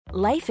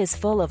Life is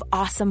full of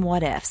awesome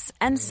what-ifs,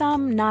 and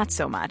some not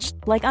so much,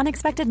 like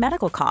unexpected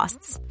medical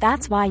costs.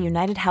 That's why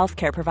United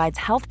Healthcare provides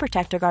Health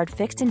Protector Guard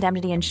fixed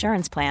indemnity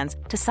insurance plans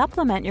to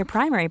supplement your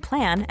primary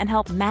plan and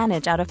help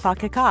manage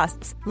out-of-pocket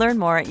costs. Learn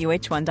more at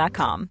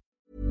uh1.com.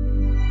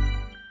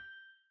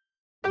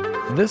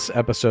 This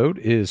episode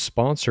is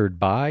sponsored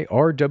by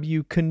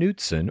R.W.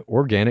 Knutson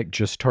Organic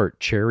Just Tart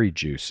Cherry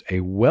Juice, a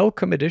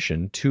welcome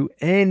addition to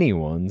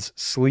anyone's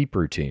sleep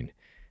routine.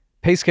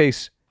 Pace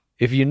Case,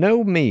 if you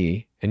know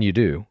me, and you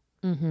do,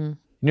 you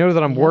know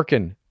that I'm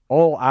working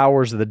all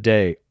hours of the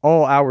day,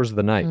 all hours of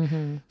the night.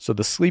 So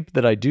the sleep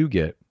that I do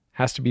get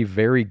has to be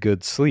very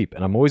good sleep.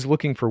 And I'm always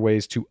looking for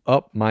ways to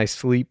up my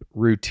sleep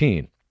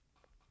routine.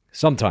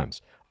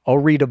 Sometimes I'll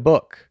read a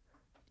book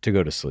to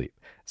go to sleep.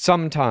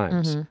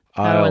 Sometimes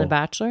How The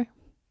Bachelor?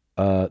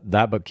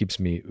 That book keeps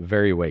me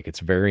very awake. It's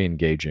very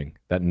engaging.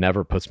 That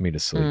never puts me to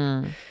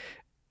sleep.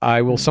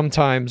 I will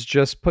sometimes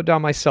just put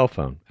down my cell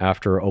phone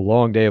after a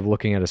long day of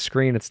looking at a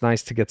screen. It's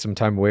nice to get some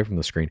time away from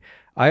the screen.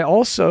 I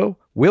also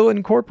will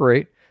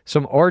incorporate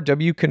some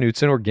R.W.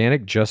 Knutson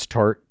Organic Just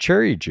Tart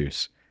Cherry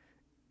Juice.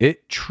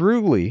 It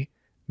truly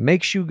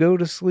makes you go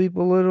to sleep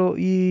a little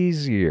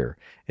easier.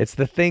 It's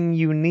the thing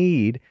you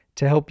need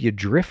to help you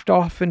drift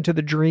off into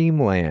the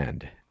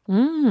dreamland.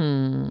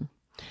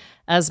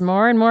 As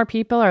more and more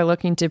people are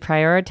looking to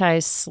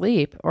prioritize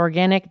sleep,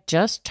 Organic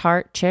Just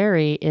Tart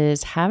Cherry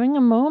is having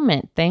a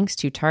moment thanks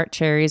to Tart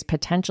Cherry's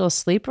potential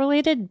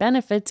sleep-related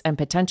benefits and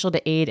potential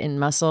to aid in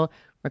muscle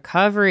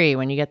recovery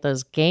when you get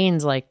those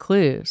gains like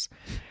clues.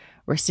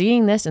 We're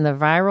seeing this in the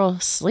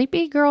viral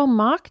Sleepy Girl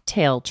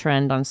mocktail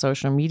trend on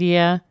social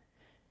media.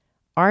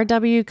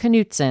 R.W.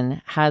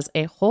 Knutson has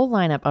a whole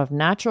lineup of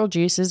natural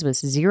juices with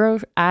zero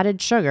added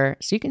sugar,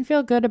 so you can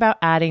feel good about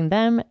adding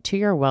them to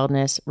your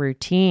wellness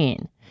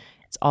routine.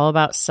 It's all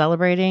about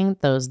celebrating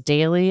those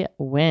daily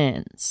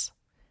wins.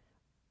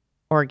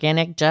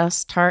 Organic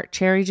Just Tart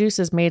Cherry Juice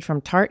is made from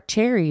tart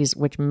cherries,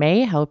 which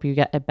may help you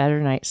get a better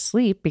night's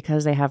sleep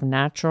because they have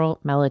natural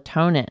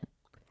melatonin.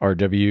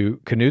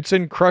 R.W.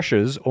 Knutson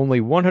crushes only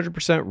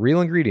 100%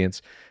 real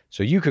ingredients,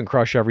 so you can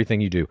crush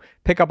everything you do.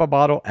 Pick up a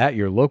bottle at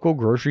your local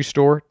grocery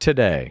store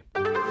today.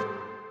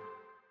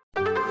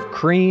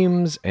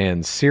 Creams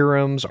and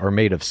serums are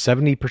made of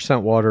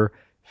 70% water,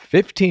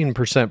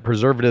 15%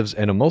 preservatives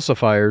and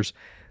emulsifiers,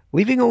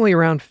 leaving only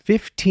around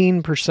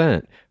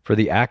 15% for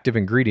the active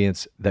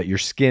ingredients that your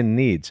skin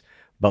needs.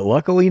 But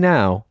luckily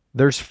now,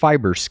 there's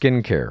Fiber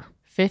Skincare.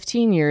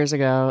 15 years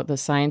ago, the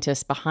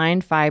scientists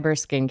behind Fiber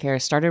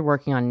Skincare started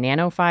working on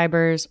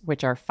nanofibers,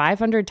 which are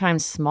 500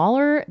 times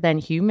smaller than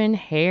human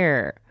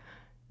hair.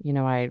 You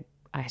know, I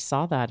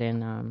saw that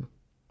in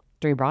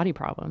Three Body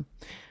Problem.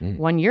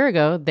 1 year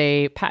ago,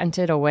 they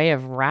patented a way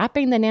of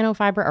wrapping the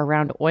nanofiber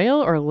around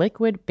oil or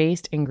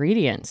liquid-based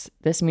ingredients.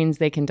 This means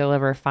they can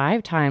deliver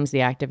 5 times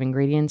the active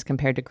ingredients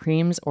compared to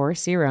creams or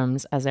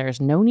serums, as there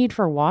is no need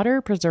for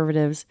water,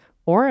 preservatives,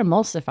 or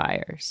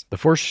emulsifiers. The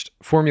first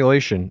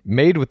formulation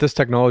made with this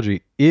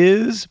technology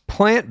is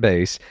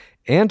plant-based,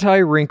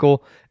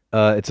 anti-wrinkle.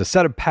 It's a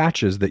set of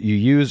patches that you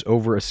use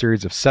over a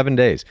series of 7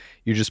 days.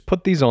 You just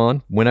put these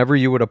on whenever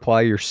you would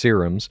apply your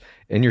serums,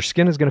 and your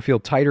skin is going to feel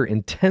tighter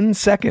in 10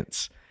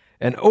 seconds.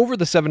 And over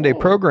the 7-day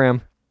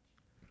program,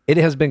 it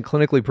has been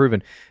clinically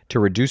proven to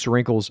reduce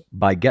wrinkles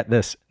by, get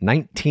this,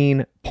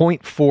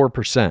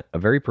 19.4%, a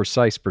very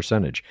precise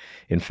percentage.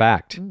 In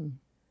fact,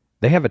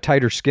 they have a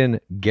tighter skin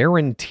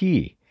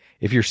guarantee.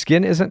 If your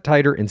skin isn't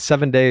tighter in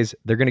 7 days,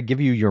 they're going to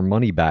give you your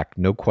money back,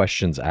 no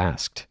questions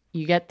asked.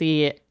 You get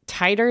the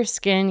tighter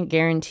skin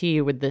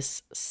guarantee with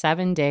this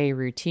 7-day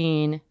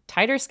routine.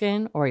 Tighter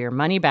skin or your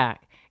money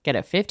back. Get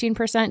a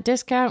 15%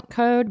 discount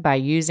code by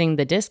using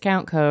the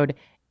discount code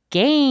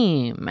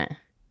GAME.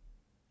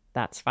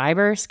 That's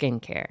Fiber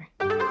Skincare.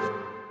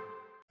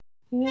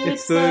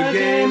 It's the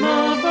Game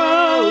of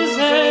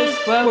Roses.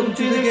 Welcome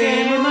to the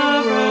Game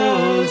of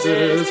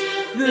Roses.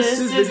 This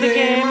is the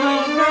Game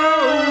of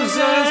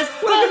Roses.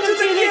 Welcome to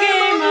the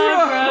Game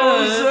of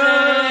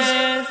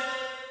Roses.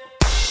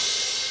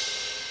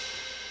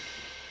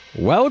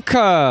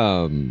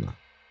 Welcome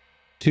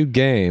to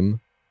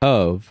Game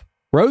of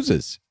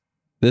Roses.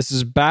 This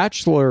is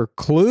Bachelor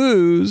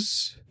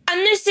Clues.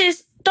 And this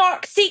is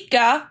Dark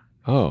Seeker.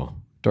 Oh,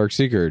 Dark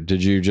Seeker,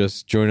 did you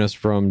just join us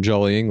from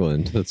Jolly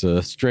England? That's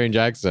a strange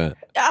accent.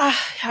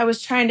 I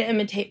was trying to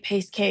imitate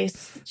Pace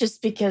Case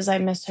just because I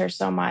miss her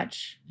so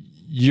much.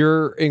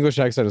 Your English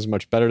accent is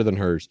much better than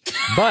hers.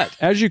 But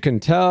as you can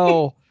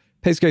tell,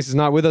 Pace Case is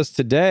not with us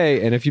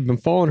today. And if you've been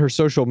following her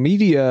social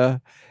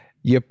media,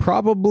 you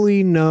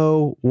probably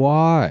know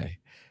why.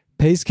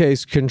 Pace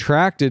Case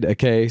contracted a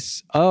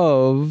case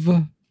of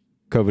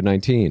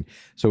COVID-19.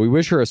 So we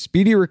wish her a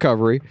speedy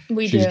recovery.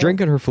 She's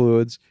drinking her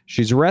fluids.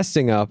 She's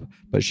resting up,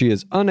 but she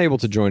is unable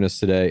to join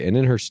us today. And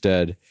in her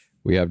stead,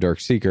 we have Dark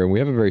Seeker, and we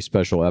have a very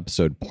special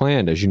episode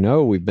planned. As you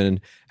know, we've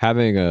been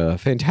having a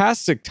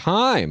fantastic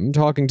time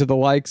talking to the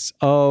likes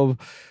of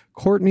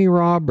Courtney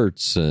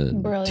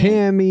Robertson,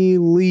 Tammy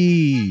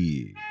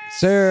Lee,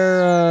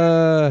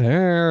 Sarah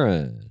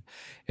Heron,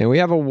 And we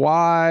have a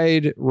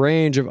wide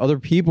range of other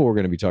people we're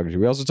going to be talking to.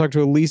 We also talked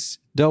to Elise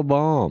Del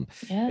Balm.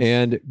 Yes.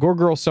 And Gore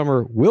Girl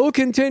Summer will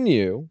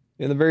continue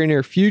in the very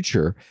near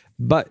future.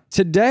 But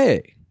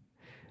today,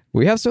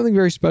 we have something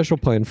very special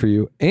planned for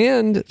you.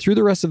 And through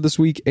the rest of this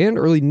week and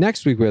early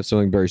next week, we have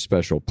something very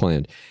special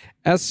planned.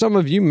 As some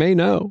of you may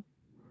know,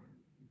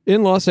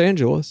 in Los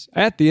Angeles,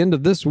 at the end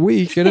of this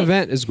week, an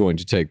event is going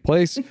to take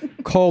place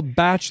called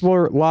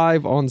Bachelor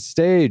Live on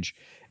Stage.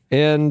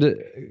 And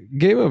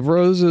Game of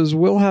Roses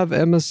will have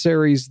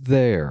emissaries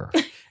there.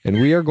 And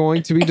we are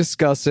going to be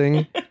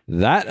discussing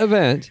that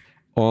event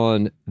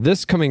on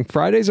this coming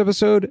Friday's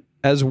episode,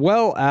 as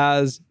well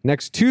as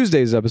next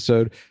Tuesday's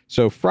episode.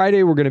 So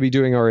Friday, we're going to be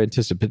doing our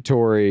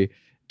anticipatory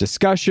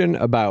discussion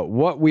about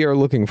what we are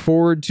looking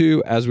forward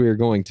to as we are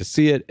going to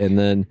see it. And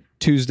then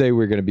Tuesday,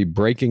 we're going to be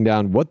breaking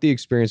down what the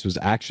experience was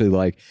actually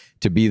like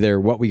to be there,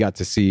 what we got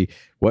to see,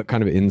 what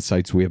kind of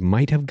insights we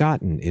might have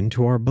gotten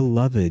into our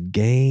beloved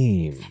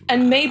game.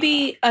 And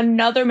maybe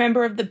another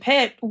member of the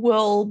pit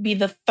will be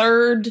the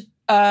third,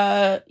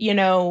 Final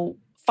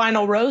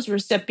Rose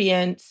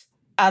recipient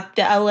at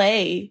the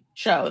LA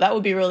show. That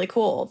would be really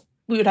cool.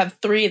 We would have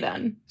 3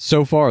 then.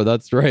 So far,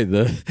 that's right.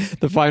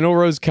 The Final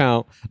Rose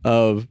count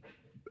of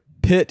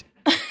pit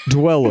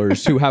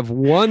dwellers who have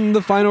won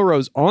the Final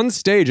Rose on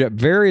stage at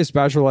various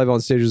Bachelor Live on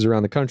stages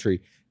around the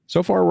country.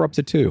 So far, we're up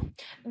to 2.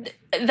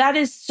 That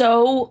is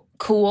so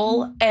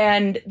cool.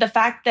 And the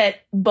fact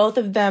that both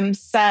of them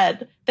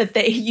said that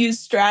they use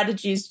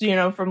strategies,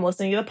 from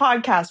listening to the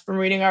podcast, from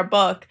reading our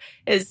book,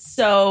 is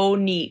so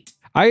neat.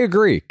 I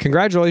agree.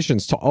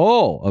 Congratulations to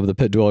all of the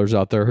pit dwellers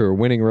out there who are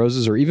winning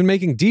roses or even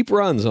making deep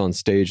runs on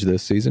stage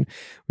this season.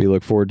 We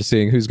look forward to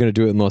seeing who's going to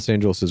do it in Los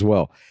Angeles as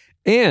well.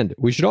 And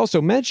we should also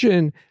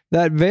mention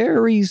that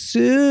very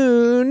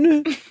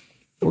soon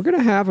we're going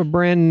to have a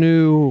brand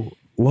new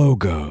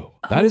logo.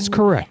 That is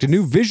correct. A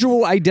new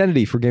visual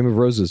identity for Game of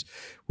Roses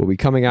will be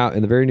coming out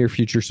in the very near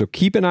future. So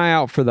keep an eye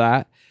out for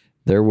that.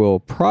 There will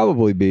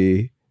probably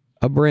be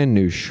a brand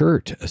new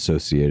shirt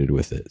associated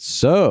with it.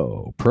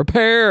 So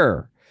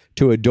prepare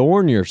to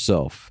adorn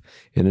yourself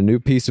in a new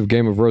piece of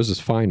Game of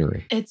Roses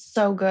finery. It's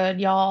so good,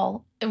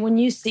 y'all. And when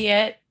you see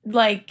it,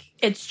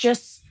 it's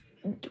just,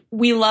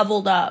 we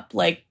leveled up.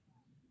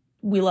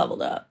 We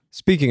leveled up.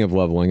 Speaking of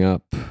leveling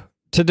up,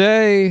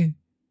 today,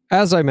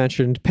 as I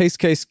mentioned, Pace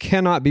Case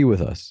cannot be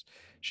with us.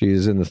 She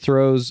is in the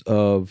throes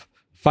of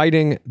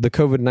fighting the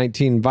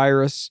COVID-19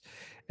 virus.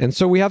 And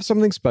so we have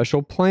something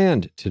special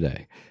planned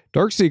today.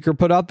 Darkseeker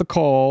put out the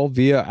call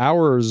via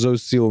our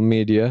social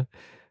media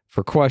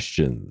for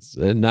questions.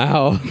 And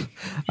now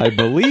I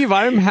believe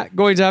I'm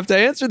going to have to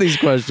answer these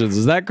questions.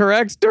 Is that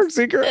correct,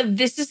 Darkseeker?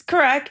 This is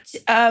correct.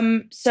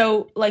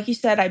 So like you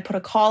said, I put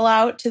a call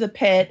out to the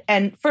pit.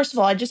 And first of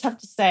all, I just have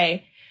to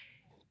say,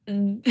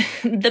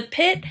 the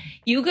pit,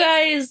 you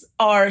guys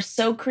are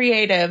so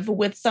creative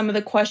with some of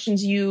the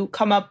questions you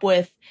come up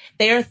with.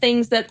 They are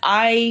things that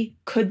I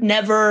could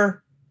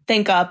never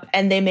think up,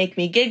 and they make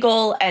me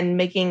giggle, and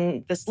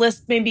making this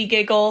list made me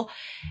giggle.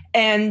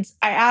 And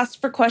I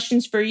asked for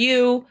questions for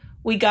you.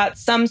 We got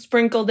some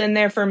sprinkled in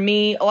there for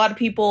me. A lot of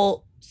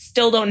people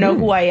still don't know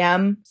who I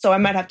am, so I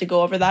might have to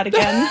go over that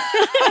again.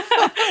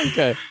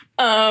 Okay.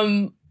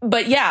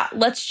 But yeah,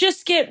 let's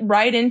just get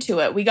right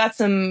into it. We got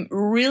some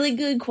really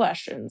good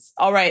questions.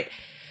 All right.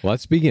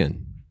 Let's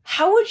begin.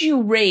 How would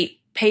you rate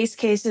Pace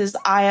Case's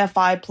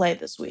IFI play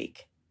this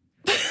week?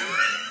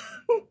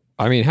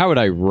 I mean, how would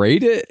I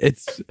rate it?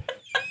 It's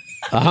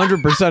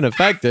 100%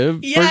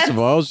 effective. Yes. First of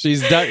all,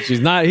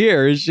 she's not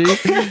here, is she?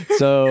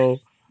 So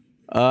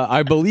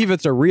I believe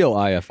it's a real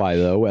IFI,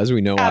 though. As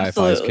we know,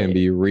 Absolutely. IFIs can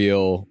be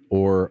real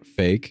or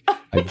fake.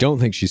 I don't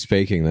think she's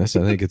faking this.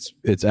 I think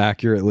it's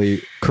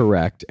accurately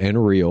correct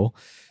and real.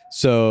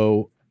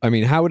 So, I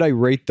mean, how would I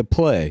rate the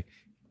play?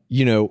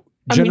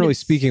 Generally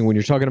speaking, when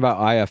you're talking about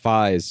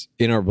IFIs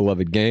in our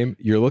beloved game,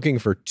 you're looking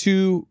for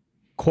 2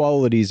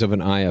 qualities of an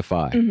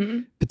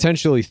IFI,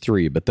 potentially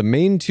 3, but the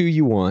main 2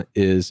 you want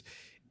is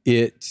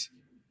it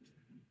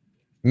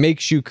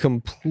makes you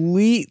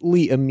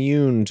completely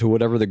immune to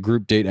whatever the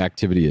group date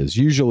activity is.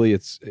 Usually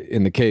it's,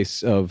 in the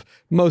case of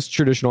most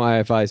traditional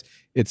IFIs,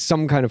 it's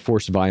some kind of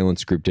forced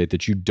violence group date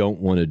that you don't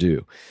want to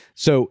do.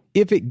 So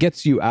if it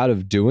gets you out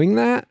of doing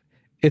that,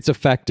 it's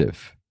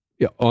effective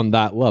on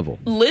that level.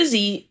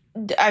 Lizzie,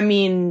 I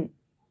mean,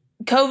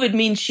 COVID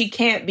means she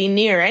can't be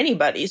near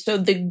anybody. So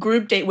the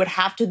group date would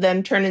have to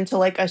then turn into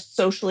like a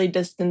socially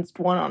distanced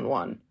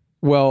one-on-one.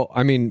 Well,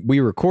 I mean, we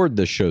record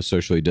this show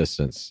socially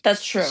distanced.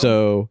 That's true.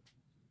 So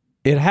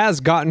it has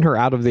gotten her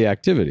out of the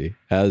activity,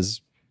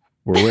 as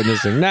we're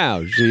witnessing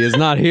now. She is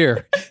not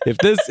here.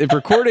 If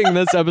recording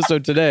this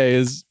episode today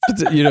is,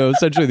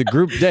 essentially the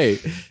group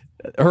date,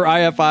 her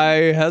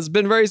IFI has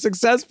been very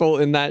successful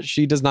in that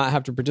she does not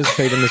have to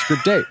participate in this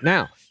group date.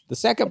 Now, the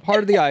second part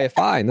of the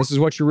IFI, and this is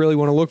what you really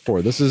want to look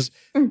for, this is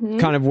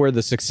kind of where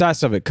the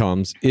success of it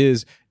comes,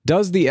 is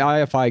does the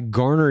IFI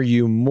garner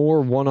you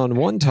more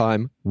one-on-one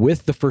time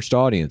with the first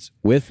audience,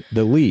 with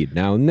the lead?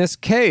 Now, in this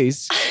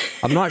case,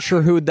 I'm not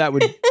sure who that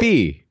would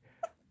be,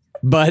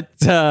 but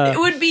it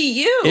would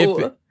be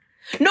you.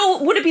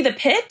 No, would it be the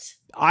pit?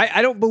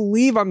 I don't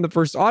believe I'm the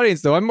first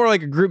audience, though. I'm more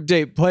like a group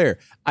date player.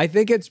 I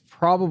think it's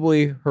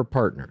probably her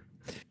partner.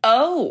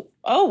 Oh,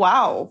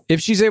 wow.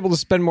 If she's able to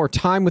spend more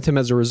time with him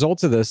as a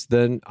result of this,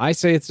 then I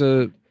say it's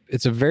a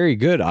very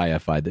good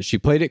IFI, that she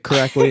played it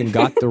correctly and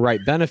got the right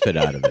benefit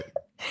out of it.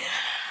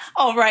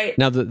 All right.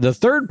 Now, the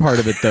third part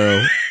of it,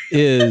 though,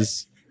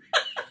 is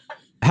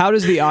how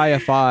does the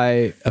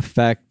IFI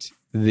affect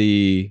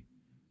the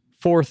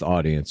fourth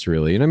audience,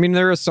 really? And I mean,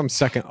 there is some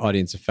second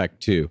audience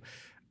effect, too.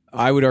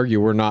 I would argue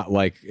we're not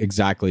like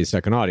exactly a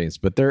second audience,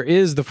 but there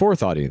is the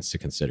fourth audience to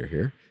consider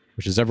here,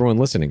 which is everyone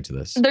listening to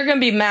this. They're going to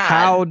be mad.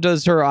 How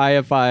does her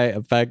IFI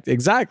affect?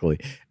 Exactly.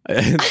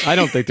 I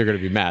don't think they're going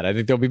to be mad. I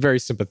think they'll be very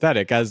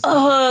sympathetic, as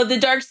the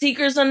Dark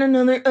Seekers on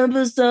another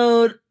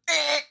episode.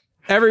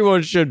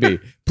 everyone should be.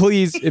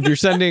 Please, if you're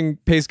sending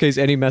Pace Case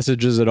any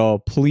messages at all,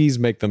 please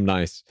make them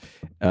nice.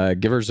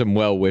 Give her some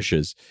well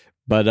wishes.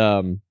 But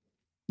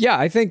yeah,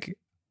 I think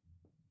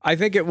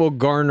it will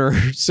garner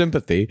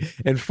sympathy.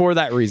 And for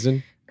that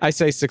reason, I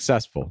say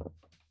successful.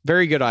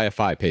 Very good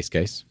IFI, Pace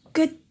Case.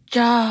 Good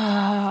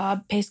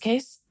job, Pace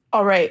Case.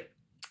 All right.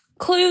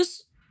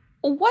 Clues.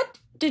 What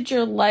did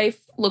your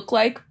life look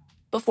like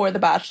before The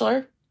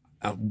Bachelor?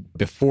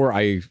 Before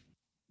I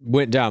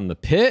went down the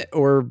pit,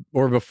 or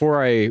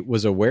before I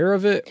was aware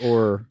of it,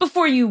 or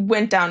before you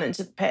went down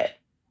into the pit?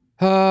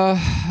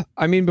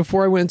 I mean,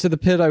 before I went into the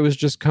pit, I was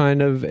just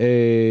kind of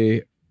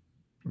a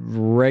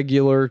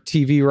regular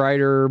TV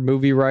writer,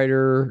 movie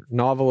writer,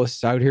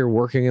 novelist out here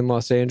working in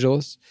Los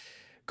Angeles,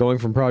 going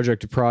from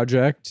project to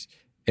project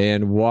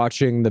and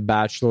watching The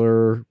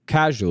Bachelor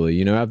casually.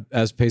 You know,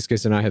 as Pace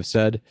Case and I have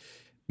said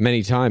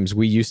many times,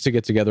 we used to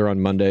get together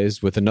on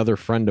Mondays with another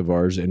friend of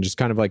ours and just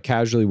kind of like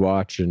casually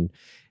watch and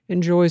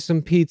enjoy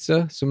some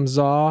pizza, some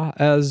za,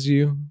 as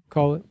you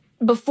call it.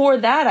 Before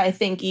that, I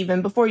think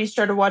even before you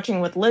started watching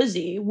with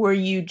Lizzie, were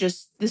you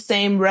just the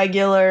same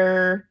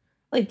regular?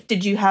 Like,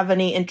 did you have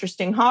any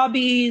interesting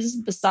hobbies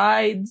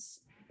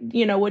besides,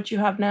 you know, what you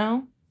have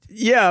now?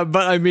 Yeah,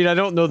 but I mean, I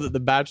don't know that The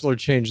Bachelor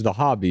changed the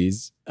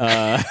hobbies.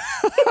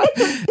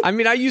 I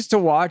mean, I used to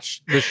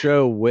watch the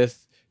show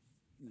with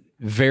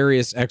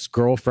various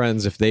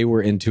ex-girlfriends if they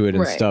were into it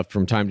and stuff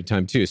from time to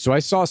time too. So I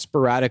saw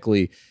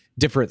sporadically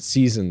different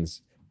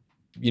seasons,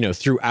 you know,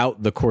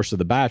 throughout the course of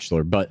The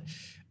Bachelor. But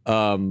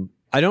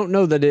I don't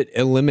know that it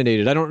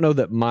eliminated. I don't know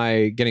that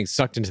my getting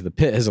sucked into the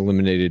pit has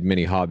eliminated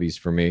many hobbies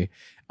for me.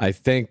 I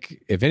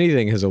think if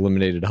anything has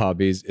eliminated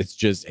hobbies, it's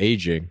just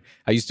aging.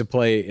 I used to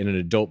play in an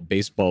adult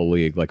baseball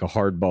league, like a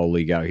hardball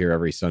league out here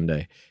every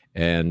Sunday.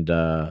 And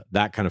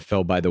that kind of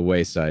fell by the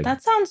wayside.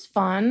 That sounds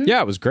fun.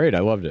 Yeah, it was great. I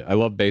loved it. I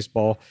love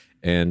baseball.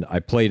 And I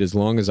played as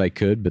long as I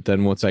could. But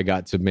then once I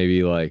got to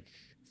maybe like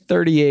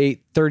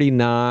 38,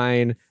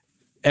 39,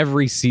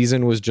 every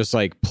season was just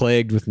like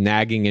plagued with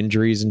nagging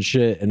injuries and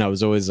shit. And I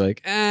was always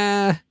like,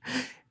 I'm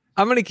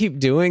going to keep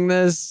doing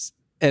this.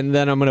 And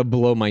then I'm going to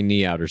blow my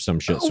knee out or some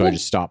shit. So I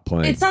just stopped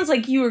playing. It sounds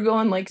like you were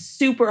going like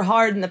super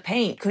hard in the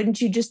paint. Couldn't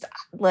you just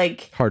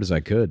like... Hard as I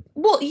could.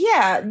 Well,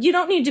 yeah. You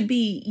don't need to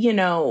be, you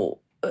know,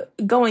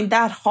 going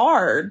that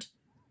hard.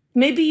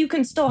 Maybe you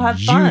can still have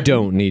fun. You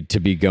don't need to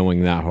be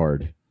going that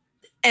hard.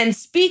 And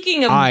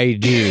speaking of... I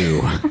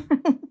do.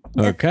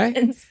 Okay?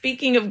 And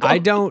speaking of... I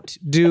don't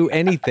do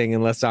anything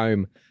unless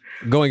I'm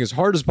going as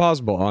hard as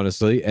possible,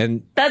 honestly.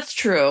 And that's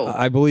true.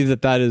 I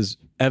believe that is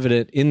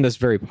evident in this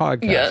very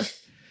podcast. Yes.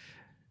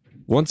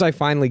 Once I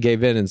finally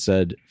gave in and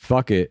said,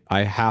 fuck it,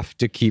 I have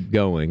to keep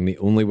going. The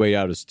only way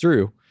out is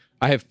through.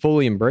 I have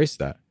fully embraced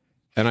that.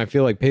 And I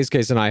feel like Pace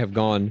Case and I have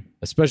gone,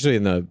 especially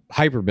in the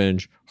hyper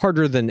binge,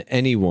 harder than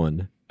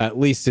anyone, at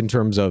least in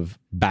terms of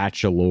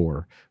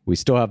Bachelor. We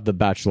still have the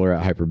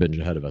Bachelorette hyper binge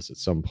ahead of us at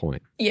some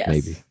point. Yes.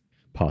 Maybe.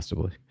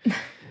 Possibly.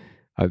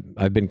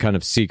 I've been kind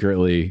of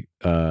secretly,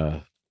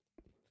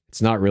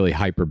 it's not really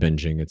hyper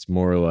binging. It's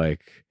more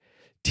like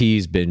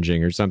tease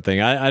binging or something.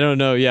 I don't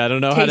know. Yeah, I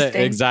don't know how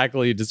to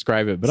exactly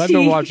describe it, but I've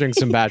been watching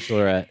some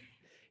Bachelorette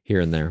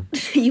here and there.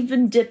 You've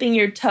been dipping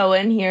your toe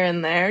in here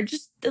and there.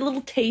 Just a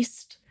little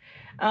taste.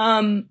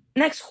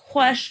 Next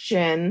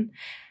question.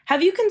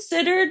 Have you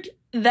considered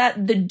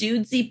that the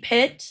Dudesy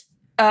pit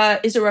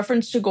is a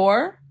reference to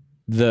gore?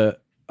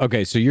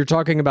 Okay, so you're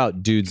talking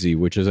about Dudesy,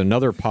 which is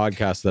another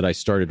podcast that I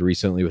started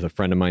recently with a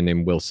friend of mine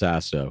named Will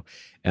Sasso.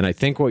 And I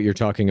think what you're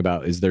talking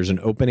about is there's an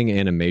opening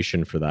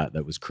animation for that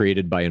was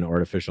created by an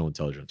artificial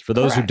intelligence. For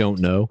those who don't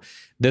know,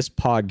 this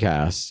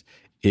podcast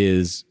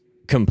is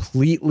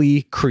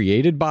completely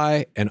created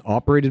by and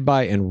operated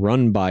by and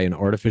run by an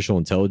artificial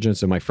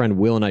intelligence. And my friend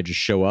Will and I just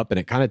show up and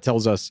it kind of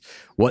tells us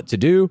what to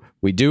do.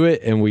 We do it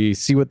and we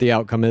see what the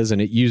outcome is.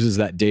 And it uses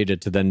that data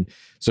to then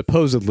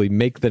supposedly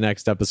make the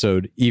next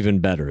episode even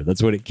better.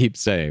 That's what it keeps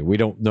saying. We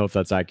don't know if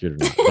that's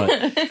accurate or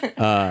not.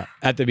 But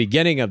at the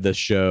beginning of this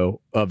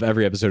show, of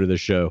every episode of this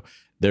show,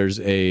 there's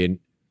an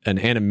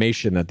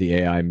animation that the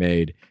AI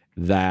made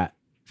that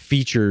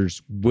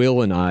features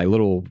Will and I,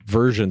 little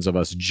versions of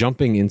us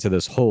jumping into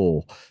this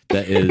hole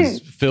that is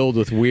filled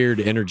with weird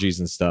energies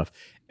and stuff.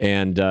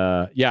 And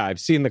yeah, I've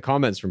seen the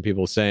comments from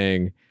people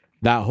saying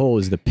that hole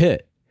is the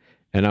pit.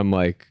 And I'm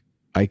like,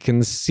 I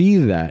can see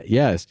that.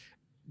 Yes,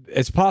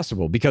 it's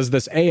possible because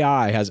this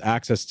AI has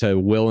access to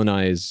Will and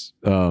I's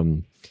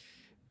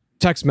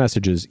text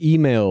messages,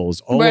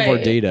 emails, all of our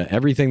data,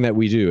 everything that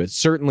we do. It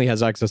certainly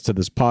has access to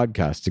this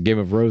podcast, to Game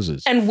of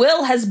Roses. And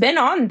Will has been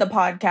on the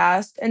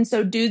podcast. And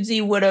so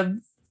Dudesy would have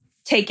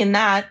taken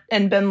that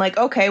and been like,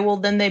 okay, well,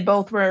 then they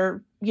both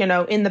were,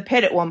 in the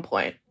pit at one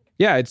point.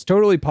 Yeah, it's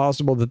totally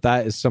possible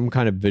that is some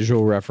kind of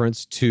visual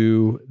reference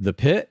to the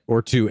pit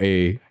or to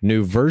a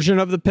new version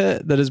of the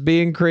pit that is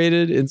being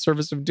created in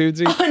service of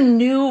Dudesy. A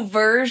new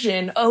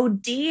version. Oh,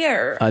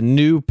 dear. A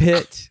new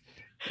pit,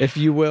 if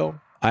you will.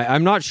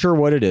 I'm not sure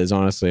what it is,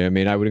 honestly. I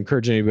mean, I would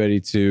encourage anybody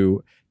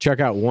to check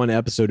out one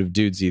episode of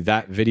Dudesy.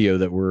 That video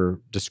that we're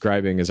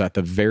describing is at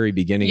the very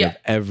beginning of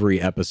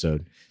every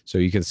episode. So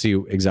you can see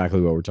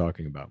exactly what we're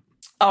talking about.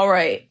 All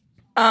right.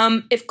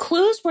 If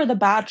Clues were the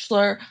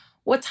Bachelor,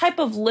 what type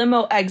of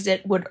limo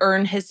exit would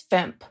earn his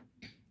FIMP?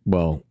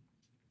 Well,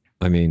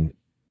 I mean,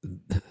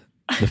 the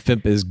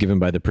FIMP is given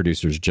by the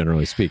producers,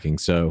 generally speaking.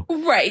 So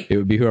it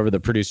would be whoever the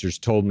producers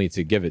told me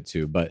to give it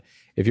to. But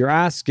if you're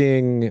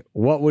asking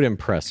what would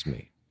impress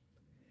me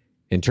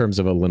in terms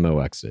of a limo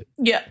exit,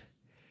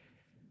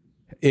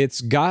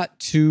 it's got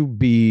to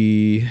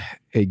be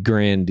a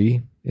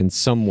Grandy in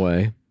some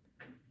way.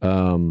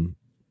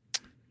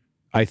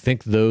 I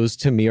think those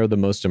to me are the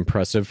most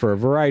impressive for a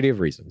variety of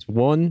reasons.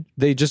 One,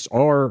 they just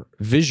are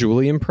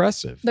visually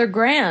impressive. They're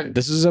grand.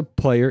 This is a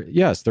player.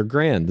 Yes, they're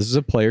grand. This is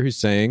a player who's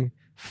saying,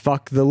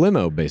 fuck the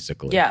limo,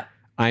 basically. Yeah.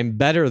 I'm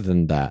better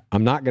than that.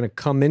 I'm not going to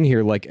come in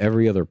here like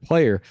every other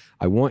player.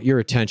 I want your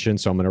attention,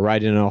 so I'm going to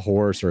ride in a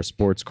horse or a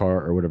sports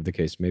car or whatever the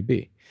case may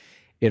be.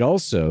 It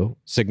also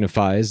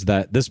signifies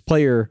that this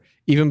player,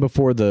 even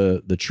before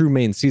the true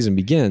main season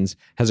begins,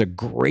 has a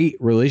great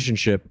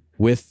relationship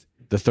with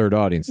the third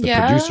audience, the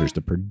producers.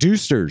 The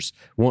producers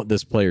want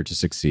this player to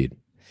succeed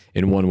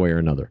in one way or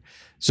another.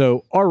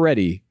 So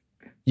already,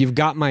 you've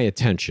got my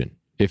attention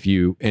if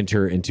you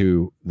enter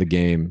into the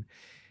game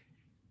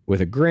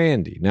with a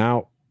Grandy.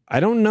 Now, I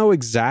don't know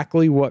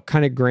exactly what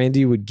kind of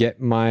Grandy would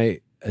get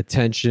my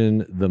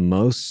attention the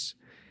most,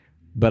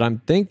 but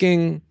I'm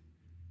thinking,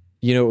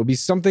 it would be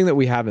something that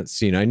we haven't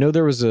seen. I know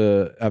there was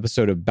a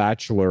episode of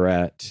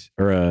Bachelorette,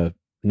 or a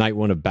night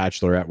one of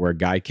Bachelorette, where a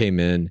guy came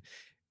in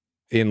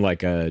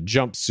like a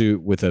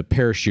jumpsuit with a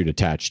parachute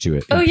attached to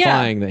it,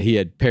 implying that he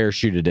had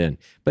parachuted in,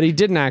 but he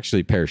didn't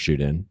actually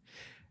parachute in.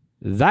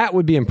 That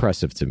would be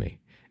impressive to me.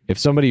 If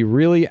somebody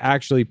really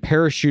actually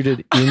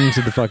parachuted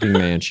into the fucking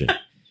mansion.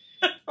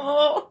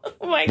 Oh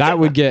my God. That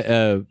would get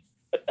a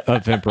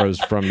FIMP rose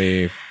from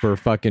me for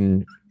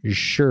fucking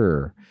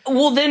sure.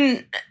 Well,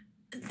 then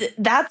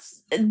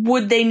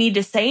would they need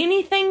to say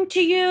anything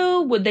to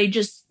you? Would they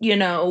just,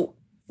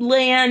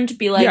 land,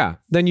 be like... Yeah,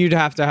 then you'd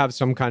have to have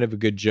some kind of a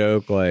good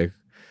joke like,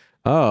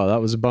 oh, that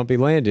was a bumpy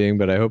landing,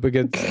 but I hope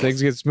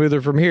things get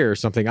smoother from here or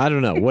something. I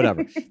don't know,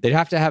 whatever. They'd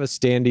have to have a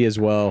standee as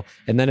well.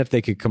 And then if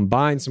they could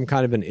combine some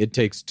kind of an It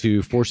Takes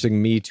Two,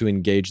 forcing me to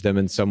engage them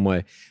in some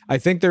way. I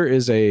think there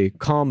is a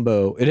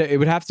combo. It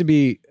would have to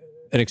be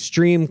an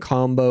extreme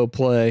combo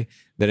play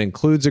that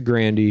includes a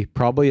Grandy,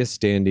 probably a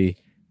standee,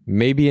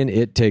 maybe an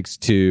It Takes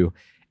Two.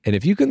 And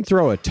if you can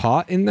throw a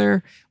tot in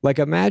there, like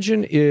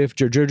imagine if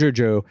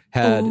JoJo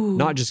had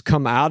not just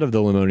come out of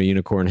the limo in a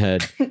unicorn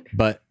head,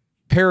 but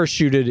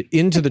parachuted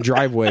into the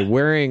driveway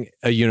wearing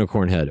a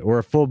unicorn head or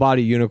a full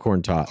body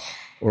unicorn tot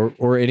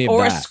or any of that.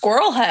 Or a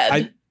squirrel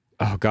head.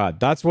 Oh God,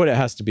 that's what it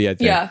has to be, I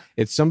think. Yeah.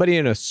 It's somebody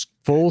in a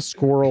full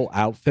squirrel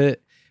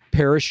outfit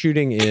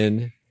parachuting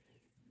in,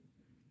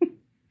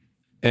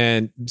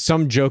 and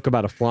some joke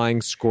about a flying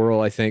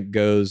squirrel, I think,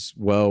 goes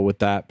well with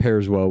that,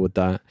 pairs well with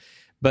that.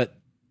 But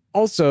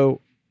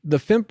also, the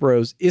FIMP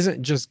rose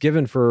isn't just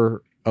given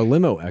for a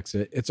limo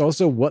exit. It's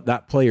also what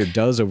that player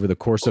does over the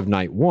course of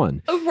night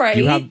one. Right.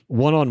 You have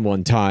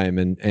one-on-one time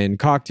and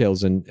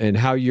cocktails and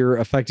how you're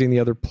affecting the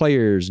other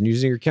players and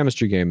using your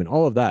chemistry game and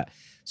all of that.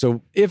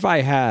 So if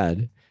I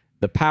had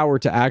the power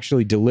to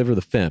actually deliver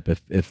the FIMP,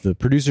 if the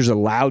producers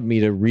allowed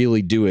me to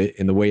really do it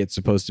in the way it's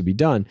supposed to be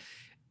done,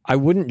 I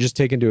wouldn't just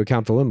take into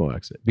account the limo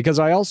exit. Because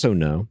I also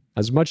know,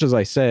 as much as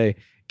I say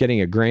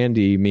getting a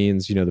Grandy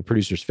means, the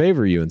producers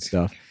favor you and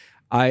stuff,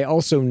 I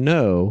also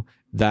know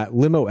that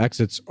limo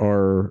exits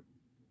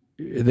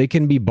they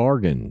can be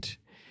bargained.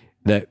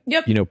 That,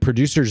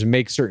 producers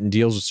make certain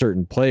deals with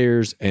certain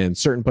players, and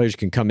certain players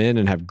can come in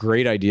and have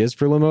great ideas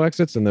for limo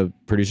exits, and the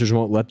producers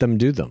won't let them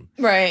do them.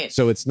 Right.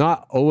 So it's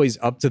not always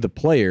up to the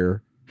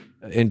player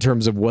in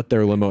terms of what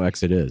their limo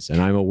exit is, and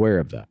I'm aware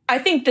of that. I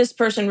think this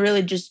person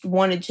really just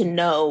wanted to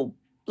know,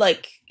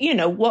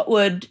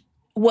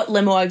 what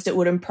limo exit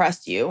would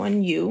impress you,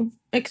 and you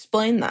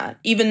explain that,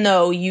 even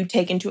though you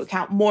take into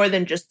account more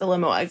than just the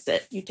limo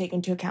exit. You take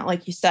into account,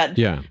 like you said,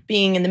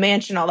 being in the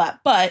mansion, all that.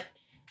 But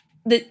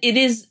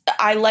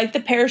I like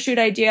the parachute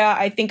idea.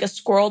 I think a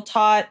squirrel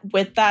tot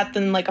with that,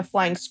 than like a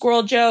flying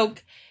squirrel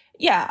joke.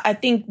 Yeah, I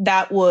think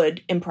that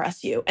would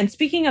impress you. And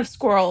speaking of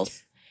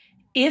squirrels,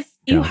 if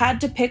you had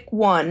to pick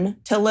one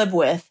to live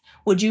with,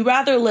 would you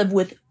rather live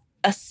with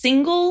a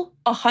single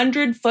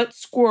 100-foot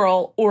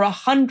squirrel or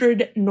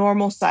 100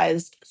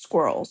 normal-sized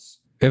squirrels?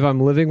 If I'm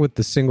living with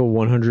the single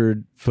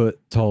 100-foot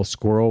tall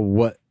squirrel,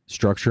 what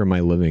structure am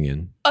I living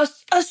in?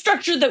 A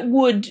structure that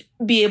would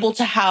be able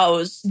to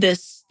house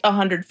this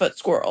 100-foot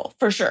squirrel,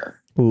 for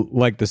sure.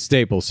 Like the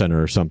Staples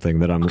Center or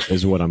something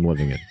is what I'm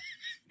living in.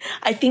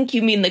 I think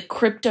you mean the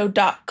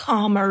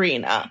Crypto.com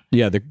arena.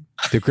 Yeah, the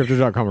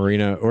Crypto.com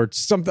arena or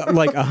something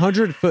like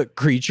 100-foot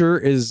creature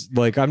is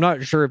like, I'm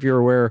not sure if you're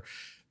aware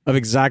of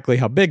exactly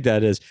how big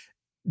that is.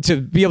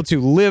 To be able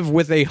to live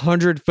with a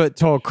 100-foot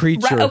tall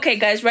creature. Right, okay,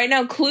 guys, right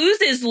now,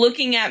 Clues is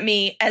looking at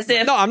me as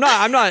if... No, I'm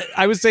not.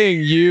 I was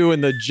saying you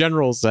in the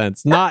general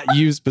sense, not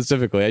you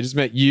specifically. I just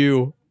meant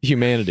you,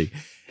 humanity.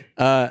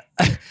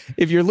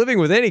 If you're living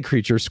with any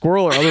creature,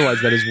 squirrel or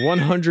otherwise, that is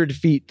 100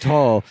 feet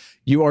tall,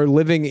 you are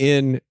living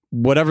in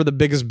whatever the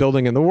biggest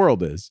building in the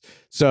world is.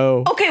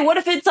 So... Okay, what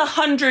if it's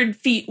 100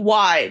 feet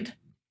wide?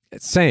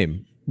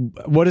 Same.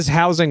 What is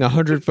housing a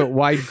 100-foot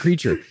wide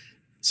creature?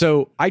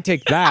 So I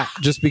take that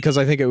just because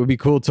I think it would be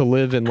cool to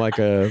live in like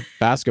a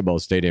basketball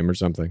stadium or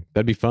something.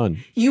 That'd be fun.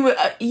 You know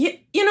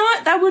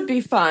what? That would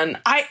be fun.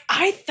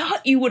 I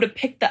thought you would have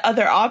picked the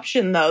other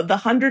option, though. The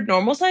 100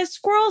 normal-sized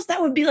squirrels?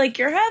 That would be like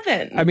your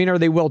heaven. I mean, are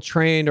they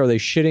well-trained? Are they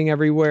shitting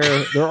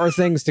everywhere? There are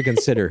things to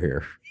consider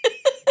here.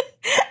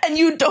 And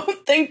you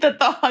don't think that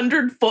the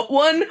 100-foot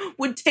one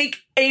would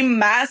take a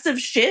massive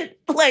shit?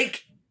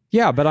 Like...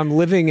 Yeah, but I'm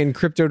living in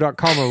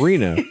Crypto.com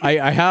arena.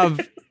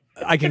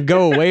 I can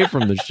go away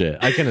from the shit.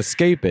 I can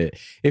escape it.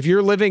 If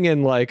you're living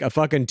in like a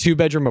fucking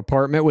 2-bedroom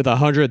apartment with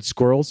 100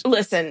 squirrels.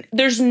 Listen,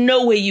 there's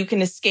no way you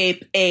can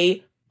escape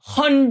a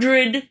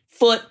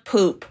 100-foot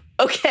poop.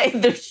 Okay,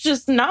 there's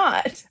just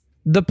not.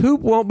 The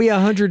poop won't be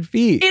 100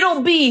 feet.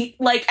 It'll be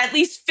like at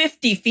least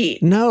 50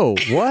 feet. No,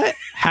 what?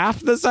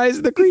 Half the size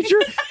of the creature?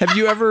 Have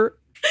you ever...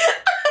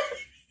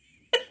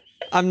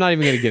 I'm not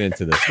even going to get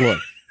into this. Look,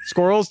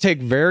 squirrels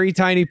take very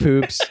tiny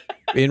poops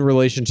in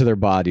relation to their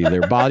body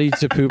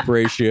to poop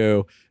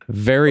ratio,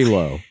 very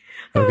low.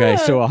 Okay.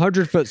 So a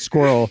 100-foot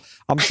squirrel,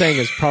 I'm saying,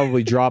 is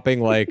probably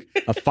dropping like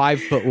a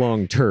 5-foot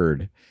long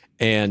turd.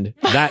 And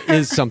that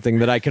is something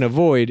that I can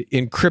avoid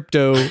in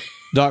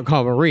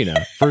Crypto.com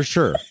arena for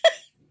sure.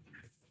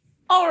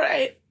 All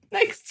right.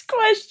 Next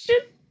question.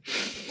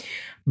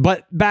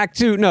 But back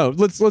to,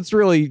 let's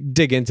really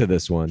dig into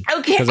this one.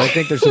 Okay. Because I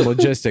think there's some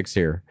logistics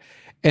here.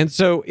 And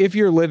so if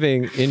you're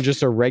living in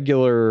just a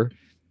regular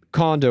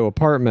condo,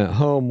 apartment,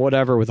 home,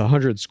 whatever, with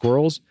 100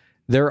 squirrels,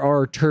 there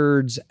are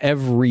turds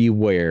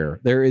everywhere.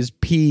 There is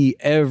pee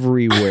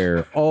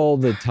everywhere all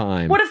the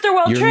time. What if they're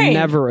well trained? You're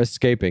never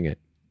escaping it.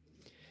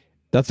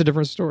 That's a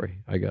different story,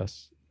 I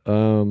guess.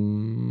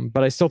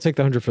 But I still take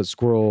the 100-foot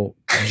squirrel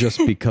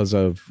just because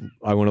of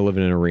I want to live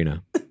in an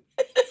arena.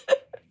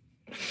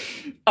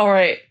 All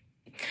right.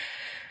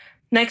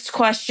 Next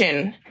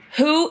question.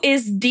 Who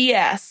is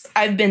DS?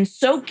 I've been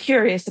so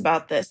curious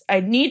about this. I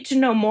need to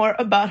know more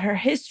about her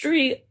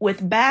history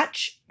with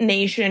Batch,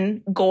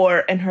 Nation,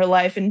 Gore, and her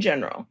life in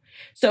general.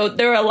 So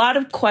there are a lot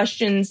of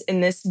questions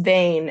in this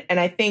vein, and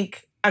I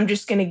think I'm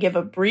just going to give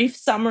a brief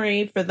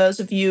summary for those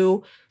of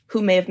you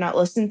who may have not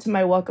listened to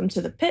my Welcome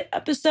to the Pit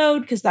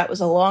episode, because that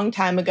was a long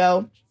time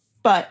ago.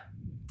 But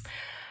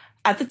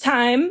at the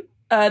time,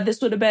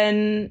 this would have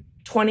been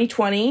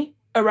 2020,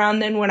 around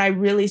then when I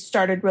really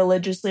started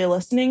religiously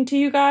listening to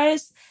you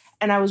guys.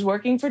 And I was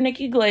working for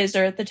Nikki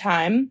Glazer at the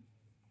time.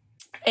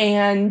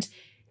 And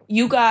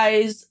you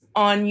guys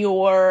on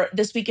your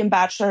This Week in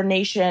Bachelor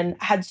Nation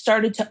had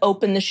started to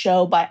open the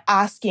show by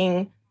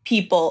asking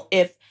people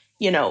if,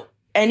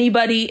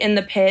 anybody in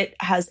the pit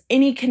has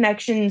any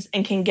connections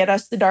and can get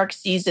us the Dark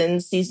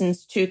Seasons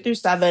 2 through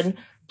 7,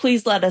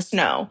 please let us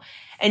know.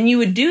 And you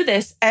would do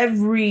this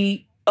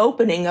every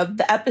opening of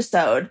the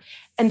episode.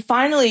 And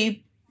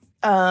finally,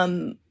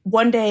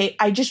 one day,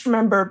 I just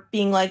remember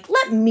being like,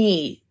 let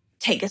me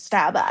take a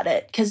stab at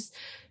it. Because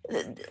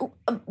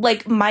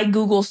like my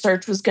Google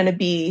search was going to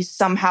be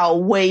somehow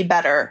way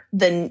better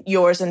than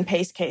yours and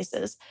Pace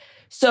Case's.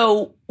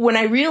 So when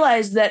I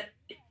realized that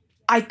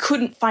I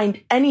couldn't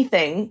find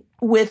anything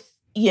with,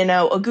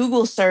 a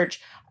Google search,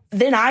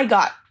 then I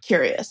got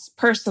curious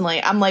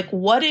personally. I'm like,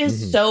 what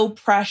is so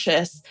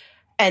precious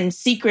and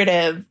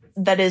secretive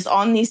that is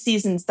on these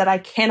seasons that I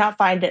cannot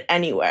find it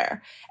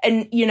anywhere?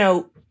 And,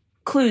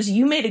 Clues,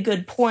 you made a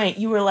good point.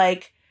 You were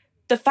like,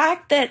 the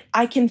fact that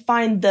I can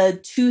find the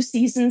 2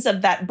 seasons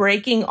of that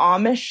Breaking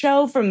Amish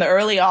show from the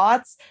early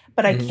aughts,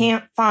 but I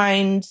can't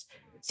find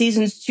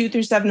seasons 2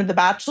 through 7 of The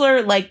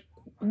Bachelor, like,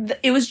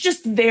 it was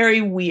just very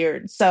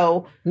weird.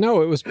 So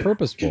no, it was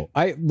purposeful.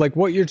 I like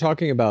what you're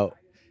talking about,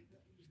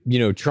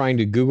 trying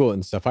to Google it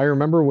and stuff. I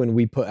remember when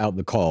we put out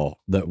the call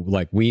that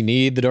like, we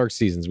need the Dark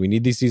Seasons. We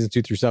need these seasons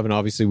 2 through 7.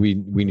 Obviously we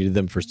needed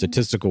them for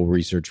statistical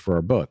research for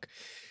our book.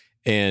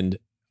 And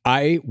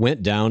I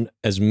went down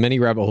as many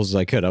rabbit holes as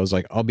I could. I was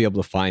like, I'll be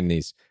able to find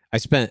these. I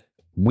spent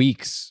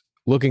weeks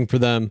looking for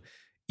them,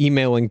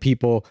 emailing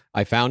people.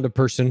 I found a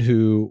person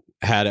who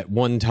had at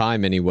one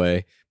time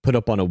anyway, put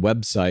up on a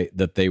website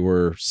that they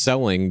were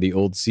selling the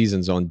old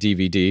seasons on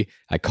DVD.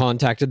 I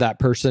contacted that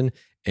person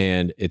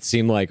and it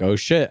seemed like, oh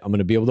shit, I'm going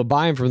to be able to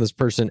buy them from this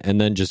person, and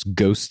then just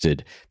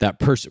ghosted that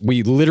person.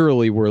 We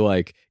literally were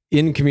like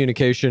in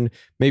communication,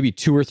 maybe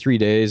 2 or 3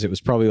 days. It was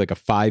probably like a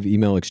 5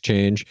 email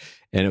exchange.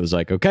 And it was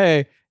like,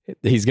 okay,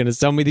 he's going to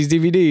sell me these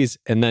DVDs.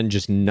 And then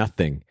just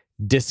nothing,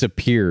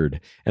 disappeared.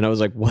 And I was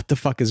like, what the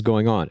fuck is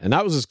going on? And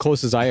that was as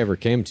close as I ever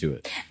came to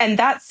it. And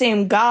that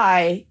same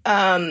guy,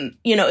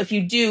 if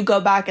you do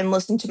go back and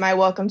listen to my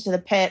Welcome to the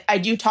Pit, I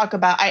do talk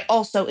about, I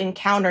also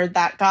encountered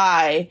that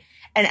guy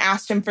and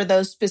asked him for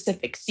those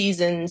specific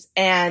seasons.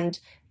 And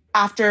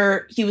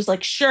after he was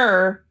like,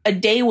 sure, a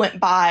day went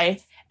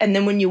by. And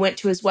then when you went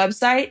to his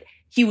website,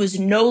 he was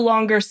no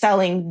longer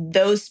selling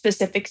those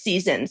specific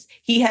seasons.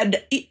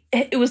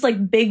 It was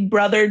like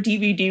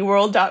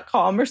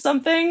BigBrotherDVDWorld.com or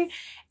something.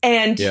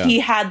 And he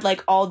had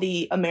like all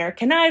the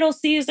American Idol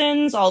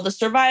seasons, all the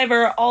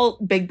Survivor, all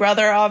Big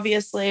Brother,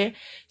 obviously.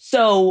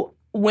 So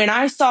when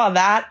I saw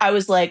that, I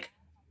was like,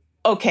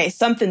 okay,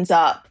 something's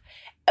up.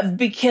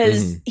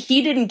 Because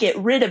he didn't get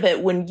rid of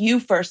it when you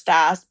first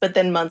asked. But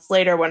then months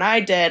later when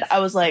I did, I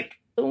was like,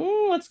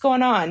 what's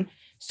going on?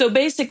 So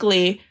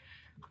basically,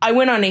 I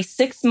went on a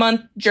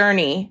 6-month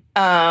journey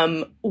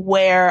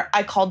where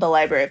I called the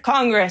Library of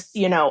Congress.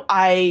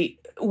 I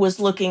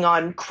was looking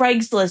on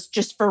Craigslist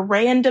just for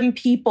random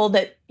people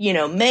that,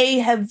 may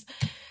have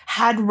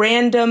had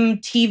random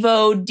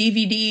TiVo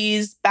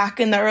DVDs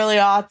back in the early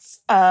aughts.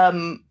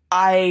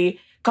 I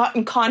got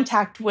in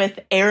contact with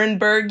Aaron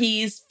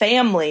Berge's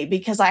family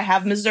because I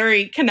have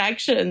Missouri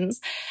connections.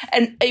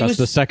 And That's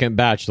the second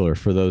Bachelor,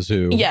 for those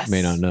who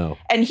may not know.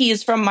 And he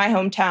is from my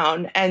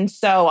hometown. And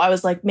so I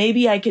was like,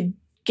 maybe I could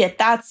get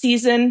that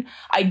season.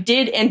 I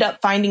did end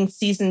up finding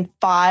season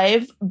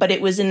 5, but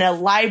it was in a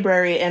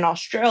library in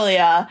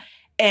Australia.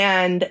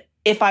 And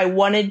if I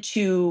wanted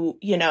to,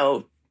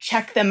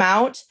 check them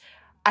out,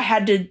 I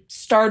had to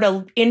start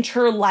an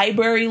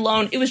interlibrary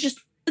loan. It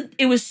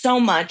was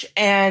so much.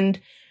 And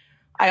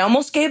I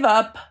almost gave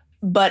up,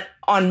 but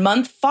on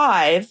month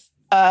 5,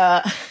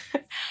 I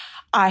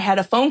had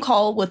a phone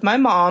call with my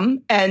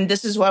mom, and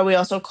this is why we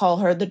also call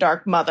her the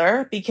Dark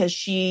Mother, because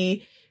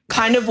she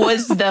kind of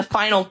was the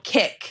final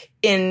kick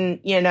in,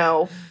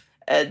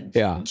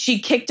 she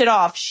kicked it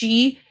off.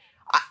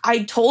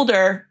 I told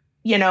her,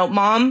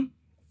 Mom,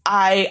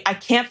 I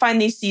can't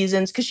find these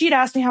seasons, because she'd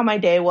asked me how my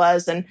day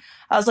was, and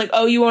I was like,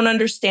 oh, you won't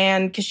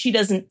understand, because she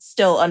doesn't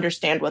still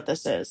understand what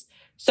this is.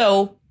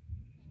 So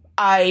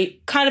I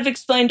kind of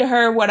explained to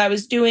her what I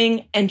was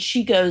doing, and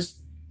she goes,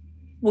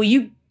 well,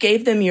 you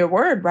gave them your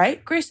word,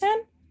 right, Grace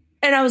Ann?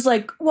 And I was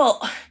like,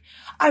 well,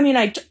 I mean,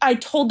 I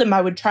told them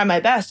I would try my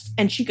best.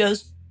 And she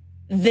goes,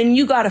 then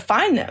you got to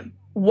find them.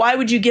 Why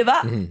would you give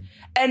up? Mm-hmm.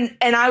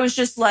 And I was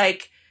just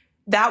like,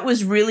 that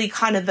was really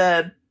kind of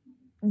the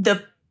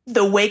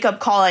wake up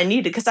call I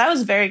needed, because I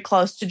was very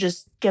close to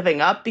just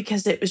giving up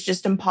because it was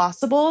just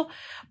impossible.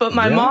 But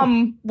my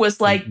mom was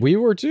like, we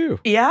were too.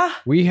 Yeah.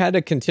 We had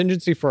a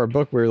contingency for our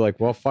book. We were like,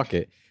 well, fuck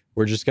it.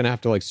 We're just going to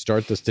have to like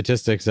start the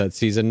statistics at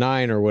season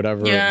 9 or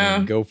whatever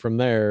and go from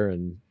there.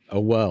 And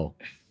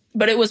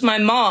But it was my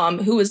mom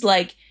who was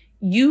like,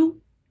 your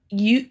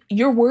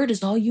word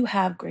is all you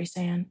have, Grace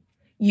Ann.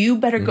 You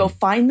better go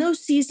find those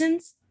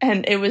seasons.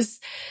 And it was,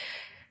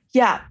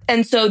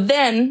 And so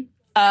then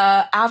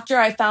after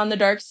I found the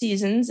dark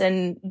seasons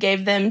and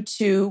gave them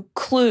to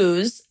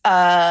Clues,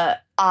 I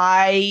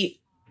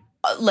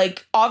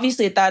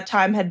obviously at that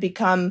time had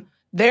become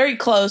very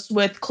close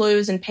with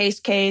Clues and Pace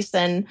Case.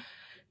 And,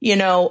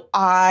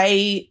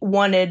 I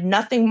wanted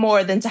nothing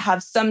more than to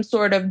have some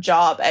sort of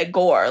job at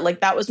Gore. Like,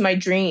 that was my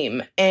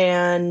dream.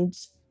 And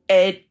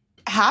it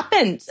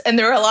happened. And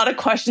there were a lot of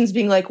questions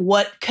being like,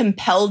 what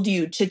compelled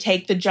you to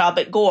take the job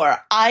at Gore?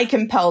 I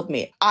compelled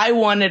me. I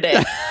wanted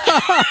it.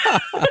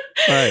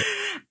 Right.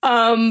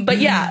 But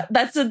yeah,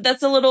 that's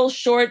a little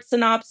short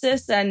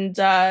synopsis. And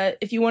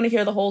if you want to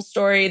hear the whole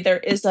story, there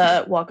is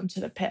a Welcome to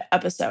the Pit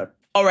episode.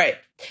 All right.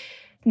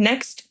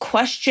 Next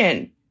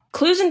question.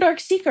 Clues and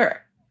Dark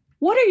Seeker.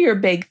 What are your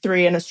big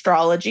 3 in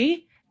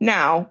astrology?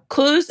 Now,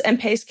 Clues and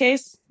Pace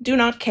Case do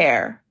not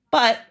care,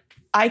 but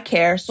I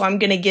care. So I'm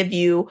going to give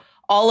you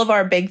all of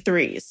our big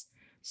 3s.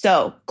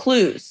 So,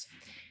 Clues.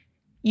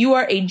 You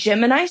are a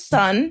Gemini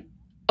sun,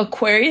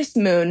 Aquarius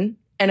moon,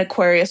 and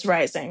Aquarius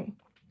rising.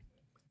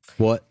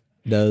 What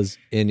does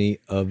any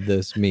of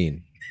this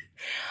mean?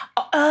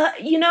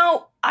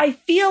 I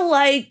feel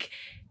like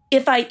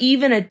if I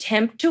even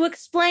attempt to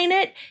explain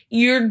it,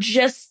 you're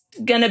just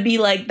going to be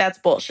like, that's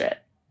bullshit,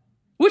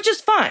 which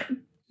is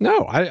fine.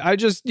 No, I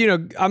just,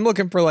 I'm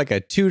looking for like a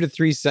 2 to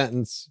 3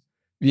 sentence,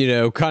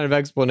 kind of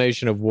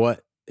explanation of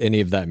what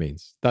any of that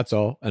means. That's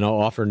all. And I'll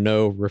offer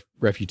no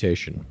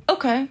refutation.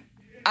 Okay.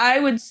 I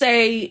would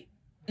say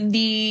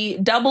the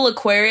double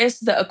Aquarius,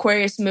 the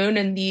Aquarius moon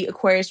and the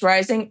Aquarius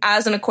rising,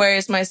 as an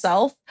Aquarius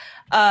myself,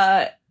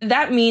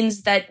 that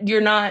means that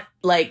you're not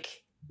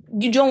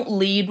you don't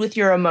lead with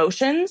your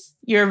emotions.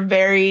 You're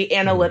very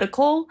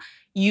analytical.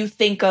 You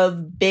think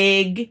of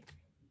big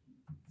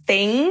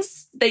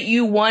things that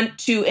you want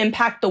to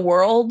impact the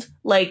world.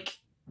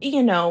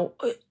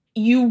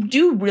 you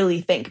do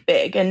really think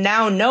big. And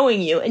now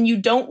knowing you, and you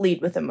don't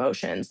lead with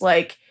emotions,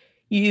 like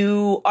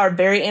you are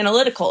very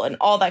analytical and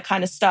all that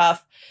kind of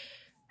stuff.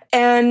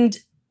 And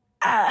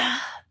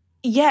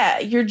yeah,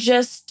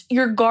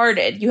 you're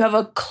guarded. You have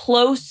a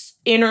close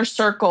inner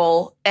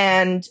circle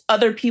and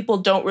other people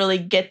don't really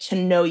get to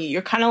know you.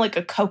 You're kind of like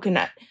a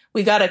coconut.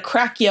 We got to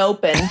crack you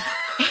open.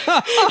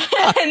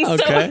 And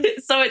Okay.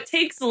 so it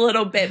takes a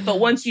little bit. But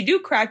once you do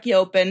crack you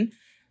open,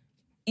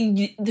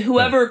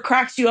 whoever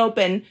cracks you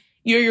open,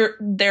 you're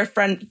their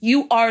friend.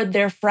 You are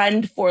their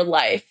friend for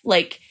life.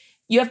 Like,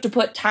 you have to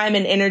put time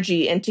and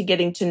energy into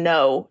getting to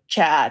know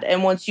Chad.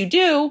 And once you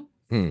do,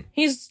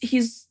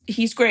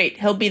 he's great.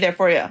 He'll be there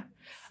for you.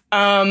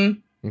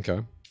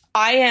 Okay.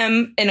 I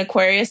am an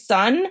Aquarius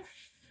sun,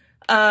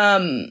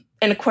 an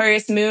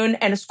Aquarius moon,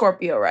 and a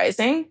Scorpio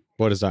rising.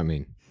 What does that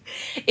mean?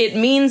 It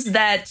means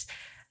that,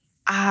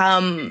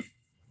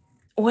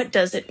 what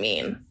does it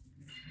mean?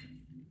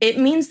 It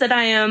means that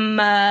I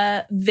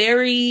am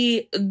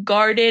very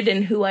guarded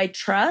in who I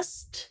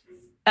trust.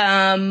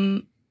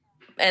 And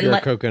You're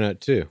a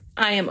coconut too.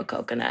 I am a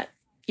coconut.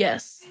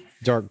 Yes.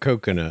 Dark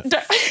coconut.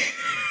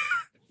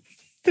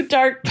 The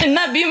dark, can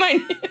that be my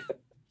name?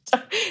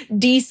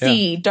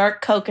 DC, yeah.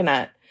 Dark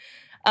coconut.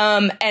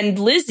 And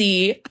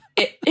Lizzie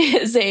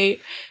is a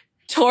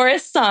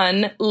Taurus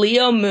sun,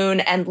 Leo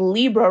moon, and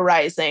Libra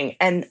rising.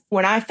 And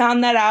when I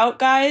found that out,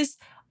 guys,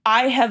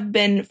 I have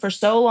been for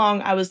so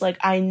long, I was like,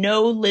 I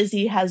know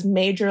Lizzie has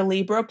major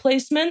Libra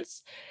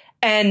placements.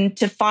 And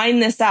to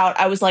find this out,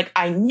 I was like,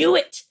 I knew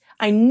it.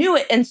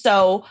 And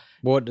so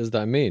what does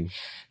that mean?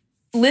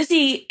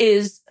 Lizzie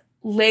is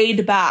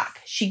laid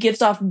back. She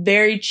gives off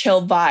very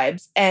chill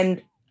vibes.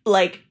 And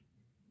like,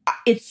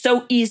 it's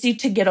so easy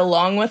to get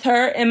along with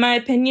her, in my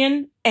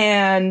opinion.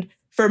 And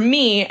for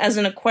me, as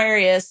an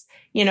Aquarius,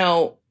 you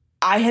know,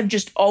 I have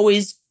just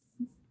always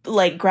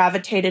like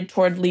gravitated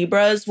toward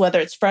Libras, whether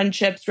it's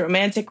friendships,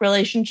 romantic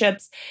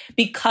relationships,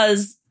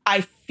 because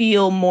I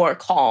feel more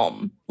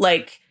calm.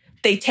 Like,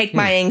 they take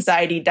my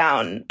anxiety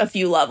down a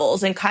few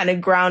levels and kind of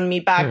ground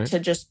me back to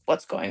just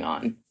what's going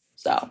on.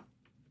 So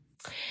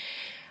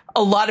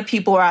a lot of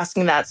people are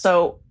asking that.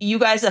 So you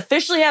guys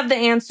officially have the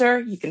answer.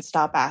 You can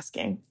stop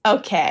asking.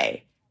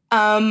 Okay.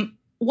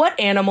 What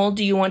animal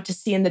do you want to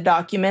see in the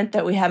document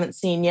that we haven't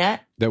seen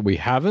yet? That we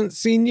haven't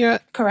seen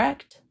yet?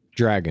 Correct.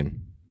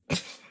 Dragon.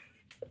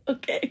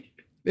 Okay.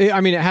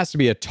 I mean, it has to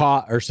be a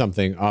tot or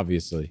something,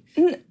 obviously.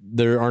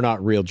 There are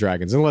not real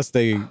dragons, unless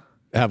they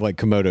have like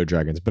Komodo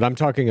dragons. But I'm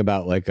talking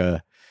about like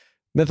a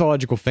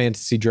mythological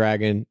fantasy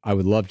dragon. I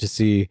would love to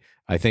see.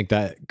 I think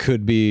that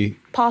could be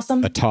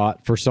possum, a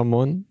tot for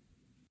someone.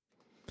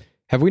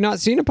 Have we not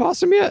seen a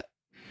possum yet?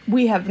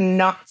 We have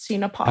not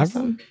seen a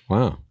possum.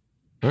 Wow.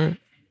 All right.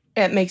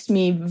 It makes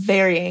me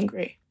very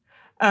angry.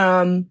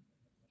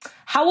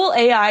 How will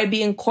AI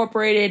be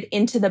incorporated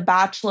into The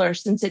Bachelor,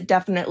 since it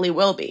definitely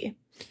will be?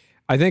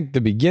 I think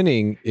the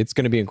beginning, it's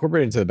going to be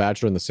incorporated into The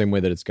Bachelor in the same way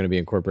that it's going to be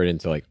incorporated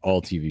into like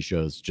all TV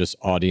shows, just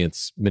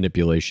audience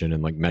manipulation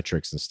and like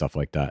metrics and stuff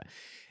like that.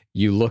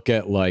 You look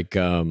at like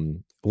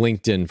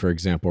LinkedIn, for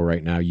example,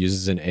 right now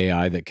uses an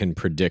AI that can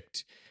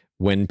predict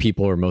when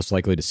people are most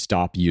likely to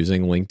stop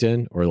using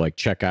LinkedIn or like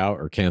check out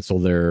or cancel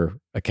their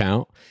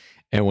account.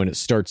 And when it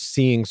starts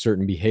seeing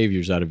certain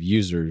behaviors out of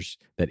users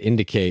that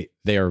indicate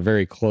they are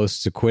very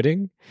close to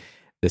quitting,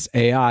 this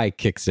AI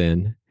kicks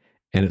in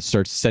and it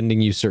starts sending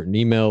you certain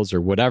emails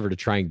or whatever to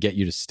try and get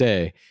you to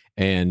stay.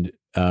 And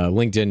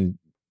LinkedIn,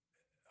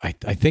 I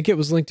think it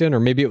was LinkedIn, or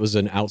maybe it was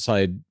an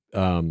outside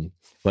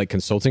like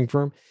consulting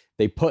firm.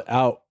 They put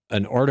out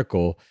an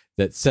article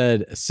that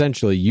said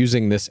essentially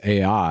using this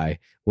AI,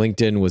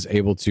 LinkedIn was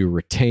able to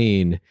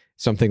retain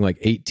something like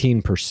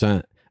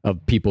 18%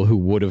 of people who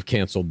would have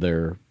canceled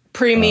their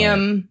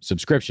premium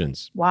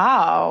subscriptions.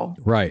 Wow.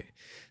 Right.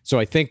 So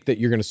I think that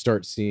you're going to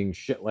start seeing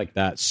shit like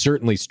that.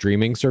 Certainly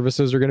streaming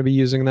services are going to be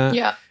using that.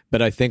 Yeah.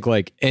 But I think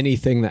like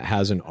anything that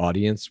has an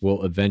audience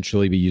will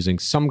eventually be using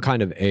some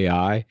kind of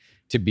AI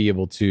to be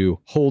able to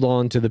hold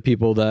on to the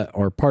people that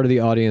are part of the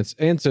audience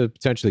and to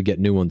potentially get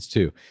new ones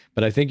too.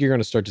 But I think you're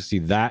going to start to see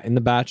that in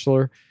The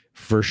Bachelor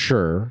for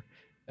sure,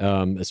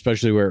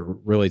 especially where it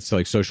relates to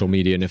like social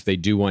media. And if they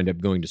do wind up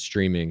going to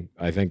streaming,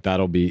 I think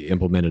that'll be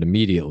implemented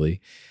immediately.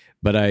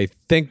 But I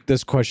think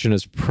this question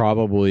is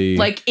probably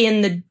like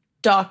in the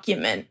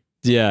document.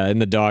 Yeah, in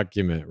the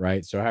document,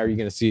 right? So how are you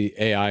going to see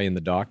AI in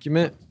the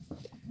document?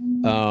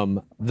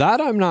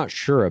 That I'm not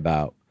sure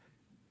about,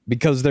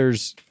 because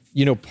there's,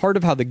 you know, part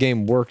of how the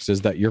game works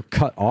is that you're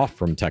cut off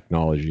from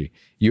technology.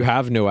 You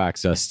have no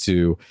access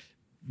to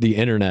the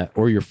internet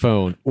or your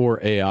phone or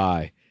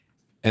AI.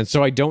 And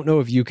so I don't know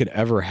if you could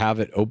ever have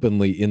it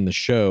openly in the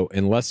show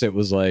unless it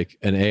was like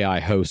an AI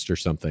host or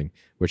something,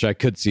 which I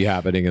could see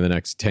happening in the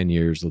next 10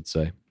 years, let's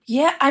say.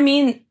 Yeah, I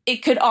mean, it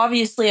could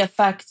obviously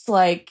affect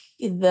like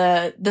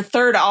the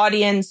third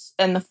audience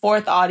and the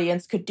fourth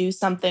audience could do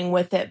something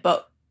with it.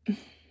 But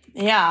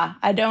yeah,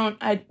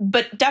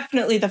 but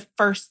definitely the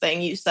first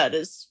thing you said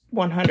is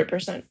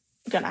 100%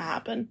 going to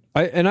happen.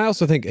 I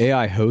also think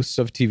AI hosts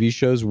of TV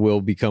shows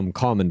will become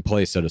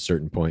commonplace at a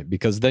certain point,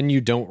 because then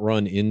you don't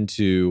run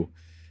into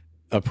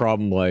a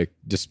problem like,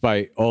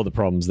 despite all the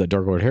problems that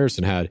Dark Lord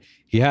Harrison had,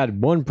 he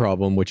had one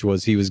problem, which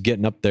was he was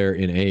getting up there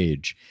in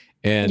age.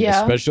 And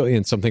especially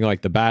in something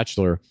like The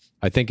Bachelor,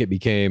 I think it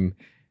became,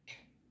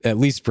 at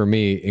least for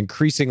me,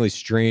 increasingly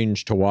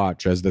strange to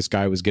watch as this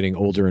guy was getting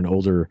older and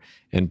older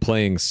and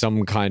playing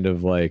some kind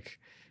of like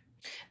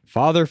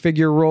father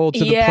figure role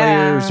to the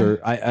players, or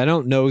I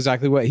don't know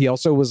exactly what. He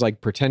also was like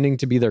pretending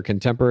to be their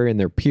contemporary and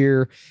their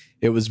peer.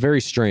 It was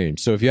very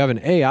strange. So if you have an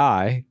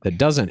AI that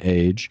doesn't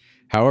age,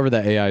 however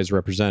that AI is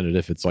represented,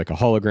 if it's like a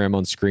hologram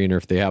on screen or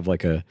if they have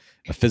like a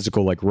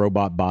physical like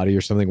robot body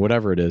or something,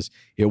 whatever it is,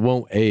 it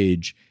won't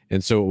age.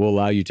 And so it will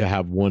allow you to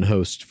have one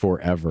host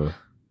forever.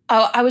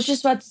 Oh, I was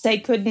just about to say,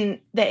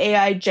 couldn't the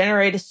AI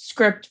generate a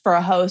script for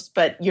a host,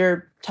 but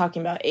you're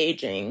talking about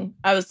aging.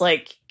 I was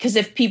like, because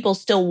if people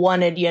still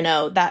wanted,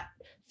 that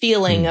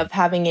feeling of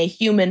having a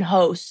human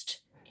host.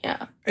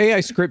 Yeah.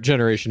 AI script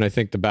generation, I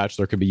think The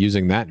Bachelor could be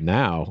using that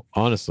now,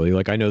 honestly.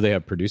 Like, I know they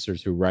have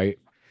producers who write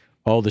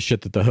all the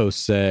shit that the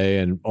hosts say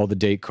and all the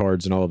date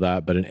cards and all of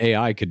that, but an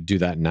AI could do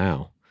that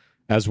now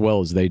as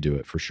well as they do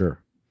it, for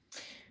sure.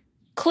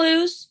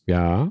 Clues?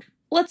 Yeah.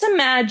 Let's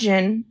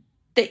imagine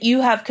that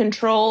you have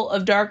control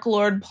of Dark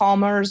Lord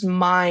Palmer's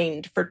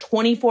mind for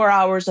 24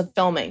 hours of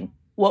filming.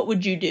 What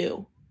would you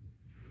do?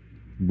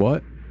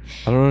 What?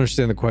 I don't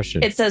understand the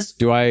question. It says,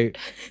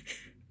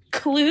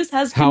 Clues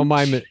has control.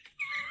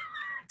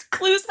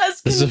 This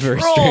is a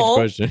very strange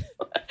question.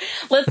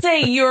 Let's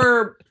say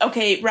you're,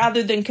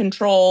 rather than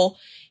control,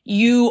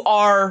 you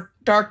are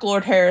Dark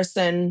Lord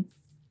Harrison,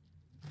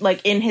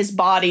 like in his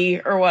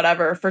body or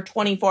whatever, for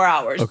 24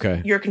 hours.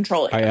 Okay. You're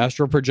controlling I him.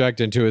 astral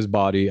project into his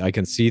body. I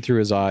can see through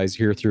his eyes,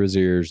 hear through his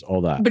ears, all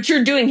that. But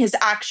you're doing his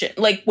action.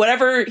 Like,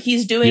 whatever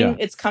he's doing,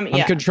 it's coming.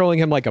 I'm controlling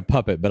him like a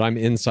puppet, but I'm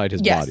inside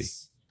his body.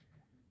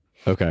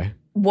 Okay.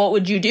 What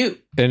would you do?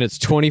 And it's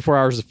 24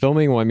 hours of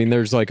filming? Well, I mean,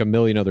 there's like a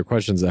million other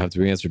questions that have to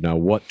be answered now.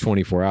 What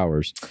 24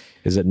 hours?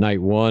 Is it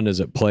night one?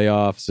 Is it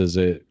playoffs? Is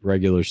it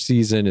regular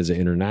season? Is it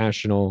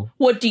international?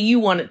 What do you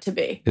want it to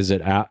be? Is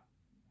it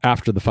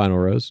after the final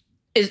rose?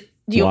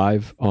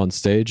 Live on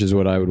stage is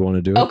what I would want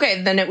to do.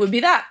 Okay, then it would be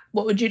that.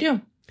 What would you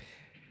do?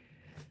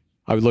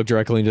 I would look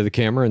directly into the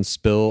camera and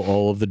spill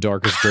all of the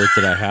darkest dirt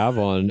that I have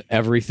on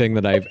everything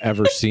that I've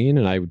ever seen,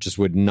 and I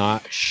would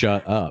not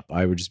shut up.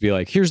 I would just be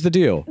like, here's the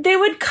deal. They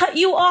would cut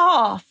you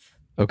off.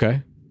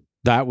 Okay.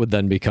 That would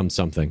then become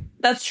something.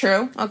 That's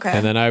true. Okay.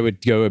 And then I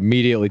would go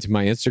immediately to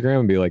my Instagram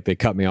and be like, they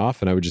cut me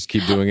off, and I would just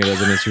keep doing it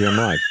as an Instagram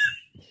live.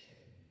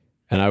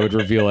 And I would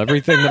reveal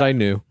everything that I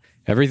knew,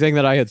 everything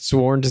that I had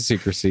sworn to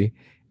secrecy.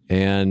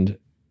 And,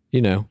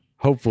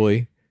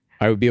 hopefully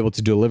I would be able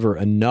to deliver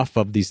enough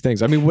of these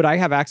things. I mean, would I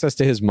have access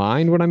to his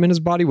mind when I'm in his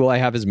body? Will I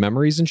have his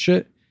memories and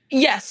shit?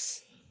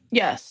 Yes.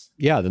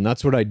 Yeah, then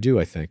that's what I'd do,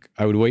 I think.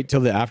 I would wait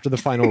till after the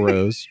final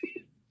rose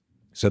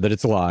so that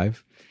it's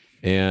live,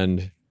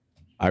 and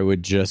I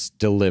would just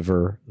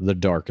deliver the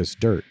darkest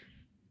dirt.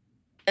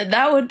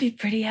 That would be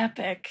pretty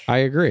epic. I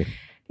agree.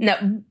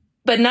 No,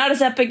 but not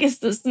as epic as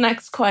this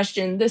next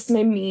question. This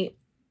made me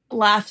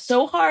laugh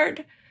so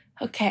hard.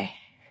 Okay.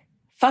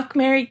 Fuck,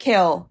 marry,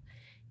 kill.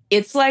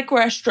 It's like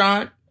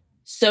restaurant.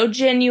 So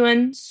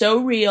genuine, so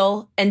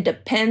real, and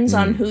depends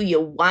on who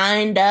you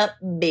wind up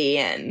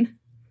being.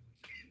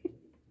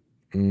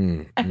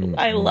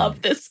 I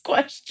love this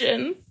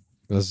question.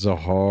 This is a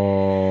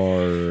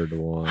hard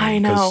one. I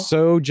know. 'Cause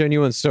so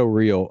genuine, so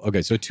real.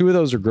 Okay, so two of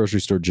those are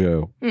Grocery Store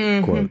Joe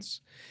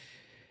quotes.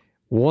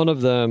 One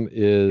of them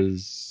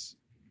is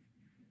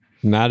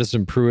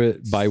Madison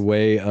Pruitt by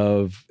way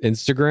of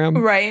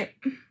Instagram. Right.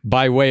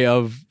 By way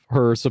of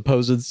her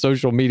supposed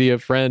social media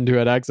friend who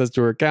had access to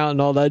her account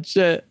and all that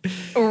shit.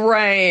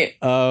 Right.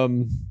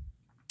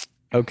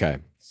 Okay.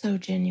 So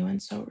genuine,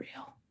 so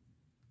real.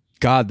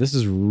 God, this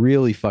is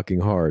really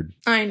fucking hard.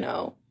 I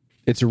know.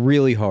 It's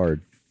really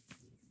hard.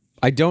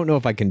 I don't know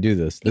if I can do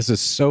this. This is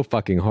so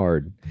fucking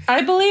hard.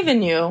 I believe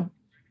in you.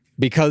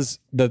 Because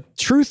the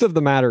truth of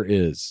the matter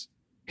is,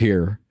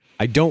 here,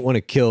 I don't want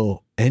to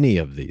kill any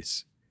of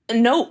these.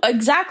 No,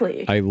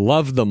 exactly. I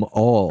love them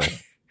all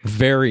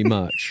very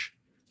much.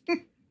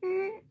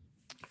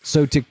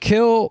 So to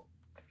kill...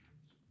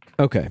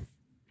 Okay.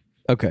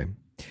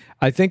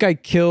 I think I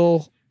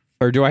kill...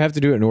 Or do I have to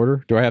do it in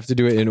order? Do I have to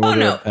do it in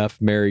order of F,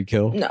 marry,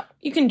 kill? No,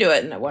 you can do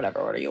it in whatever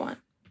order you want.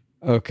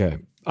 Okay.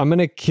 I'm going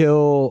to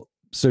kill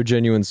So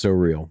Genuine, So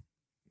Real.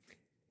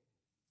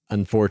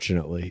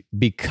 Unfortunately.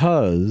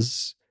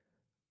 Because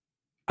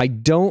I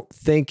don't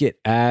think it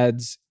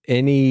adds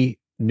any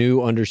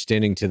new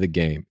understanding to the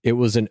game. It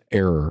was an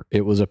error.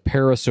 It was a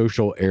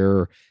parasocial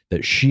error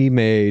that she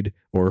made,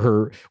 or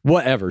her,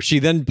 whatever. She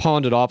then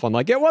pawned it off on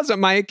like, it wasn't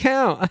my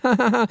account.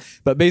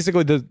 But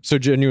basically the So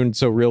Genuine,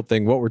 So Real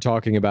thing, what we're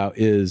talking about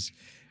is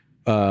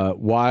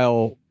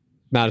while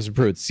Madison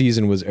Pruitt's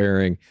season was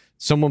airing,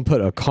 someone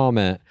put a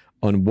comment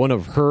on one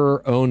of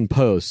her own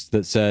posts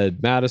that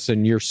said,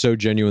 Madison, you're so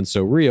genuine,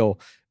 so real.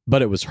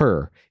 but it was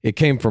her. It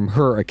came from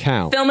her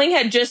account. Filming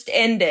had just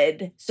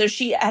ended, so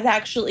she had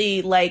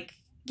actually, like,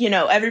 you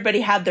know,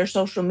 everybody had their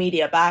social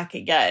media back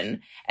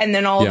again. And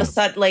then all of a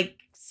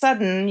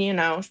sudden, you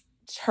know,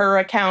 her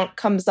account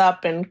comes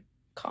up and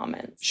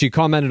comments. She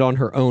commented on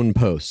her own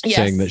post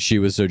saying that she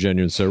was so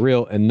genuine, so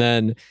real. And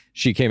then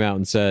she came out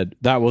and said,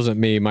 that wasn't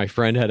me. My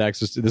friend had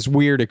access to this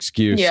weird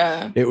excuse.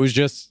 Yeah. It was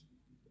just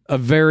a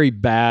very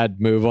bad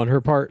move on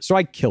her part. So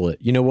I kill it.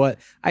 You know what?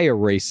 I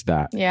erase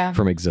that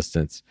from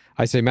existence.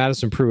 I say,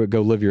 Madison Pruitt,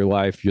 go live your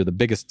life. You're the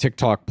biggest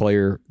TikTok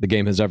player the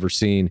game has ever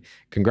seen.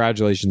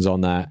 Congratulations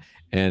on that.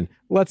 And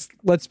let's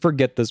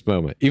forget this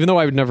moment, even though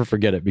I would never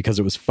forget it because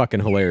it was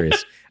fucking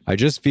hilarious. I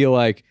just feel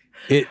like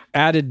it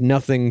added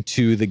nothing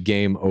to the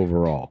game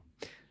overall.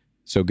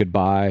 So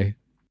goodbye.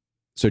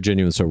 So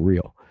genuine, so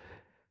real.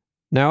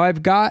 Now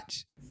I've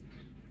got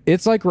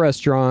It's Like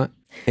Restaurant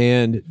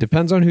and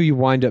Depends on Who You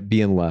Wind Up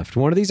Being Left.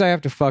 One of these I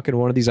have to fuck and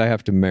one of these I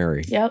have to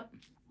marry. Yep.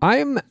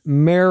 I'm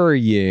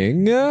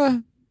marrying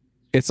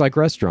It's Like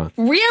Restaurant.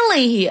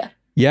 Really?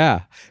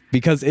 Yeah,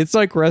 because It's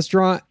Like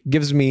Restaurant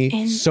gives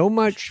me so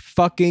much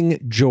fucking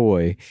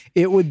joy.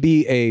 It would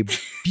be a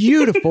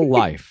beautiful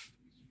life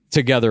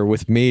together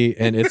with me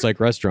and It's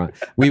Like Restaurant.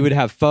 We would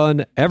have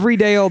fun every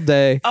day, all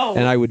day,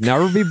 and I would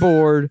never be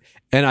bored.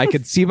 And I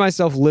could see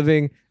myself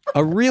living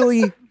a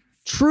really,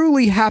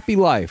 truly happy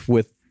life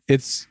with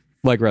It's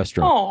Like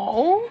Restaurant.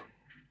 Oh,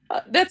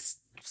 that's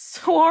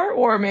so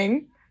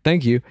heartwarming.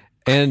 Thank you.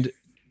 And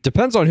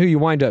depends on who you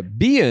wind up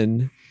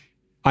being.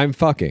 I'm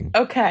fucking.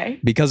 Okay.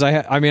 Because I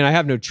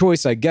have no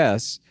choice, I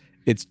guess.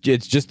 It's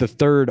just the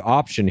third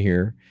option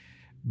here.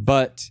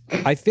 But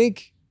I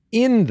think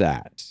in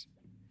that,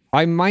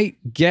 I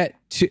might get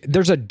to...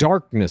 There's a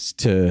darkness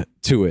to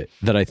it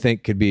that I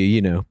think could be,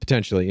 you know,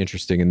 potentially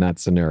interesting in that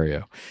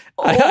scenario.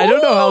 I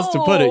don't know how else to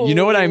put it. You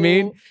know what I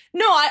mean?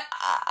 No,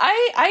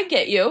 I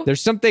get you.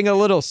 There's something a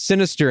little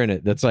sinister in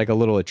it that's like a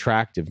little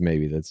attractive,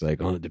 maybe. That's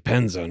like, oh, it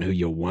depends on who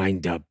you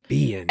wind up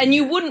being. And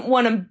you wouldn't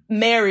want to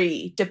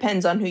marry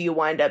depends on who you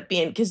wind up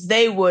being because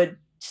they would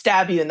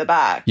stab you in the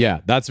back.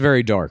 Yeah, that's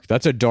very dark.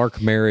 That's a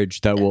dark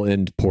marriage that will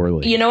end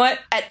poorly. You know what?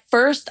 At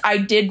first, I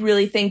did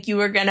really think you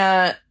were going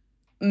to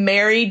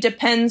marry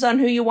depends on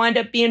who you wind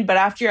up being. But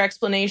after your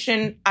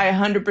explanation, I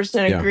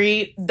 100%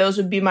 agree. Yeah. Those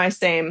would be my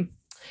same.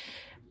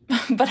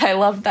 But I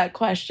love that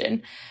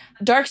question.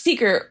 Dark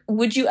Seeker,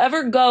 would you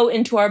ever go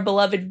into our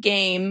beloved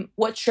game?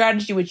 What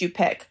strategy would you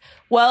pick?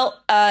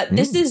 Well,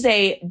 this is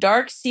a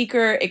Dark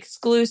Seeker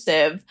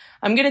exclusive.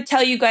 I'm going to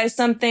tell you guys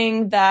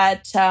something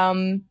that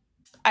I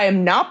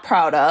am not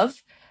proud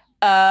of,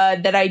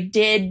 that I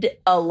did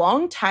a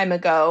long time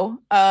ago.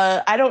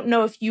 I don't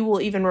know if you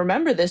will even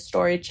remember this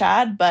story,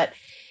 Chad, but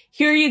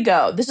here you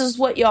go. This is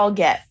what y'all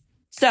get.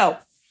 So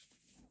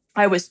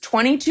I was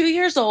 22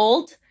 years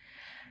old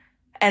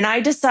and I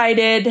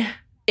decided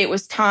it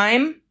was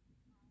time.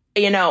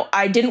 You know,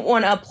 I didn't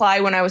want to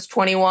apply when I was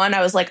 21. I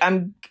was like,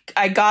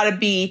 I gotta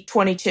be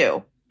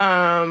 22.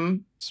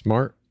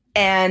 Smart.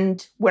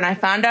 And when I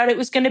found out it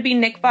was going to be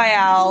Nick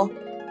Viall,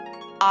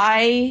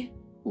 I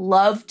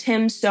loved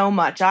him so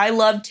much. I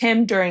loved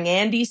him during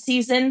Andy's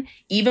season.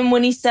 Even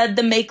when he said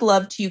the make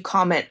love to you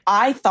comment,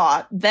 I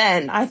thought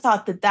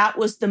that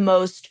was the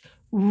most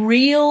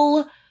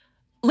real,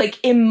 like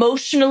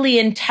emotionally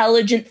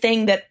intelligent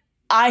thing that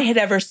I had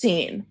ever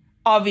seen.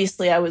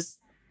 Obviously, I was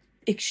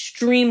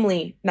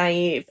extremely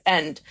naive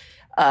and,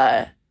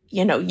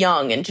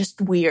 young and just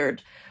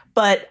weird.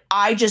 But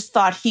I just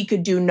thought he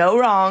could do no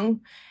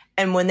wrong.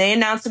 And when they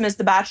announced him as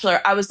The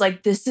Bachelor, I was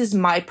like, this is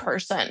my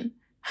person.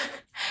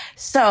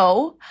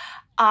 So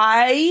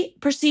I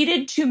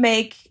proceeded to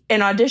make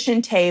an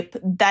audition tape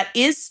that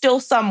is still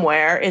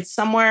somewhere. It's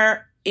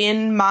somewhere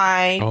in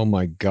my... Oh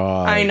my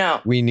God. I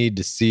know. We need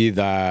to see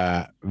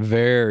that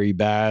very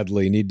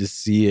badly. Need to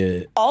see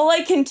it. All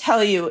I can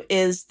tell you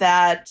is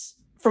that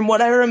from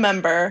what I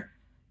remember,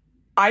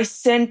 I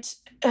sent...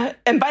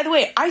 and by the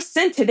way, I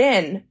sent it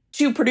in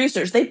to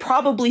producers. They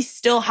probably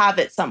still have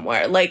it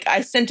somewhere. Like,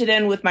 I sent it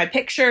in with my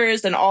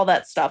pictures and all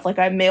that stuff. Like,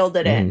 I mailed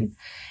it in.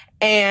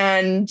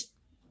 And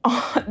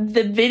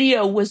the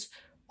video was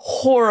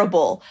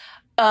horrible.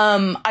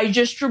 I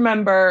just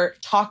remember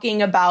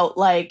talking about,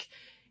 like,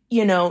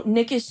 you know,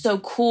 Nick is so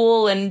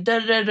cool and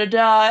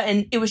da-da-da-da.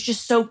 And it was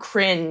just so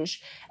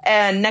cringe.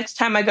 And next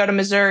time I go to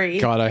Missouri...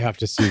 God, I have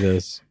to see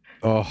this.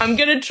 Oh, I'm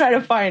going to try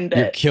to find it.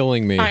 You're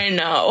killing me. I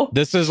know.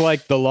 This is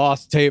like the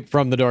lost tape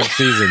from the Dark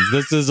Seasons.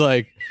 This is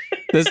like,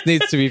 this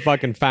needs to be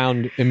fucking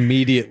found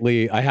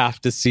immediately. I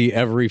have to see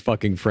every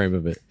fucking frame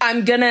of it.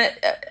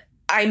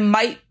 I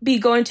might be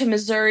going to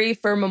Missouri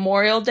for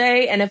Memorial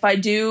Day. And if I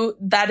do,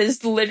 that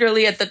is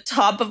literally at the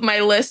top of my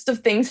list of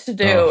things to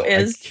do.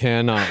 I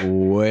cannot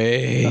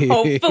wait.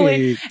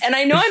 Hopefully. And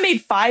I know I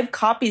made 5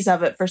 copies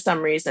of it for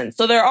some reason.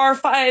 So there are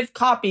 5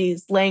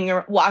 copies laying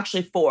around. Well,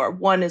 actually 4.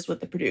 One is with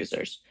the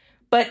producers.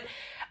 But,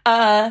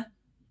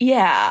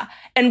 yeah.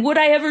 And would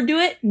I ever do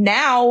it?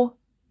 Now,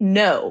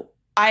 no.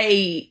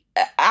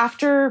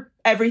 After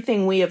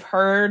everything we have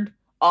heard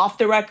off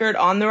the record,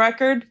 on the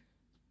record,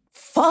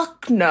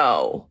 fuck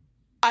no.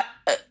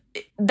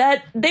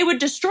 that they would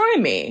destroy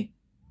me.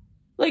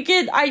 Like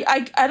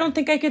I don't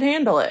think I could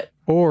handle it.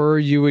 Or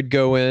you would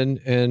go in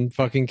and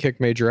fucking kick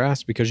major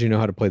ass because you know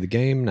how to play the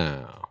game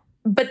now.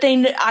 But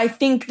I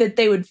think that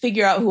they would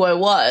figure out who I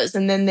was,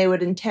 and then they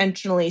would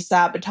intentionally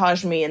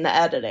sabotage me in the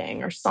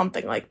editing or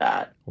something like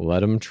that.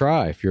 Let them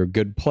try. If you're a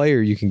good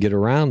player, you can get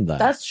around that.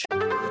 That's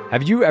true.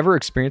 Have you ever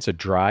experienced a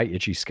dry,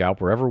 itchy scalp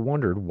or ever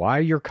wondered why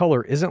your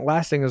color isn't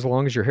lasting as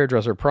long as your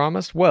hairdresser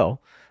promised? Well,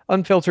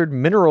 unfiltered,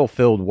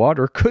 mineral-filled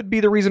water could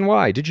be the reason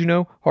why. Did you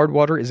know hard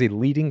water is a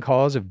leading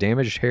cause of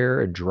damaged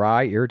hair and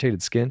dry,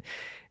 irritated skin?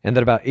 And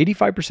that about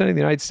 85% of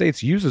the United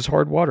States uses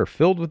hard water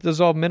filled with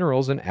dissolved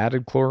minerals and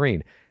added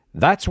chlorine.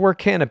 That's where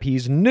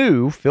Canopy's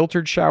new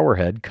filtered shower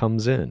head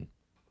comes in.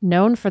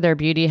 Known for their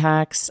beauty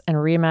hacks and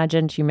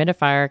reimagined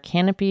humidifier,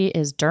 Canopy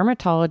is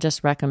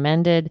dermatologist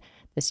recommended.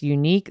 This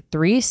unique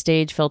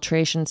 3-stage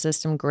filtration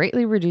system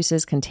greatly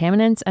reduces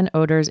contaminants and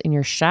odors in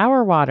your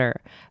shower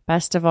water.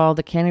 Best of all,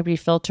 the Canopy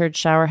filtered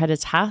shower head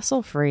is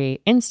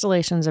hassle-free,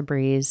 installation's a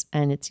breeze,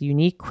 and its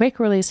unique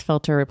quick-release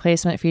filter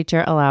replacement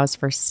feature allows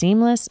for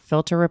seamless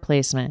filter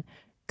replacement.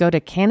 Go to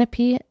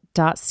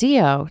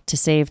canopy.co to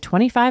save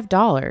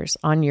 $25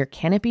 on your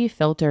Canopy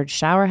filtered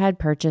shower head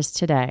purchase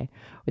today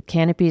with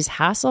Canopy's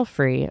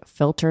hassle-free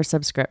filter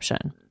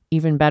subscription.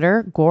 Even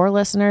better, Gore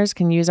listeners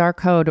can use our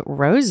code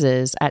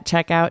ROSES at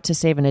checkout to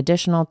save an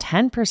additional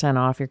 10%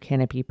 off your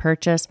Canopy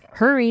purchase.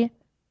 Hurry,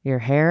 your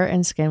hair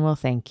and skin will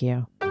thank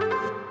you.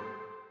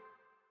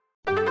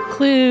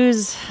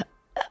 Clues.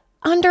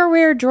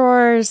 Underwear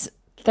drawers,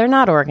 they're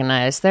not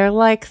organized. They're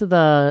like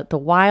the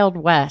Wild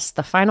West,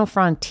 the final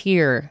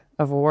frontier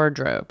of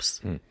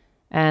wardrobes.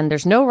 And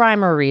there's no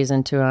rhyme or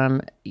reason to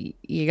them.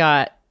 You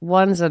got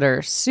ones that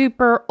are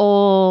super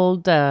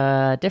old,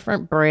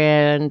 different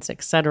brands,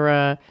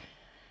 etc.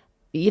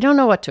 You don't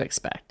know what to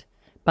expect.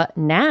 But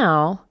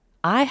now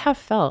I have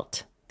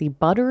felt the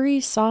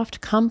buttery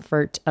soft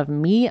comfort of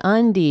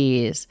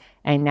MeUndies.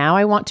 And now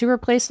I want to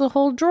replace the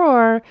whole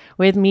drawer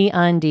with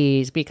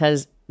MeUndies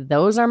because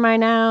those are my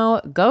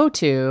now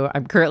go-to.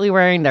 I'm currently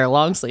wearing their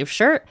long sleeve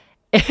shirt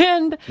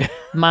and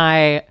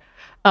my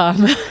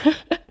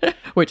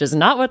which is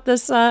not what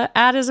this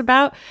ad is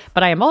about,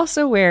 but I am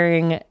also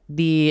wearing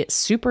the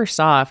super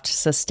soft,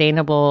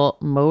 sustainable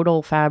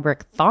modal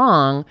fabric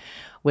thong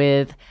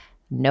with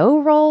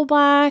no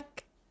rollback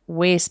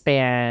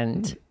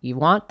waistband. You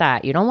want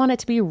that. You don't want it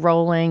to be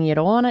rolling. You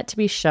don't want it to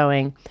be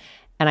showing.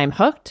 And I'm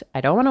hooked.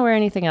 I don't want to wear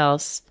anything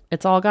else.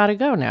 It's all got to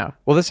go now.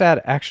 Well, this ad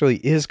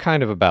actually is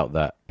kind of about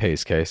that,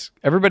 Pace Case.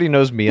 Everybody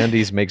knows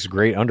MeUndies makes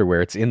great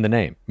underwear. It's in the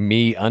name,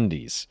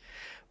 MeUndies.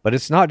 But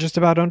it's not just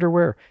about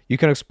underwear. You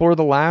can explore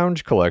the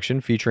lounge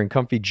collection featuring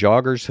comfy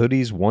joggers,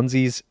 hoodies,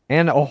 onesies,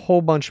 and a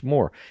whole bunch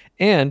more.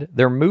 And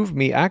their Move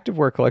Me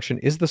activewear collection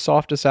is the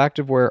softest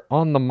activewear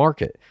on the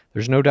market.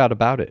 There's no doubt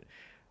about it.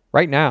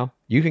 Right now,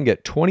 you can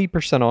get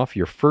 20% off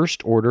your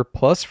first order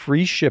plus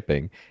free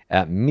shipping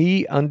at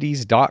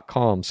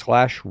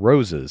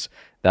MeUndies.com/roses.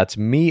 That's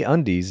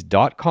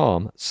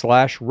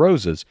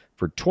MeUndies.com/roses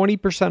for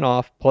 20%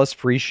 off plus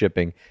free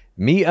shipping.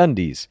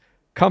 MeUndies,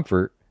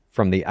 comfort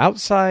from the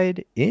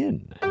outside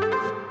in.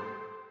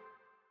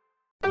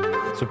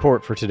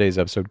 Support for today's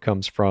episode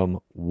comes from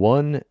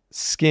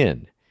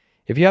OneSkin.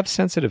 If you have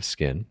sensitive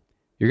skin,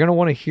 you're going to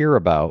want to hear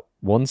about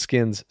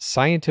OneSkin's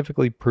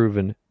scientifically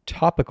proven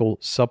topical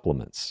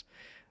supplements.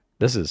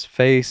 This is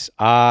face,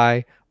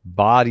 eye,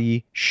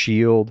 body,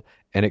 shield,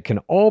 and it can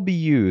all be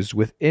used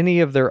with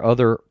any of their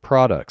other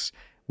products,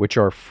 which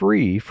are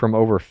free from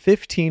over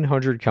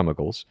 1,500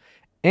 chemicals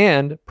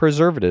and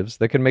preservatives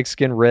that can make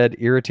skin red,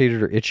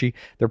 irritated, or itchy.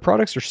 Their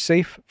products are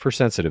safe for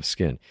sensitive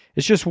skin.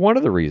 It's just one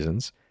of the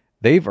reasons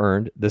they've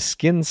earned the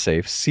Skin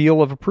Safe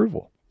seal of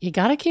approval. You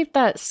got to keep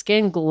that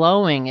skin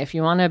glowing if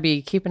you want to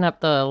be keeping up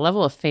the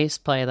level of face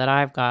play that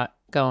I've got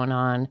going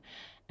on.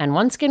 And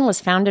OneSkin was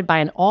founded by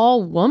an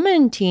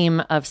all-woman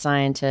team of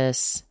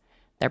scientists.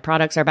 Their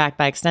products are backed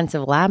by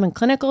extensive lab and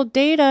clinical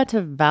data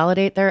to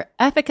validate their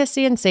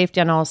efficacy and safety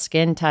on all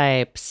skin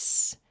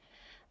types.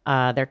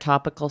 Their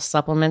topical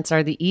supplements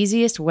are the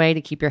easiest way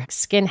to keep your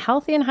skin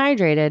healthy and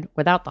hydrated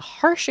without the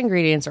harsh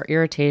ingredients or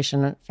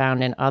irritation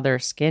found in other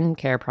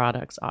skincare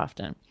products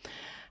often.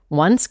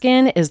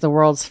 OneSkin is the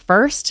world's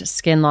first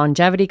skin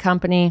longevity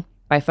company.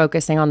 By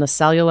focusing on the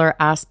cellular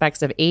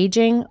aspects of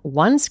aging,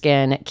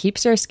 OneSkin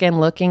keeps your skin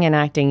looking and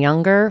acting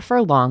younger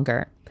for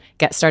longer.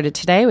 Get started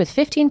today with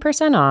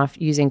 15% off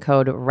using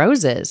code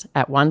ROSES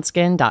at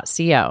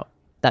oneskin.co.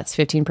 That's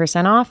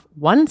 15% off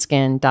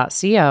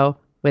oneskin.co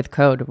with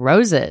code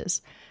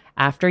ROSES.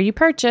 After you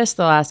purchase,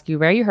 they'll ask you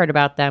where you heard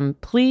about them.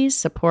 Please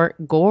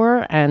support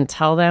Gore and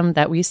tell them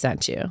that we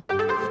sent you.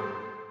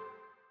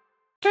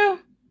 True.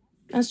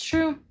 That's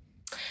true.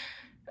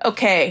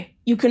 Okay,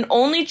 you can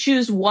only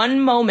choose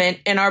one moment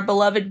in our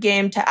beloved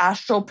game to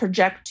astral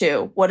project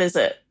to. What is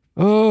it?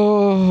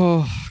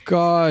 Oh,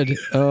 God.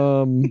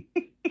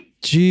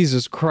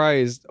 Jesus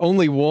Christ.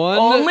 Only one?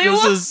 Only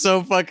this one? is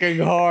so fucking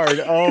hard.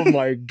 Oh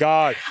my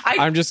God.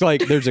 I'm just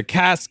like, there's a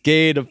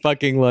cascade of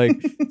fucking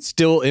like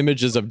still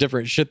images of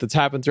different shit that's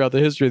happened throughout the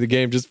history of the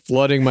game just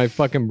flooding my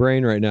fucking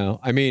brain right now.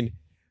 I mean,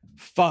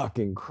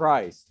 fucking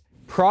Christ.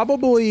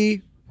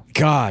 Probably,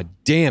 God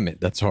damn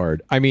it, that's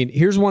hard. I mean,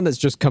 here's one that's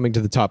just coming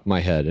to the top of my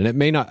head, and it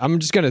may not, I'm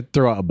just going to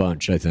throw out a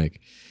bunch, I think.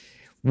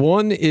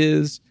 One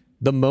is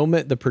the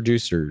moment the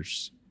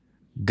producers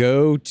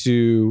go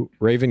to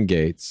Raven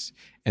Gates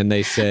and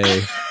they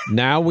say,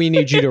 now we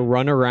need you to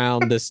run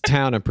around this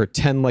town and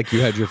pretend like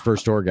you had your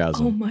first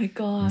orgasm. Oh my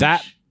God.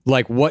 That,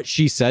 like what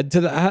she said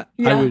to that,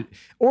 Yeah. I would,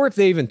 or if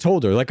they even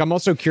told her. Like, I'm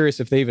also curious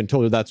if they even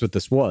told her that's what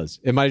this was.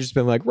 It might have just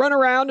been like, run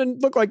around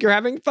and look like you're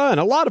having fun.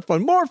 A lot of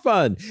fun. More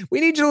fun. We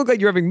need you to look like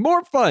you're having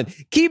more fun.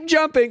 Keep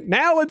jumping.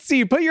 Now let's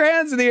see. Put your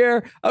hands in the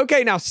air.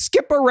 Okay, now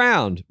skip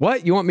around.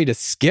 What? You want me to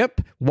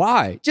skip?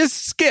 Why?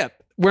 Just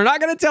skip. We're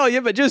not going to tell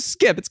you, but just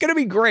skip. It's going to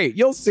be great.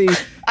 You'll see.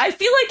 I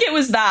feel like it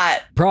was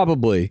that.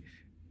 Probably.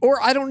 Or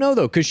I don't know,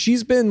 though, because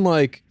she's been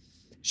like,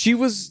 she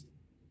was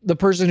the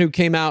person who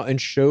came out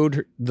and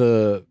showed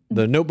the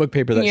notebook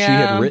paper that she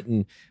had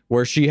written,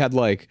 where she had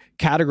like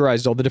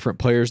categorized all the different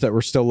players that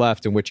were still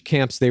left and which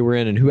camps they were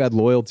in and who had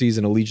loyalties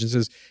and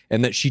allegiances,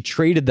 and that she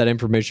traded that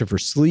information for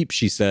sleep,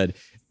 she said.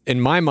 In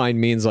my mind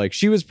means like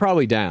she was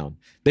probably down.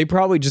 They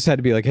probably just had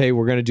to be like, hey,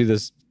 we're going to do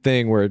this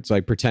thing where it's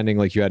like pretending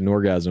like you had an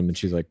orgasm, and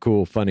she's like,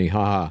 cool, funny,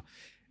 haha.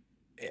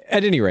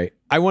 At any rate,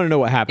 I want to know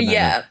what happened.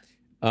 Yeah.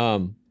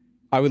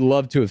 I would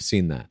love to have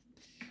seen that.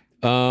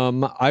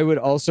 I would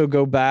also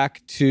go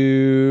back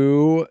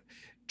to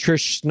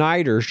Trish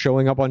Snyder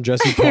showing up on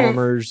Jesse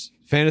Palmer's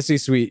fantasy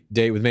suite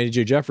date with Mandy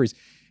J. Jeffries.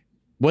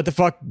 What the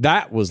fuck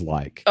that was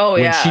like. Oh,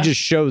 when yeah. she just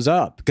shows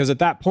up, because at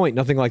that point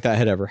nothing like that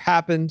had ever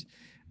happened.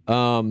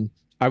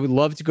 I would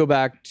love to go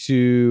back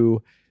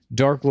to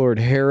Dark Lord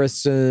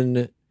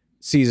Harrison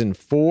season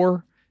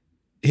 4,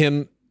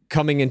 him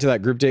coming into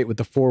that group date with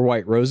the 4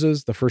 white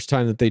roses, the first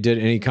time that they did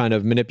any kind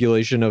of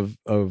manipulation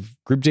of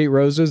group date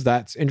roses.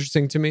 That's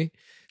interesting to me.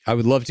 I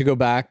would love to go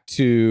back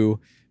to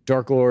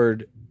Dark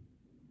Lord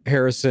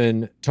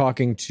Harrison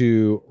talking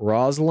to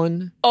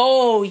Rosalind.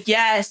 Oh,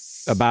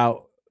 yes.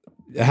 About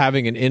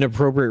having an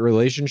inappropriate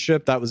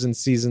relationship. That was in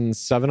season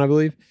 7, I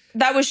believe.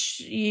 That was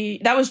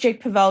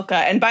Jake Pavelka.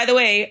 And by the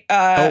way,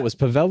 it was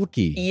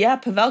Pavelki. Yeah,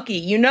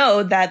 Pavelki. You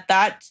know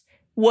that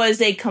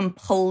was a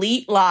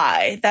complete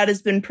lie that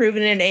has been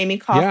proven in Amy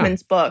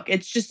Kaufman's book.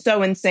 It's just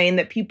so insane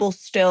that people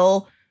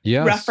still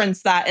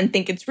reference that and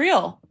think it's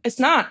real. It's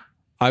not.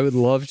 I would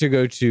love to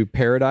go to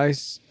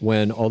Paradise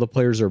when all the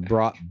players are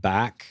brought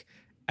back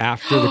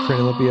after the Crane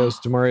Olympios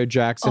Demario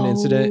Jackson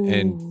incident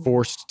and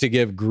forced to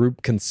give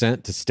group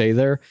consent to stay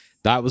there.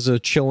 That was a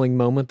chilling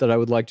moment that I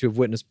would like to have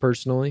witnessed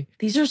personally.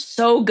 These are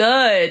so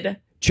good.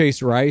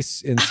 Chase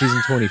Rice in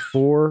season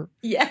 24.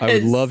 Yes. I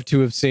would love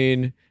to have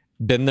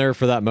been there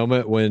for that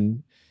moment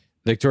when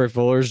Victoria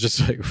Fuller's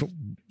just like,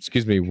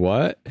 excuse me,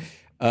 what?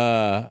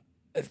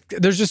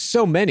 There's just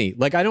so many.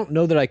 Like, I don't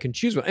know that I can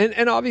choose one.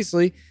 And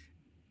obviously,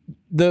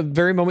 the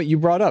very moment you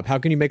brought up, how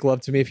can you make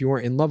love to me if you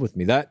weren't in love with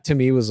me? That to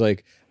me was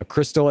like a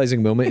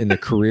crystallizing moment in the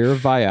career of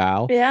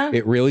Vial. Yeah.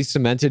 It really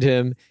cemented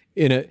him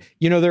in a,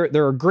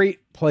 there are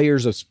great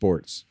players of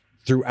sports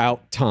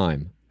throughout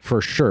time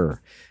for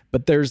sure.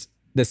 But there's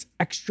this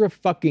extra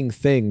fucking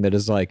thing that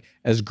is like,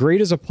 as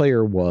great as a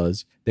player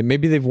was, that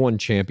maybe they've won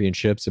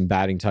championships and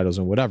batting titles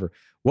and whatever.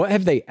 What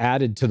have they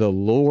added to the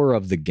lore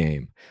of the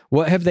game?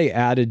 What have they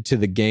added to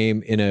the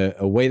game in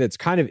a way that's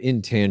kind of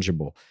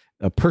intangible?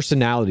 A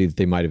personality that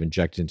they might have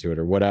injected into it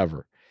or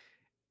whatever.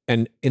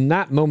 And in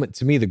that moment,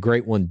 to me, the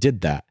great one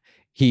did that.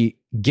 He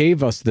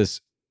gave us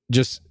this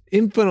just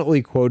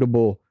infinitely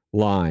quotable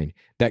line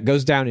that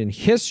goes down in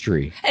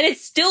history. And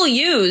it's still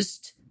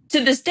used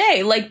to this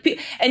day.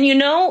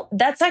 And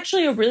that's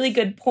actually a really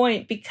good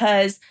point,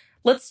 because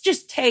let's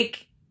just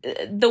take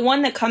the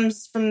one that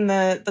comes from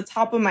the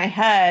top of my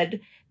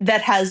head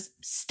that has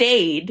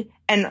stayed,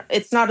 and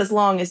it's not as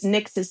long as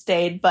Nick's has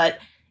stayed, but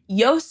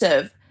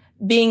Yosef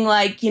being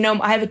like,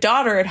 I have a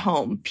daughter at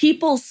home.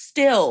 People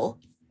still,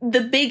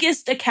 the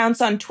biggest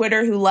accounts on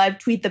Twitter who live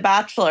tweet The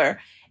Bachelor,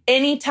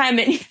 anytime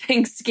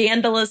anything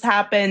scandalous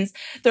happens,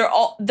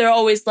 they're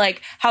always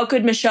like, how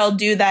could Michelle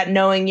do that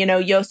knowing,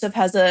 Yosef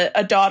has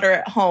a daughter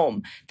at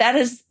home? That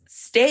has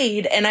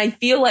stayed, and I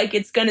feel like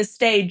it's going to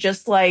stay,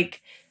 just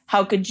like,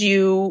 how could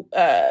you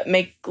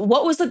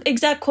what was the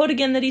exact quote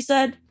again that he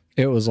said?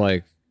 It was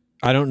like,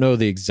 I don't know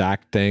the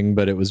exact thing,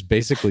 but it was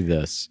basically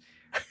this.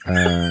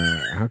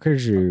 How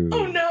could you?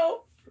 Oh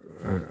no!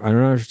 I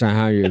don't understand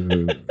how you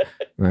could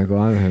make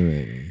love to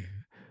me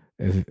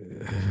if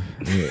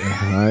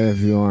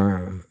you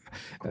are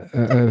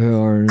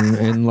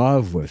in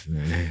love with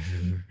me.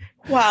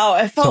 Wow,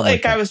 I felt Something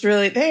like I was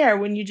really there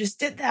when you just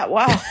did that.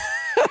 Wow.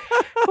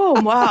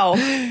 Oh wow.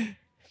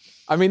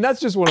 I mean, that's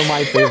just one of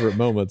my favorite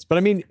moments. But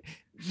I mean,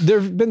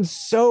 there've been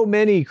so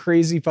many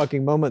crazy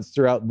fucking moments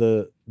throughout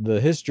the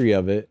history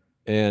of it,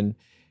 and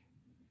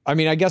I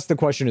mean, I guess the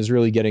question is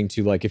really getting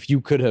to like, if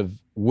you could have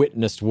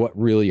witnessed what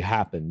really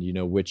happened, you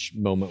know, which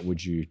moment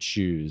would you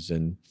choose?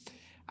 And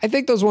I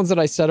think those ones that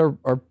I said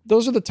are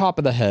those are the top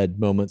of the head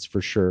moments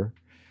for sure.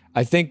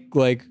 I think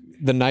like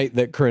the night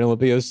that Corinne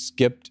Olympio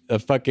skipped a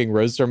fucking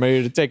rose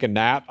ceremony to take a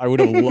nap, I would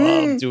have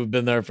loved to have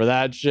been there for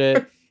that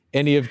shit.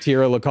 Any of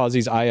Tierra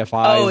Lacazzi's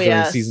IFIs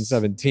during season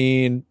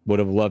 17, would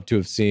have loved to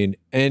have seen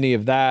any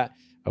of that.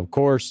 Of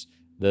course,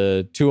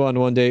 the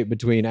 2-on-1 date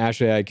between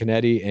Ashley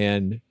Iaconetti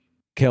and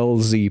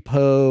Kelsey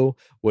Poe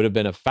would have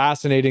been a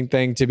fascinating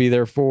thing to be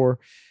there for.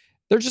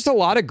 There's just a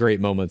lot of great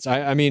moments.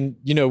 I mean,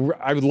 you know,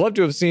 I would love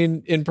to have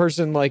seen in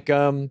person like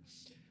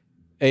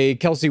a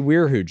Kelsey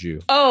Weir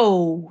Hooju.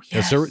 Oh,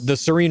 yes. The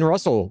Serene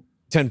Russell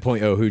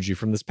 10.0 Hooju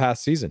from this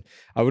past season.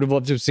 I would have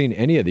loved to have seen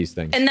any of these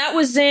things. And that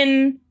was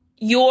in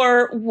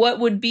what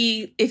would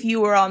be, if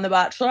you were on The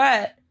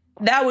Bachelorette,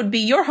 that would be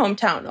your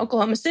hometown,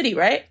 Oklahoma City,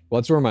 right?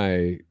 Well, that's where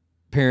my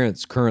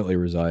parents currently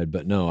reside,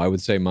 but no, I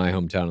would say my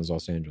hometown is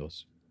Los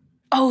Angeles.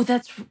 Oh,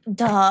 that's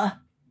duh.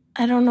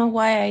 I don't know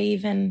why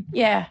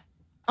yeah.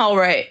 All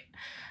right.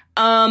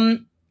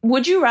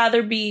 Would you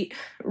rather be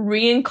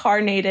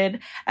reincarnated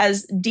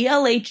as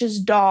DLH's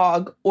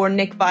dog or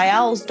Nick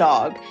Viall's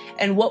dog?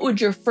 And what would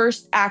your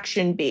first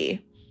action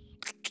be?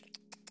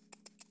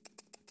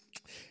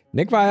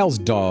 Nick Viall's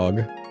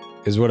dog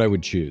is what I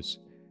would choose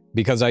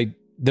because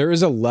there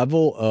is a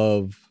level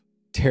of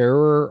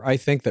terror, I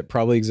think, that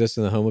probably exists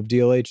in the home of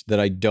DLH that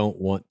I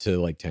don't want to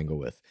like tangle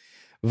with.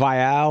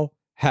 Viall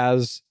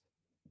has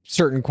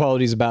certain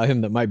qualities about him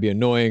that might be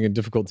annoying and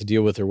difficult to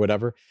deal with or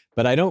whatever,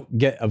 but I don't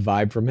get a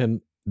vibe from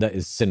him that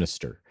is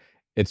sinister.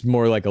 It's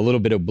more like a little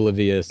bit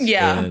oblivious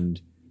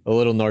and a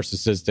little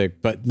narcissistic,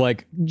 but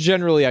like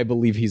generally I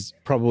believe he's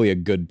probably a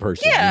good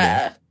person.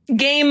 Yeah.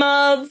 You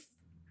know?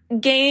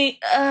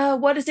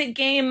 What is it?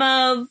 Game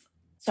of,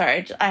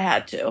 sorry, I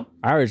had to.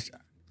 I just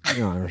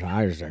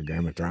said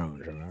Game of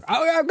Thrones.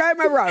 Oh yeah, Game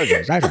of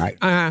Roses. That's right.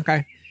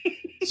 Okay.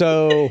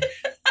 So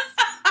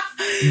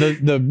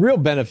the real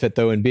benefit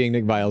though in being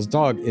Nick Viall's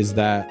dog is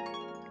that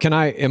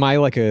am I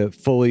like a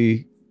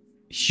fully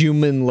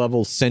human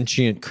level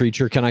sentient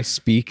creature? Can I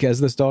speak as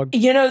this dog?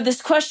 You know,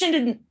 this question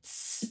didn't.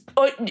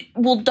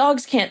 Well,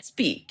 dogs can't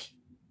speak.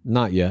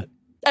 Not yet.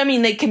 I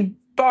mean, they can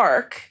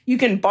bark. You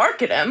can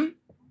bark at them.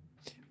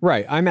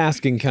 Right. I'm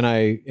asking, can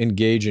I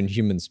engage in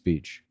human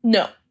speech?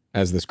 No.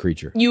 As this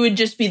creature? You would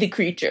just be the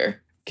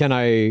creature. Can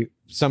I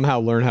somehow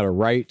learn how to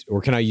write, or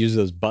can I use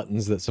those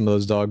buttons that some of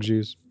those dogs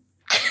use?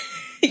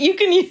 You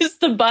can use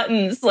the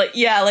buttons, like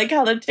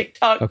how the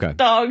TikTok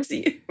dogs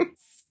use.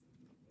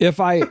 If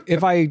I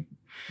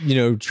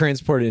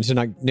transport it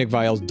into Nick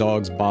Viall's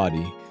dog's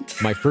body,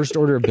 my first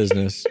order of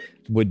business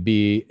would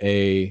be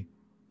a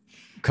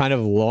kind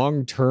of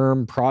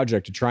long-term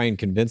project to try and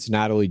convince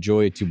Natalie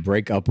Joy to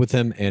break up with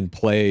him and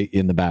play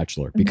in The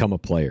Bachelor, become a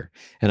player.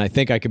 And I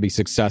think I could be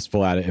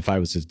successful at it if I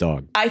was his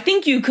dog. I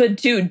think you could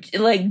too,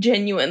 like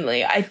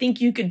genuinely. I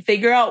think you could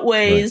figure out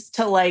ways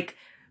to like,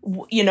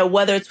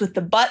 whether it's with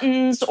the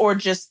buttons or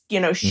just,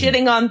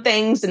 shitting on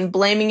things and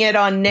blaming it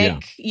on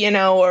Nick,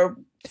 or...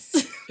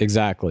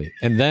 Exactly.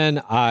 And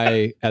then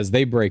as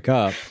they break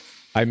up,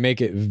 I make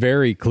it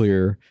very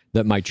clear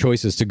that my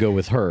choice is to go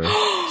with her.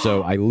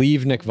 So I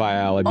leave Nick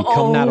Viall, I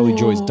become Natalie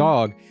Joy's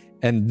dog,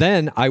 and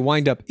then I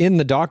wind up in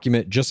the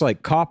document just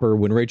like Copper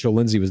when Rachel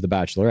Lindsay was the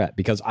Bachelorette,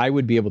 because I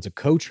would be able to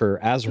coach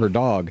her as her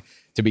dog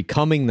to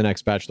becoming the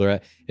next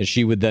Bachelorette, and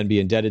she would then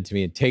be indebted to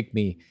me and take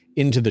me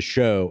into the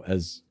show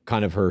as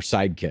kind of her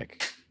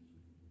sidekick.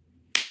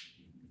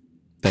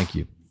 Thank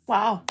you.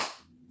 Wow.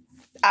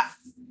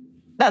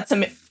 That's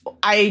amazing.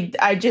 I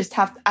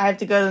have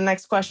to go to the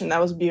next question.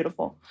 That was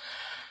beautiful.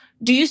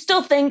 Do you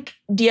still think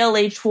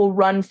DLH will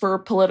run for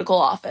political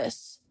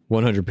office?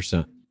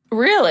 100%.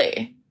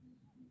 Really?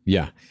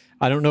 Yeah.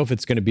 I don't know if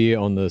it's going to be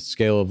on the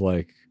scale of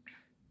like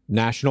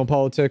national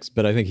politics,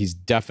 but I think he's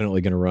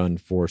definitely going to run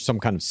for some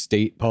kind of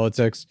state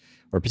politics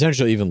or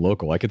potentially even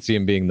local. I could see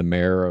him being the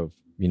mayor of,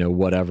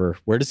 whatever.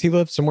 Where does he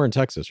live? Somewhere in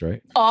Texas,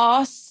 right?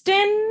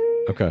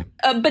 Austin. Okay.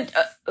 But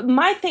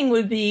my thing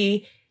would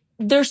be,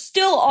 there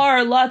still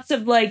are lots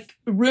of like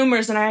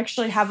rumors, and I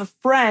actually have a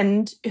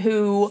friend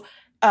who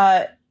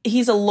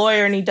he's a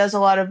lawyer and he does a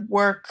lot of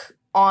work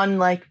on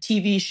like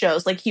TV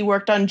shows. Like he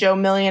worked on Joe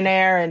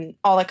Millionaire and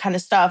all that kind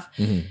of stuff.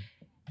 Mm-hmm.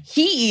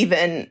 He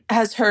even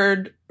has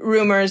heard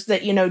rumors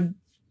that,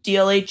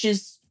 DLH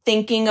is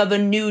thinking of a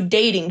new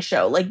dating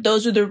show. Like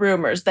those are the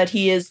rumors that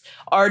he is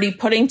already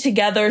putting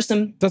together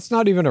some. That's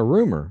not even a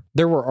rumor.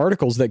 There were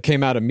articles that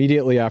came out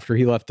immediately after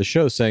he left the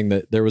show saying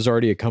that there was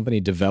already a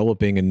company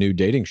developing a new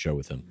dating show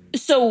with him.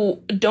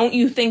 So don't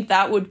you think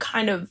that would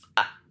kind of,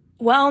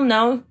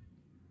 no,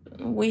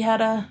 we had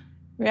a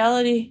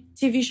reality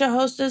TV show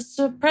host as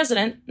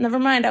president. Never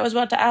mind. I was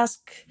about to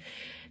ask,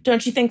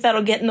 don't you think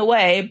that'll get in the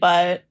way?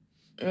 But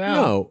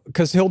no,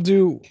 because he'll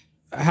do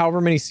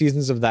however many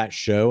seasons of that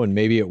show, and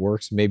maybe it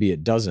works, maybe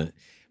it doesn't,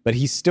 but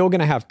he's still going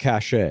to have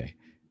cachet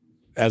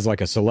as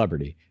like a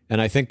celebrity. And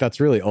I think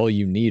that's really all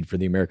you need for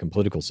the American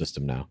political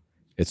system now.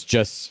 It's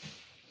just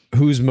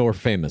who's more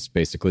famous,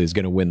 basically, is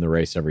going to win the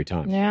race every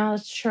time. Yeah,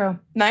 that's true.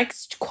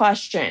 Next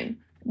question.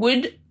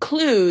 Would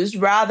Clues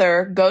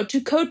rather go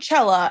to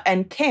Coachella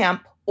and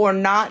camp or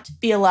not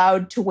be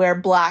allowed to wear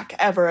black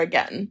ever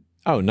again?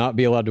 Oh, not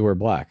be allowed to wear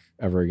black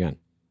ever again.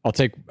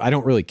 I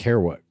don't really care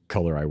what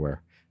color I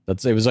wear.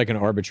 It was like an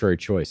arbitrary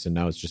choice, and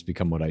now it's just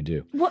become what I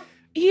do. What?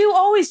 You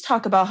always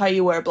talk about how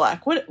you wear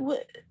black. What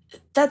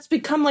that's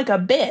become like a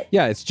bit.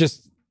 Yeah, it's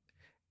just,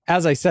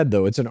 as I said,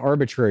 though, it's an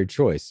arbitrary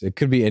choice. It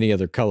could be any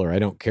other color. I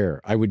don't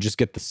care. I would just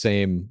get the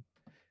same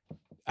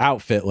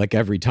outfit like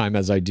every time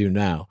as I do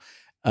now.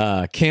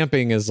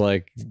 Camping is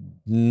like,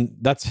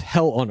 that's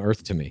hell on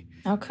earth to me.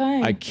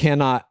 Okay.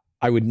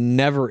 I would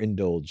never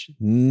indulge,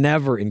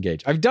 never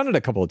engage. I've done it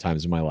a couple of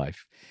times in my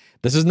life.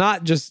 This is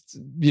not just,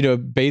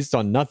 based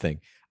on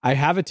nothing. I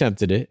have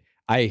attempted it.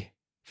 I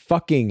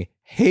fucking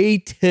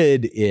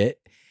hated it.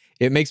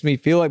 It makes me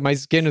feel like my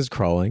skin is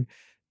crawling.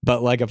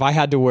 But like if I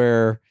had to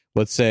wear,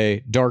 let's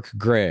say, dark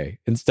gray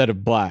instead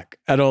of black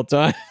at all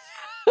times,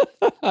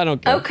 I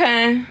don't care.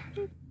 Okay.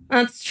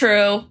 That's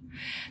true.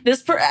 I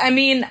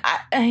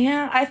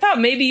thought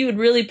maybe you would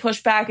really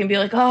push back and be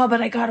like, oh, but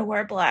I gotta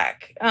wear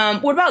black.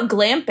 What about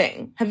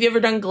glamping? Have you ever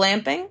done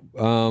glamping?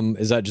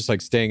 Is that just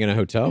like staying in a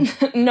hotel?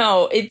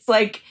 No, it's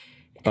like,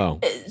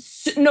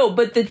 no,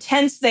 but the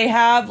tents they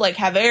have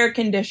air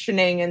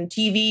conditioning and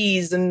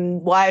TVs and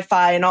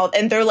Wi-Fi and all,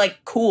 and they're like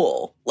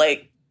cool.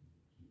 Like,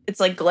 it's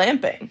like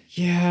glamping.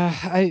 Yeah,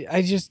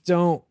 I just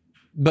don't.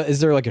 But is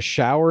there like a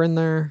shower in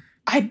there?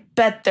 I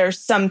bet there's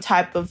some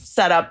type of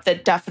setup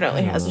that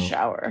definitely has a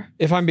shower.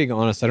 If I'm being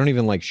honest, I don't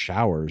even like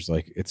showers.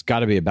 Like, it's got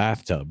to be a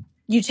bathtub.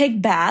 You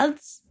take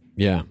baths?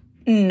 Yeah.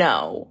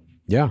 No.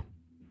 Yeah.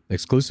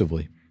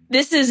 Exclusively.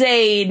 This is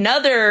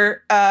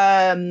another,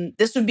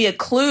 this would be a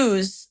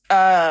Clues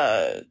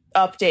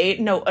update.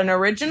 No, an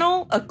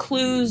original, a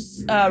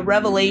Clues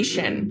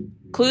revelation.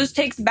 Clues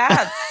takes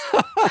baths.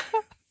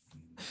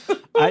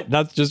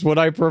 That's just what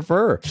I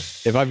prefer.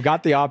 If I've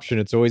got the option,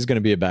 it's always going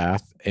to be a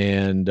bath.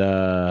 And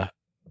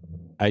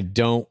I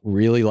don't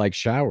really like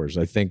showers.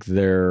 I think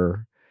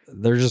they're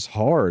just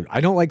hard.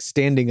 I don't like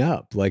standing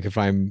up. Like, if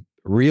I'm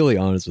really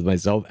honest with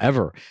myself,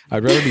 ever.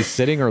 I'd rather be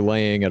sitting or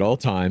laying at all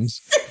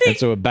times. And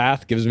so a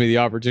bath gives me the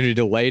opportunity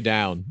to lay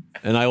down.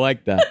 And I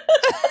like that.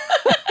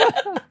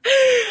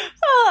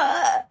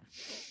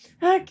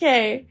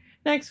 Okay.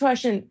 Next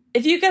question.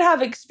 If you could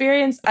have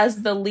experience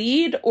as the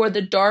lead or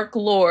the Dark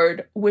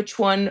Lord, which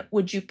one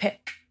would you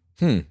pick?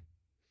 Well,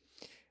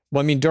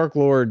 I mean, Dark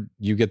Lord,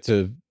 you get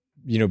to,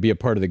 be a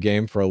part of the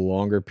game for a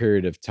longer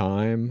period of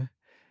time.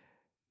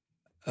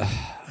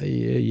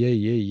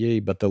 Yeah.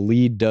 But the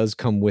lead does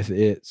come with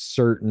it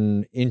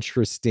certain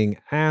interesting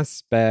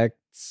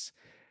aspects.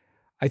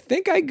 I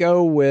think I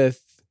go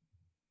with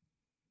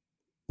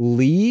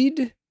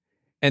lead,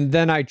 and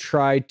then I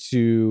try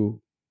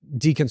to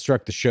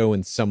deconstruct the show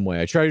in some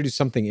way. I try to do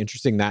something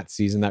interesting that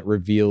season that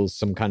reveals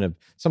some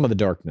of the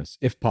darkness,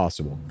 if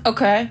possible.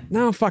 Okay.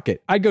 No, fuck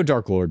it. I'd go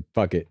Dark Lord.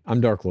 Fuck it.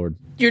 I'm Dark Lord.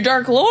 You're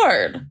Dark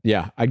Lord?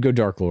 Yeah, I'd go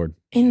Dark Lord.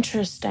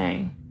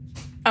 Interesting.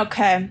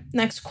 Okay.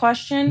 Next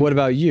question. What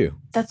about you?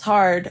 That's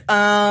hard.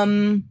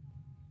 I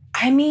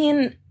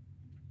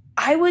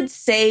would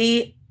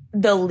say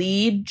the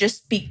lead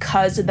just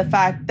because of the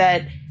fact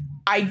that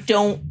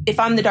if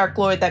I'm the Dark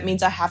Lord, that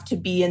means I have to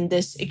be in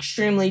this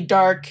extremely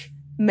dark,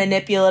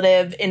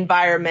 manipulative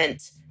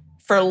environment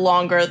for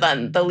longer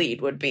than the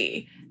lead would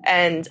be.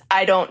 And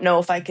I don't know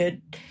if I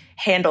could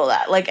handle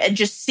that. Like,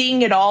 just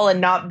seeing it all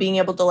and not being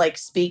able to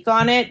speak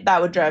on it,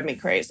 that would drive me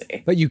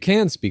crazy. But you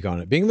can speak on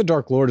it. Being the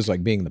Dark Lord is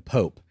like being the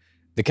Pope.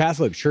 The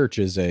Catholic Church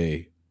is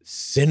a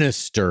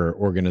sinister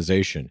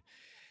organization.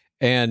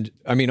 And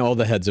I mean, all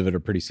the heads of it are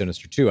pretty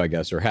sinister too, I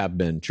guess, or have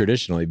been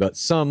traditionally, but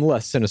some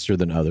less sinister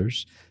than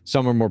others.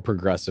 Some are more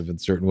progressive in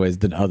certain ways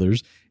than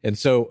others. And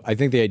so I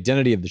think the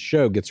identity of the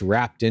show gets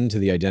wrapped into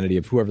the identity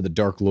of whoever the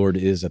Dark Lord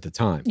is at the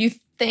time. You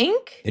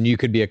think? And you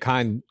could be a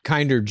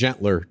kinder,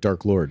 gentler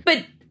Dark Lord.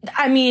 But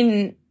I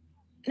mean,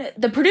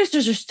 the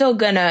producers are still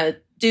they're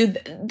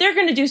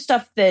going to do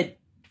stuff that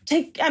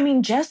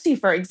Jesse,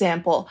 for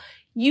example,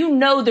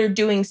 they're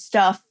doing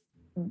stuff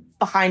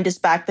behind his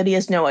back that he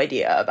has no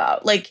idea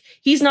about. Like,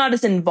 he's not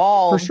as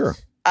involved for sure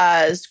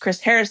as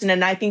Chris Harrison.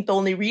 And I think the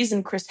only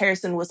reason Chris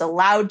Harrison was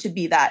allowed to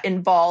be that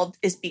involved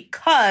is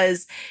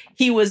because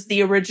he was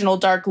the original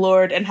Dark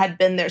Lord and had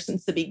been there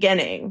since the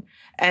beginning.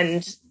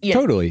 And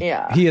totally.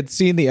 Yeah. He had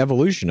seen the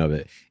evolution of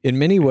it. In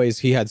many ways,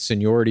 he had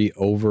seniority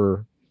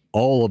over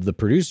all of the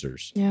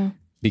producers. Yeah.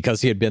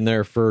 Because he had been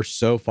there for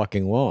so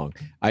fucking long.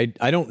 I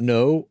don't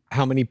know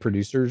how many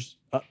producers,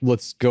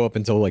 let's go up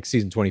until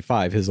season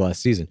 25, his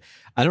last season.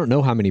 I don't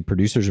know how many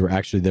producers were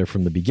actually there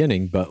from the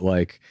beginning, but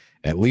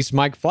at least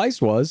Mike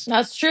Fleiss was.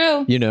 That's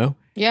true. Yeah.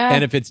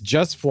 And if it's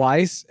just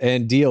Fleiss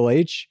and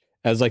DLH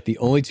as the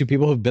only two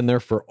people who've been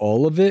there for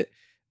all of it,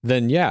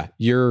 then yeah,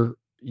 you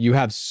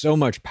have so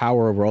much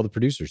power over all the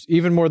producers,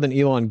 even more than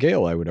Elon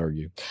Gale, I would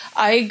argue.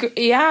 I agree.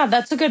 Yeah,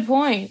 that's a good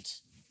point.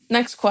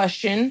 Next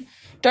question.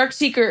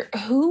 Darkseeker,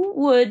 who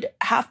would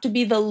have to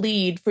be the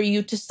lead for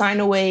you to sign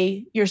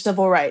away your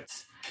civil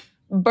rights?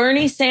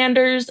 Bernie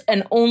Sanders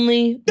and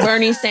only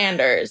Bernie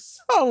Sanders.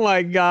 Oh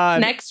my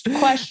God. Next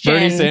question.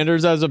 Bernie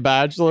Sanders as a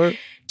bachelor?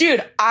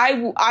 Dude,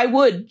 I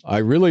would. I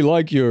really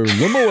like your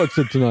limo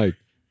exit tonight.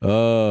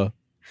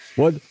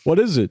 What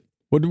is it?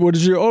 What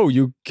is your,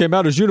 you came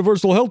out as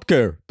universal health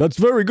care. That's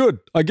very good.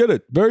 I get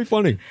it. Very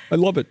funny. I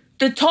love it.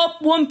 The top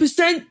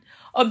 1%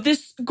 of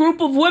this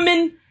group of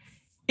women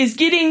is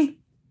getting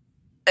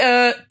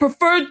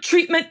preferred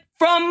treatment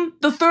from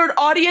the third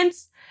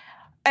audience,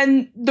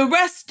 and the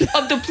rest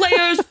of the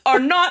players are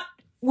not.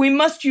 We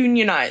must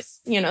unionize,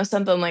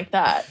 something like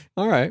that.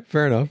 All right,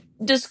 fair enough.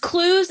 Does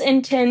Clues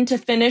intend to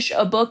finish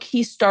a book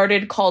he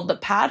started called The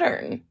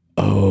Pattern?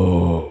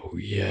 Oh,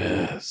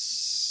 yes.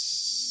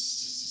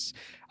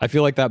 I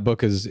feel like that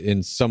book is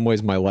in some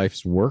ways my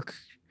life's work,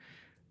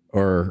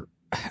 or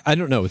I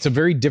don't know. It's a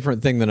very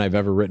different thing than I've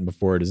ever written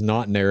before. It is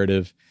not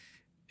narrative.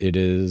 It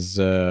is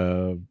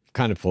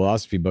kind of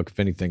philosophy book, if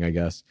anything, I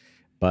guess.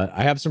 But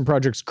I have some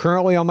projects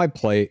currently on my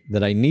plate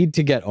that I need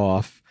to get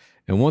off.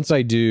 And once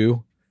I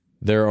do,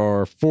 there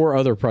are 4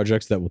 other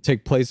projects that will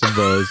take place of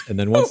those. And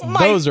then once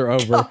those are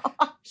over,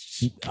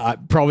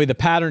 probably The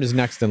Pattern is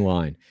next in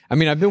line. I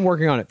mean, I've been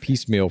working on it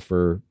piecemeal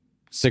for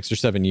 6 or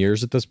 7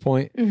 years at this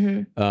point.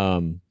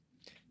 Mm-hmm.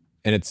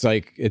 And it's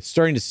like, it's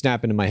starting to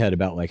snap into my head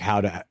about like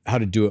how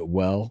to do it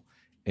well.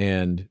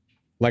 And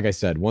like I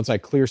said, once I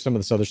clear some of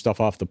this other stuff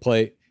off the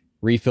plate,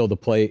 refill the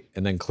plate,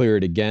 and then clear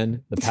it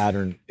again, The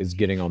Pattern is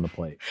getting on the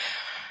plate.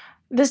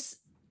 This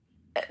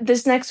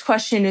next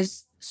question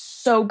is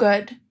so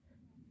good.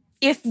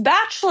 If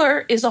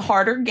Bachelor is a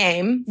harder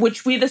game,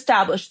 which we've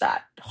established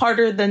that,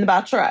 harder than The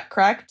Bachelorette,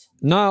 correct?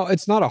 No,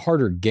 it's not a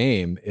harder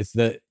game. It's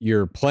that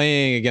you're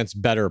playing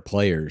against better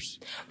players.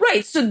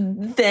 Right. So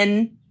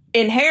then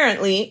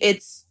inherently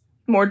it's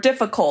more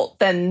difficult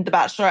than The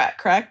Bachelorette,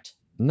 correct?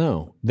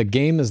 No, the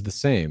game is the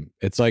same.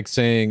 It's like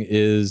saying,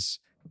 is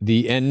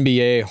the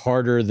NBA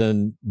harder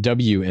than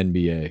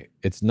WNBA?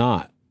 It's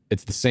not.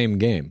 It's the same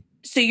game.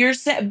 So you're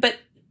saying, but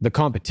the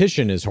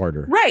competition is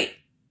harder. Right.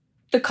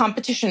 The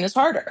competition is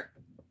harder.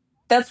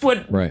 That's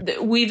what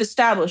we've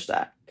established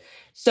that.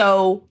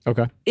 So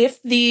okay.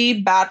 If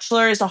The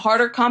Bachelor is a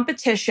harder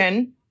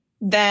competition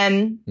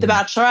than The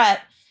Bachelorette,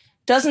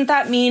 doesn't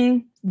that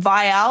mean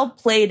Vial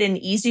played an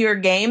easier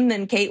game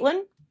than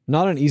Caitlyn?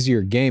 Not an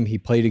easier game. He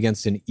played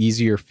against an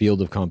easier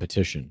field of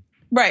competition.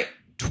 Right.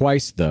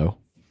 Twice, though.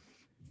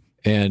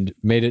 And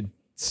made it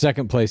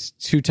second place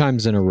 2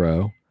 times in a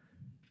row.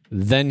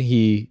 Then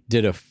he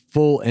did a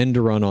full end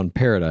run on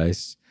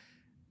Paradise.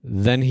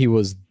 Then he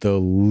was the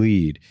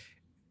lead.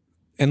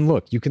 And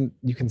look, you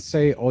can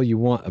say all you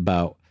want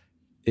about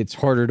it's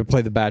harder to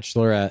play The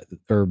Bachelorette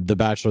or The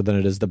Bachelor than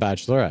it is The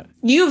Bachelorette.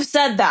 You've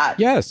said that.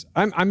 Yes,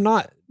 I'm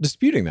not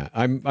disputing that.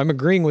 I'm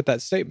agreeing with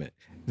that statement.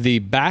 The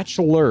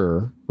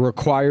Bachelor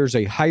requires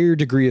a higher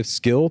degree of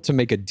skill to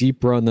make a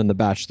deep run than The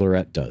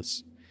Bachelorette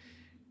does.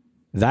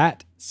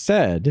 That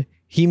said,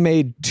 he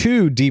made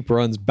 2 deep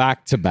runs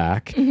back to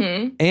back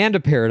and a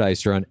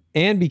Paradise run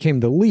and became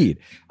the lead.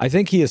 I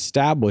think he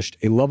established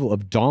a level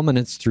of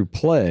dominance through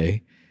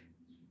play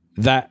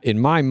that, in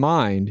my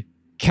mind,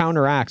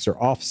 counteracts or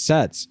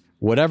offsets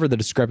whatever the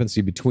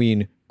discrepancy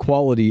between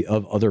quality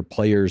of other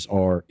players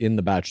are in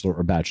The Bachelor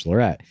or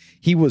Bachelorette.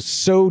 He was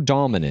so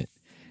dominant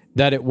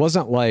that it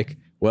wasn't like,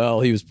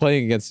 well, he was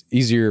playing against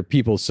easier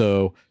people.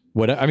 So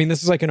what? I mean,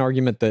 this is like an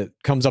argument that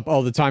comes up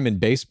all the time in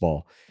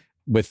baseball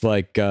with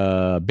like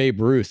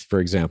Babe Ruth, for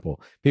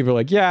example. People are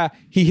like, yeah,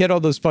 he hit all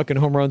those fucking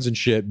home runs and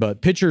shit,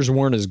 but pitchers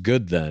weren't as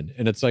good then.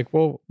 And it's like,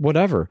 well,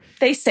 whatever.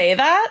 They say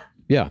that?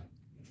 Yeah.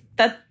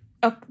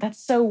 That's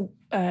so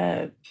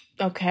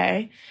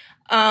okay.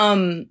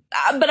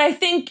 But I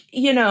think,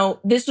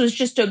 this was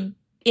just a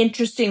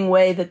interesting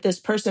way that this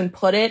person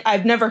put it.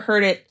 I've never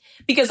heard it,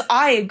 because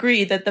I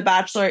agree that The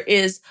Bachelor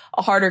is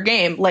a harder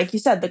game. Like you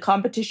said, the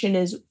competition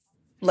is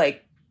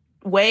like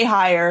way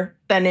higher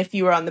than if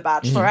you were on The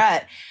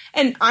Bachelorette.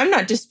 And I'm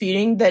not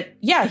disputing that,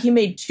 yeah, he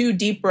made 2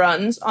 deep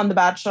runs on The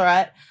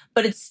Bachelorette,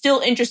 but it's still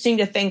interesting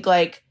to think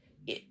like,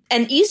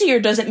 and easier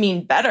doesn't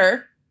mean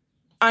better.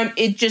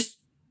 It just,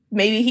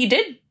 maybe he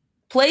did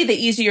play the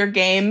easier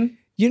game.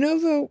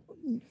 Though,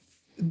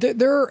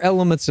 there are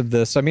elements of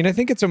this. I mean, I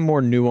think it's a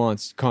more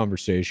nuanced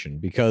conversation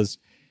because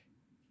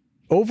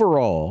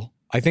overall,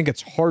 I think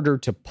it's harder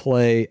to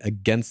play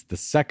against the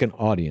second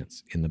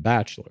audience in The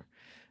Bachelor.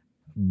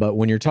 But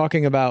when you're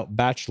talking about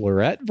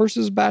Bachelorette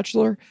versus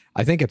Bachelor,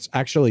 I think it's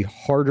actually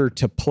harder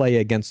to play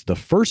against the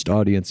first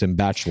audience in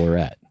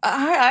Bachelorette.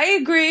 I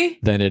agree.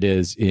 Than it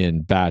is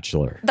in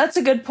Bachelor. That's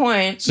a good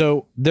point.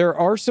 So there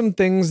are some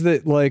things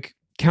that like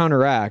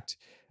counteract.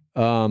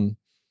 Overall,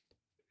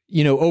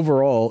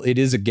 it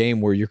is a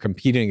game where you're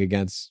competing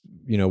against,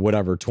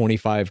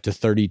 25 to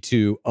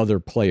 32 other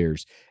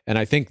players. And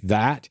I think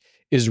that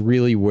is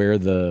really where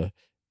the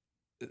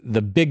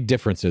big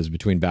difference is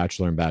between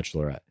Bachelor and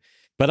Bachelorette.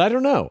 But I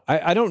don't know.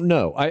 I don't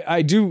know.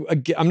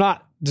 I'm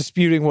not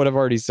disputing what I've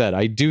already said.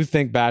 I do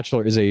think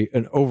Bachelor is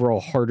an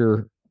overall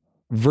harder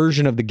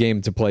version of the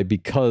game to play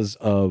because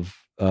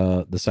of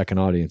the second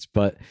audience.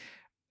 But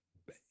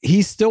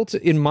he's still,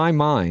 in my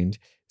mind,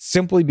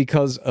 simply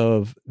because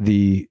of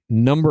the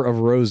number of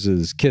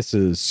roses,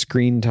 kisses,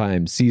 screen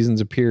time,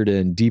 seasons appeared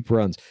in, deep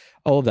runs,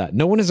 all of that.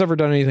 No one has ever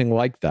done anything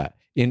like that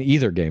in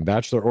either game,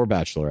 Bachelor or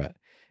Bachelorette.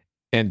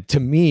 And to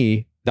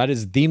me, that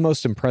is the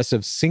most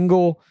impressive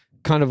single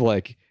kind of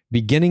like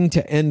beginning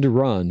to end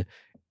run.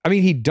 I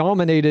mean, he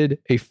dominated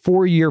a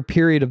 4-year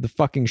period of the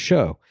fucking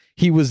show.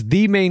 He was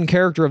the main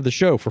character of the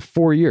show for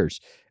 4 years.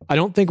 I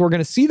don't think we're going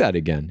to see that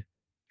again.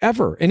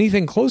 Ever.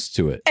 Anything close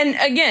to it. And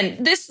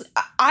again,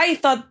 I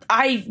thought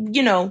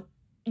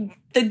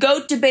the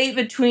GOAT debate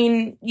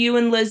between you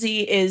and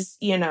Lizzie is,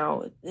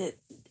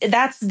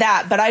 that's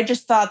that. But I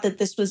just thought that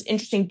this was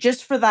interesting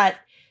just for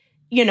that,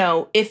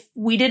 if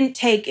we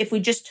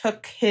just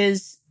took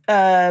his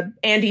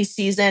Andy's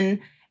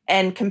season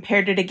and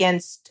compared it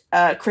against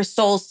Chris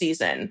Soule's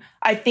season,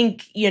 I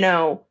think,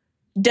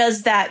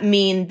 does that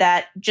mean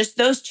that just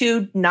those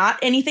two, not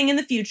anything in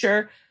the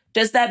future,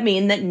 does that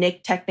mean that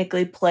Nick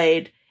technically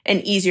played an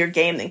easier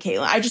game than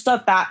Kaitlyn? I just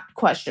thought that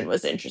question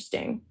was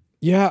interesting.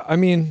 Yeah, I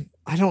mean,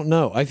 I don't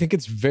know. I think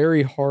it's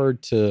very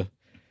hard to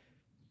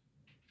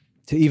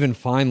even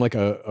find like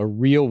a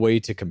real way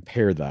to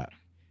compare that.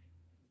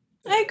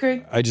 I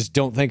agree. I just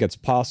don't think it's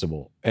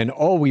possible. And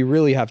all we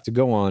really have to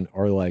go on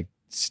are like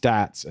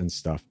stats and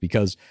stuff,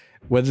 because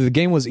whether the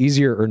game was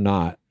easier or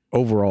not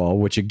overall,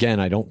 which again,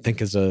 I don't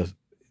think is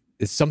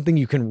something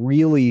you can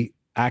really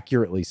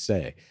accurately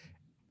say.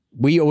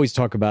 We always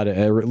talk about it,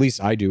 or at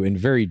least I do, in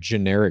very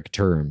generic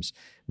terms,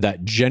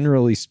 that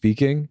generally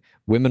speaking,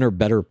 women are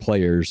better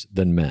players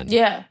than men.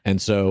 Yeah.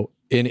 And so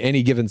in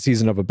any given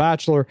season of a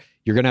Bachelor,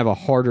 you're going to have a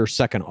harder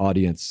second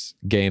audience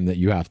game that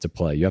you have to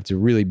play. You have to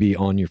really be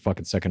on your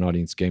fucking second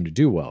audience game to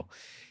do well.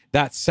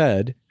 That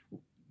said,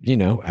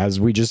 as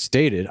we just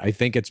stated, I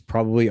think it's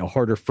probably a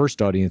harder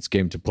first audience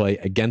game to play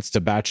against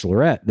a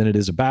Bachelorette than it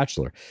is a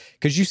Bachelor.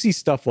 Because you see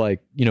stuff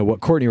like, what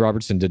Courtney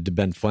Robertson did to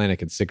Ben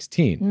Flajnik in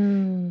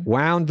 16.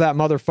 Wound that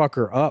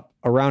motherfucker up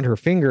around her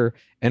finger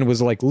and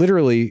was like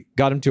literally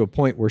got him to a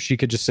point where she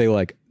could just say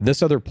like,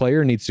 this other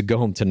player needs to go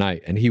home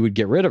tonight, and he would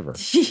get rid of her.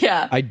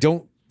 Yeah. I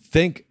don't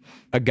think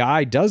a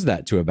guy does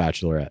that to a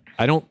Bachelorette.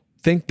 I don't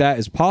think that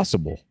is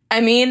possible. I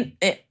mean,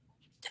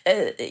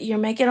 you're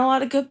making a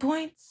lot of good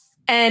points.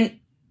 And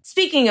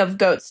speaking of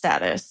GOAT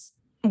status,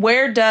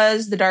 where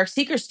does the Dark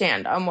Seeker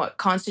stand on what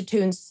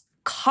constitutes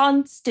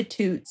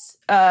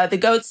the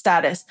GOAT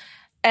status?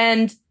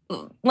 And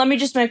let me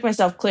just make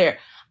myself clear.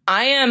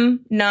 I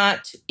am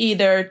not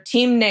either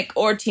Team Nick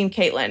or Team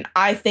Kaitlyn.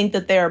 I think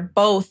that they're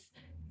both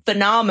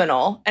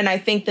phenomenal, and I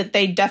think that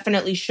they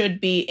definitely should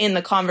be in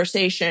the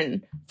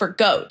conversation for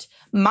GOAT.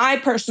 My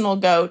personal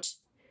GOAT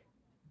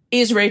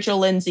is Rachel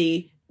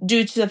Lindsay,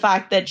 due to the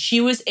fact that she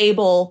was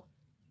able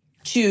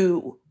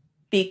to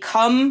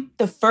become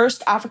the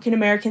first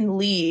African-American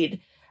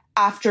lead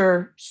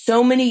after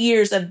so many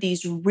years of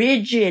these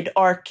rigid,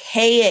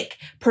 archaic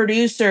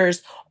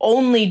producers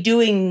only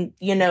doing,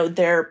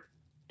 their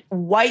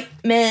white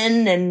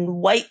men and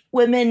white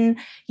women,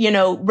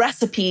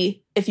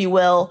 recipe, if you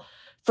will,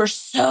 for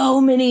so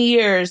many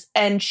years.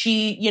 And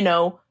she,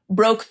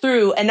 broke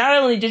through. And not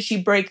only did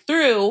she break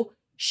through,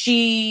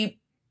 she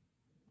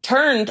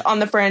turned on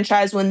the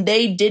franchise when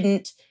they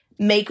didn't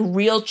make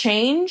real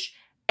change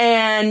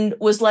and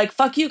was like,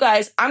 fuck you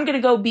guys, I'm going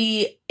to go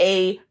be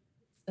a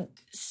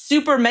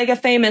super mega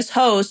famous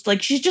host.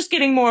 Like, she's just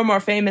getting more and more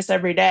famous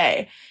every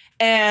day.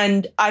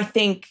 And I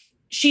think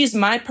she's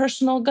my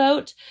personal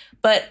GOAT,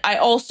 but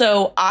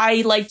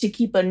I like to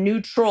keep a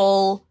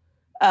neutral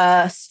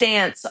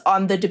stance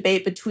on the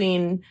debate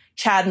between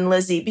Chad and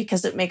Lizzie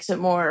because it makes it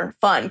more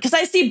fun. Because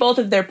I see both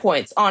of their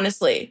points,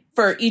 honestly,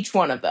 for each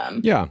one of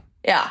them. Yeah.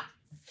 Yeah.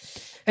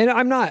 And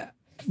I'm not,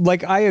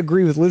 like, I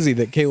agree with Lizzie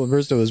that Kaitlyn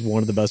Bristowe is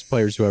one of the best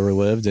players who ever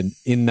lived and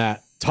in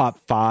that top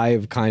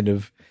 5 kind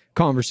of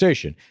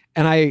conversation.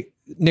 And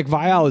Nick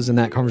Viall is in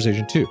that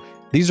conversation too.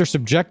 These are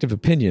subjective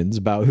opinions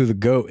about who the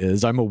GOAT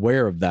is. I'm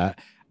aware of that.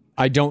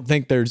 I don't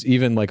think there's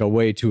even like a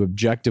way to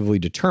objectively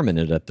determine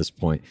it at this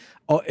point.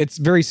 It's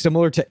very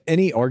similar to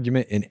any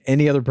argument in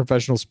any other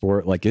professional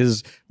sport. Like,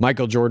 is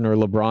Michael Jordan or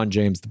LeBron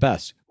James the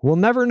best? We'll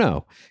never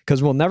know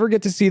because we'll never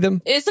get to see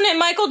them. Isn't it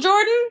Michael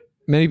Jordan?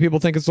 Many people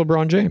think it's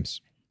LeBron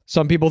James.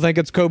 Some people think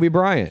it's Kobe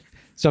Bryant.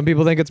 Some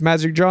people think it's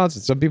Magic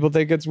Johnson. Some people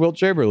think it's Wilt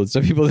Chamberlain.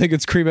 Some people think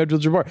it's Kareem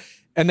Abdul-Jabbar.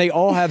 And they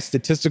all have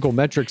statistical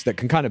metrics that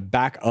can kind of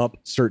back up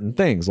certain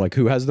things, like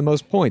who has the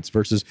most points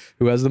versus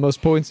who has the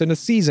most points in a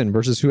season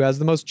versus who has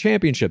the most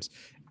championships.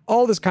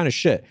 All this kind of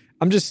shit.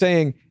 I'm just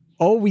saying,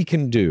 all we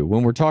can do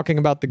when we're talking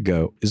about the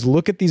GOAT is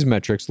look at these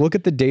metrics, look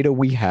at the data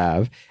we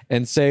have,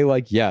 and say,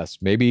 like, yes,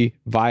 maybe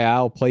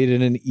Viall played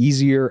in an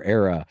easier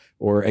era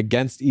or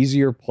against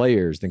easier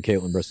players than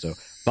Kaitlyn Bristowe.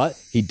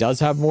 But he does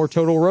have more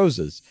total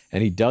roses,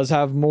 and he does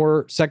have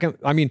more second.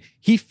 I mean,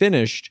 he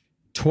finished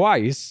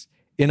twice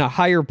in a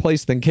higher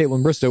place than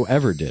Kaitlyn Bristowe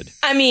ever did.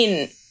 I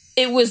mean,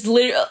 it was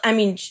literally,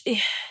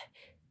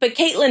 but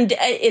Kaitlyn,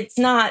 it's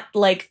not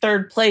like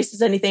third place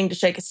is anything to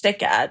shake a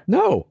stick at.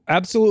 No,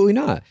 absolutely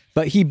not.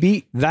 But he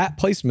beat that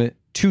placement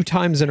 2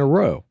 times in a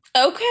row.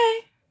 Okay.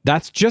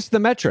 That's just the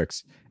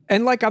metrics.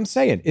 And like I'm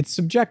saying, it's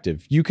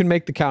subjective. You can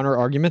make the counter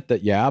argument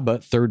that, yeah,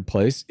 but third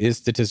place is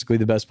statistically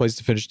the best place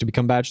to finish to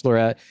become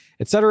Bachelorette,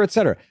 et cetera, et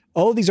cetera.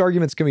 All of these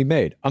arguments can be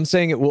made. I'm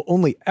saying it will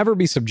only ever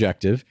be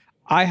subjective.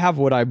 I have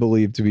what I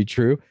believe to be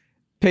true.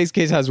 Pace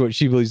Case has what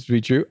she believes to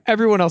be true.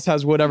 Everyone else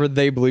has whatever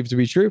they believe to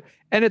be true.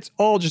 And it's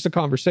all just a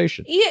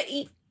conversation.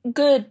 Yeah,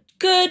 good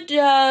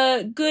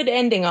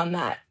ending on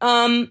that.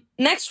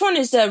 Next one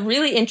is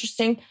really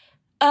interesting.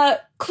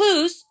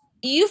 Clues.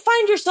 You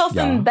find yourself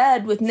in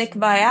bed with Nick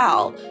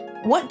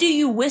Viall. What do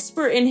you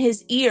whisper in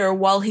his ear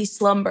while he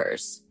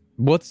slumbers?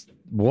 What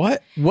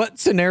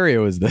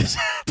scenario is this?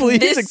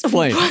 Please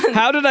explain.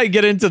 How did I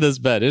get into this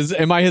bed?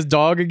 Am I his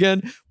dog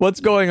again?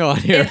 What's going on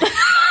here?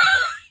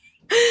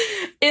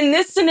 In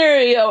this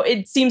scenario,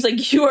 it seems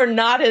like you are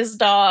not his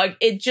dog.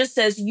 It just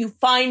says you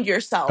find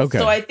yourself. Okay.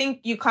 So I think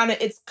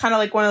it's kind of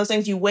like one of those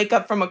things you wake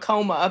up from a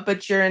coma,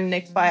 but you're in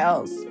Nick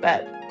Viall's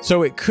bed.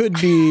 So it could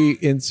be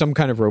in some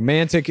kind of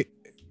romantic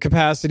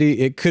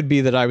capacity. It could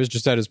be that I was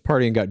just at his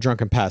party and got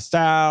drunk and passed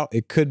out.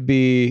 It could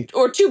be...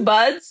 Or two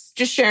buds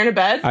just sharing a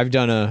bed. I've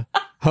done a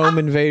home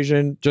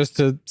invasion just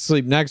to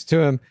sleep next to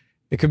him.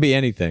 It could be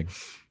anything.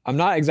 I'm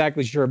not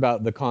exactly sure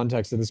about the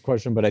context of this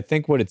question, but I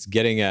think what it's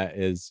getting at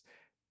is,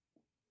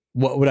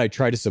 what would I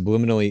try to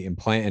subliminally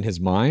implant in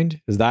his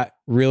mind? Is that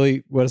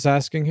really what it's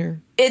asking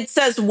here? It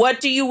says, what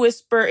do you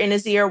whisper in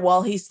his ear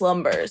while he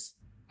slumbers?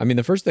 I mean,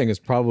 the first thing is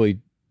probably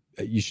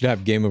you should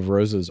have Game of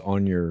Roses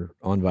on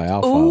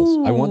Viall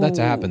files. I want that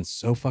to happen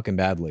so fucking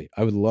badly.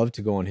 I would love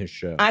to go on his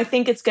show. I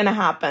think it's going to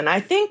happen. I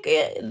think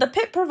the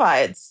pit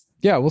provides.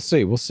 Yeah, we'll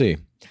see.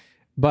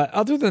 But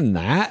other than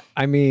that,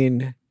 I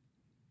mean,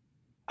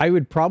 I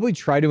would probably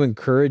try to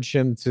encourage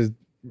him to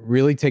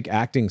really take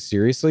acting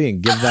seriously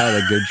and give that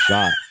a good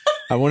shot.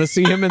 I want to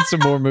see him in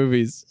some more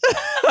movies.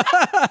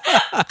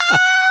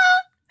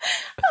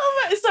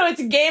 So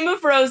it's Game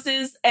of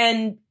Roses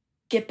and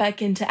get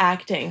back into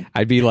acting.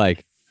 I'd be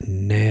like,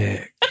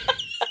 Nick,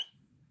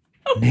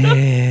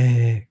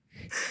 Nick,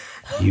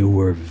 you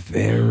were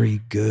very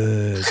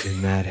good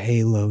in that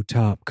Halo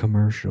Top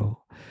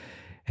commercial.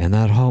 And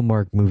that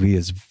Hallmark movie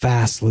is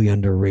vastly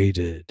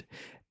underrated.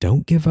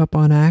 Don't give up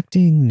on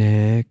acting,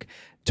 Nick.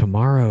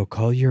 Tomorrow,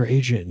 call your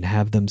agent and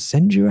have them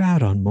send you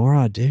out on more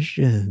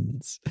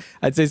auditions.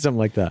 I'd say something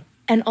like that.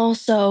 And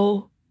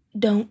also,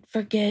 don't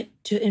forget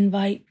to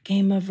invite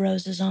Game of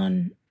Roses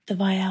on the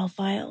Viall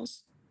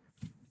files.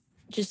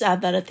 Just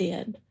add that at the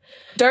end.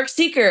 Dark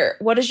Seeker,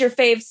 what is your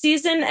fave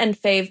season and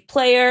fave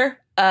player?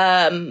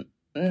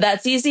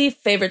 That's easy.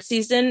 Favorite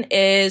season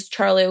is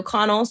Charlie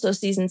O'Connell, so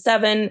season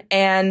 7.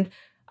 And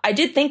I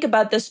did think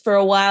about this for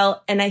a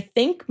while, and I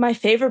think my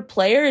favorite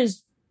player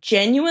is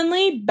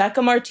genuinely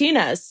Becca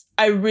Martinez.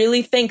 I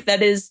really think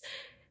that is,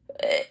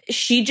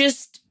 she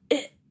just,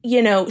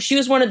 she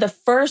was one of the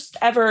first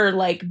ever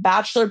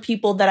Bachelor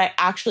people that I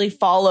actually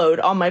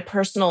followed on my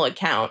personal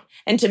account.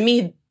 And to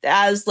me,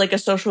 as a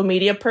social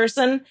media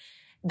person,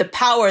 the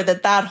power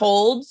that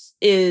holds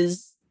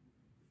is,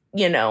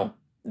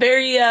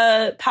 very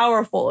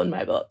powerful in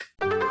my book.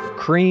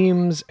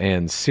 Creams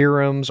and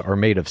serums are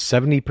made of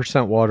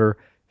 70% water,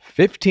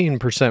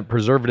 15%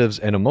 preservatives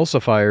and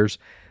emulsifiers,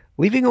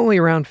 leaving only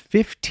around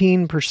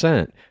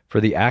 15%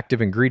 for the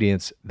active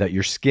ingredients that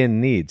your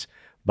skin needs.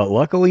 But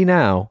luckily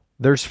now,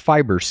 there's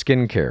Fiber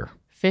Skincare.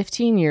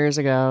 15 years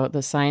ago,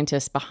 the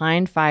scientists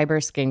behind Fiber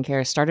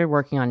Skincare started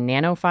working on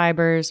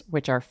nanofibers,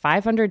 which are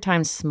 500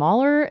 times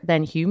smaller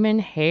than human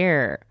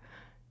hair.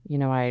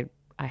 I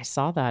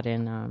saw that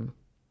in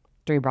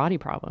Three Body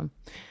Problem.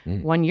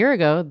 1 year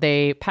ago,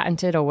 they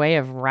patented a way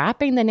of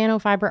wrapping the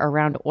nanofiber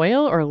around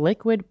oil or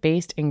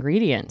liquid-based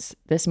ingredients.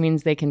 This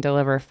means they can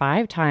deliver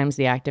 5 times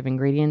the active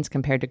ingredients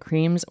compared to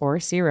creams or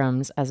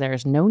serums, as there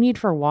is no need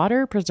for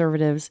water,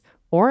 preservatives,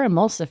 or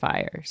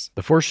emulsifiers.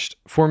 The first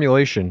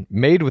formulation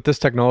made with this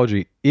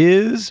technology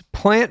is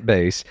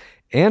plant-based,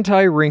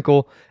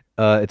 anti-wrinkle.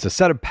 It's a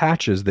set of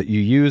patches that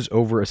you use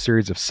over a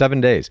series of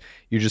 7 days.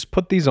 You just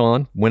put these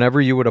on whenever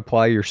you would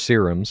apply your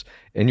serums,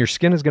 and your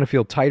skin is going to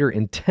feel tighter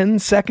in 10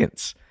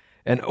 seconds.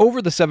 And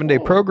over the 7-day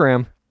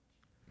program,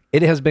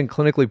 it has been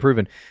clinically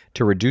proven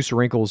to reduce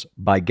wrinkles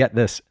by, get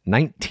this,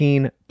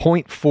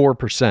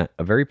 19.4%,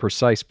 a very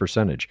precise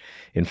percentage.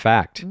 In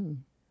fact,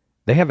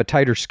 they have a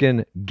tighter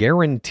skin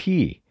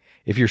guarantee.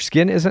 If your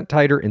skin isn't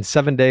tighter in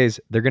 7 days,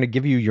 they're going to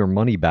give you your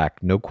money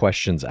back, no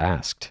questions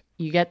asked.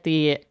 You get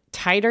the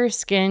tighter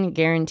skin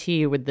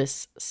guarantee with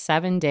this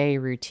 7-day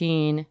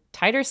routine.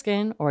 Tighter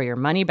skin or your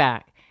money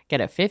back. Get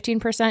a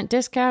 15%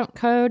 discount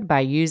code by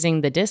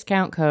using the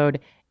discount code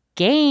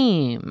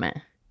GAME.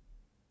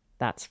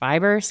 That's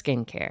Fiber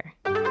Skincare.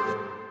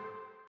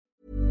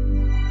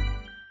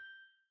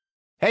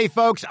 Hey,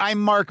 folks, I'm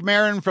Mark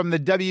Maron from the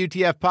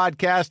WTF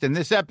Podcast, and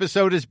this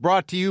episode is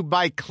brought to you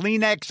by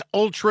Kleenex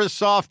Ultra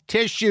Soft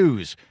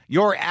Tissues.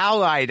 your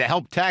ally to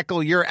help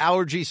tackle your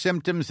allergy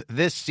symptoms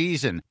this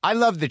season. I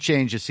love the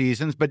change of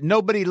seasons, but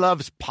nobody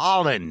loves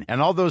pollen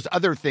and all those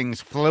other things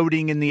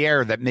floating in the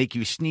air that make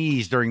you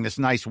sneeze during this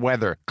nice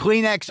weather.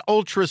 Kleenex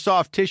Ultra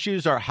Soft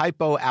Tissues are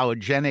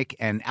hypoallergenic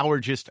and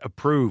allergist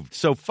approved.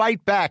 So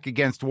fight back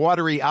against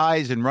watery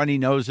eyes and runny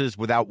noses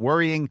without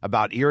worrying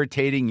about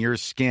irritating your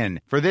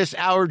skin. For this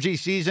allergy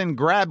season,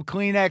 grab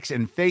Kleenex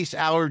and face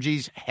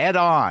allergies head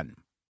on.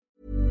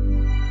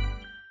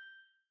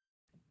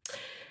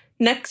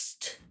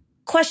 Next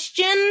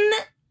question.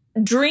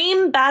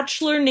 Dream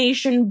Bachelor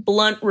Nation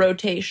blunt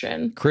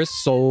rotation. Chris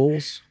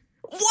Soules.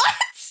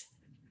 What?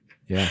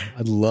 Yeah,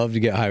 I'd love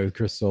to get high with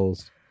Chris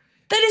Soules.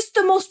 That is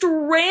the most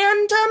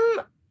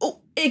random.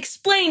 Oh,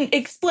 explain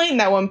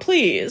that one,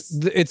 please.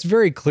 It's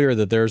very clear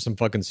that there are some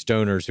fucking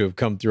stoners who have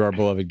come through our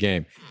beloved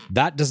game.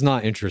 That does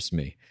not interest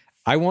me.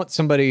 I want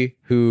somebody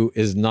who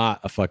is not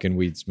a fucking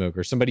weed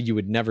smoker, somebody you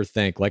would never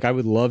think. Like, I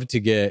would love to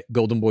get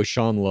Golden Boy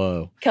Sean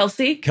Lowe.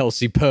 Kelsey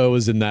Poe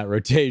is in that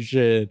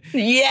rotation.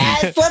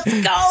 Yes,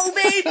 let's go,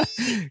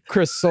 baby.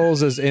 Chris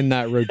Soules is in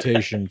that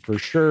rotation for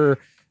sure.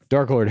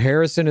 Dark Lord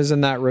Harrison is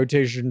in that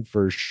rotation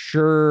for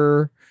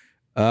sure.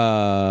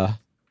 God,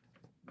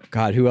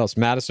 who else?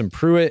 Madison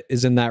Pruitt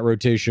is in that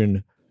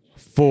rotation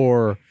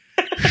for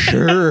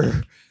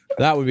sure.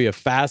 That would be a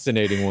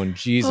fascinating one.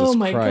 Jesus Christ. Oh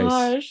my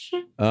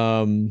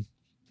gosh.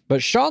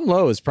 But Sean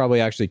Lowe is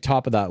probably actually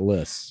top of that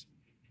list.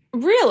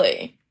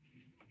 Really?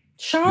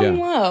 Sean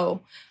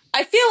Lowe.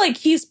 I feel like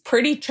he's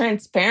pretty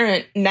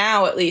transparent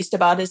now, at least,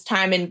 about his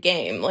time in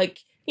game. Like,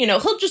 you know,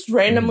 he'll just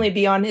randomly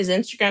be on his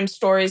Instagram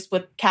stories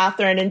with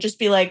Catherine and just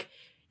be like,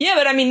 yeah,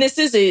 but I mean, this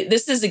is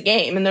a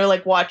game. And they're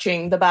like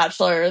watching The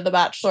Bachelor or The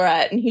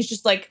Bachelorette. And he's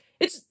just like,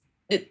 it's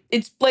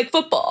like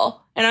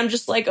football. And I'm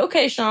just like,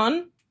 okay,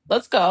 Sean,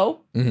 let's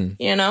go.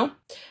 You know?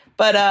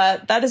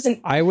 But that isn't.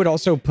 I would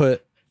also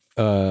put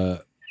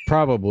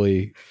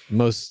probably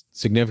most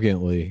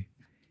significantly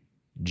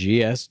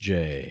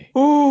GSJ.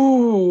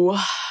 Ooh.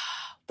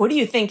 What do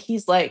you think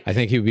he's like? I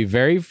think he would be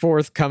very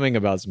forthcoming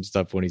about some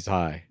stuff when he's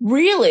high.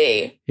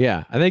 Really?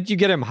 Yeah. I think you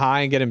get him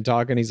high and get him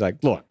talking. He's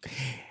like, look,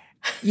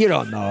 you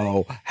don't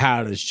know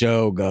how the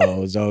show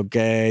goes,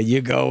 okay?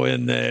 You go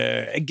in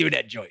there and give me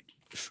that joint.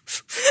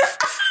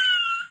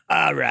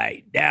 All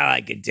right, now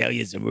I can tell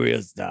you some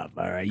real stuff.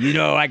 All right, you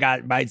know I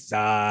got my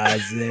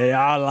sauce and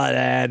all of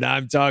that.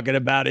 I'm talking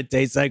about it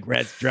tastes like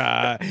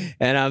restaurant,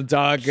 and I'm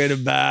talking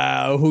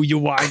about who you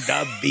wind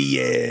up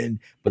being.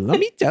 But let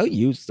me tell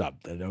you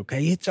something,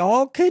 okay? It's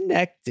all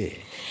connected.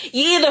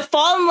 You either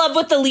fall in love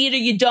with the lead or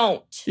you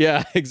don't.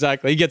 Yeah,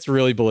 exactly. He gets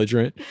really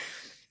belligerent.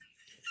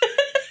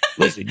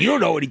 Listen, you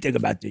don't know anything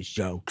about this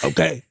show,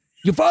 okay?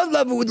 You fall in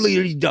love with the lead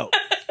or you don't.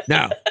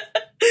 Now,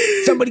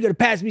 somebody gonna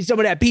pass me some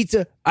of that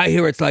pizza? I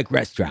hear it's like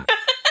restaurant.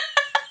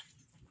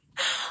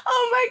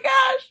 Oh my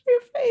gosh,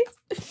 your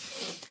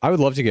face. I would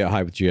love to get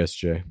high with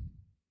GSJ.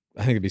 I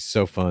think it'd be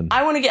so fun.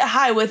 I want to get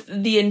high with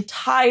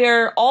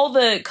all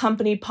the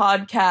company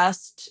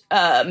podcast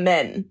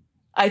men.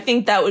 I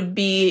think that would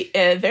be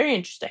very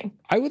interesting.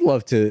 I would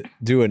love to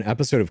do an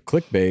episode of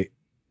Clickbait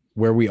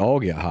where we all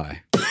get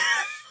high.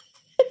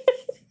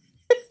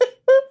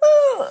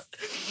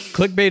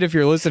 Clickbait, if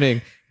you're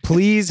listening,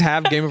 please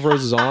have Game of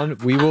Roses on.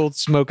 We will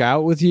smoke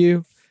out with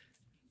you.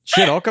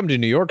 Shit, I'll come to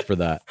New York for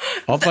that.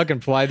 I'll fucking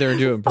fly there and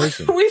do it in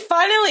person. We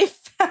finally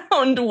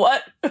found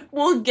what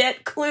will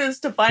get clues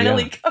to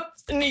finally come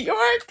to New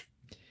York.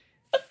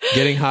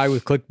 Getting high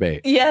with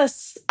Clickbait.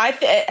 Yes.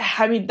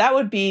 I mean, that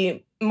would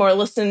be more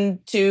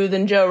listened to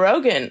than Joe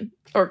Rogan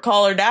or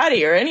Call Her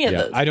Daddy or any of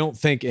those. I don't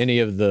think any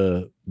of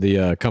the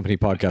company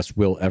podcasts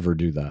will ever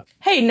do that.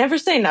 Hey, never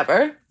say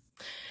never.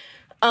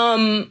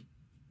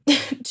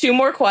 2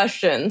 more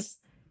questions.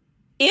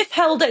 If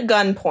held at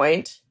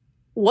gunpoint,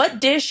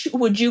 what dish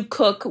would you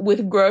cook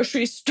with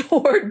grocery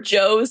store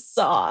Joe's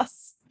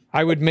sauce?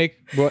 I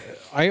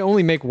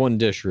only make one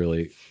dish,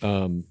 really.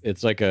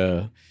 It's like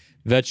a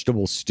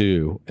vegetable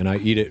stew, and I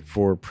eat it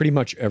for pretty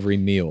much every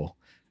meal.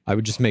 I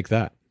would just make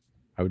that.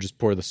 I would just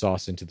pour the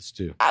sauce into the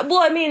stew. Well,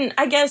 I mean,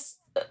 I guess,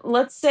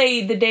 let's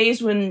say the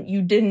days when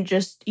you didn't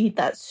just eat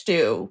that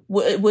stew,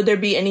 would there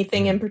be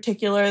anything in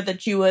particular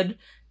that you would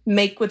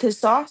make with his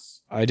sauce?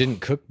 I didn't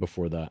cook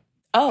before that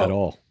at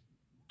all.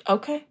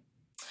 Okay.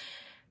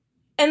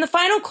 And the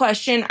final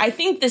question, I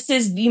think this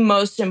is the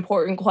most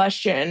important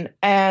question,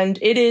 and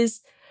it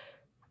is,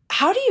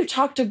 how do you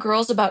talk to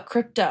girls about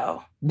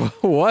crypto?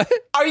 What?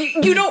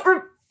 You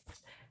don't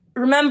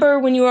remember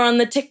when you were on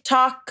the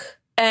TikTok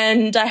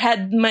and I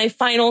had my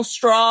final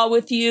straw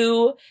with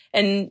you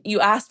and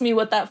you asked me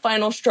what that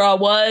final straw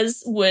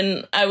was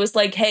when I was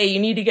like, hey, you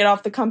need to get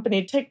off the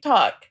company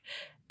TikTok.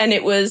 And I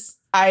was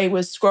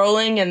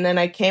scrolling and then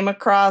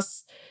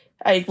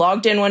I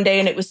logged in one day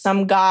and it was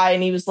some guy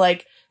and he was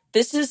like,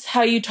 this is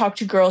how you talk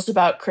to girls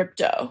about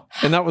crypto.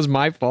 And that was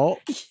my fault?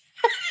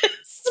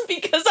 Yes,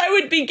 because I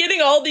would be getting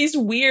all these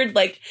weird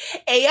like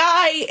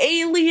AI,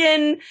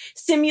 alien,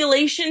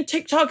 simulation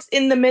TikToks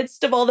in the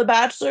midst of all the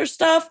Bachelor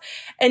stuff.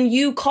 And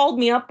you called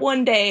me up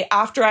one day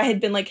after I had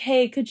been like,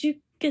 hey, could you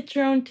get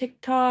your own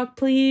TikTok,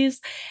 please?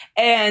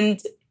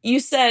 And you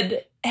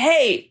said,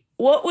 hey,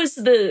 what was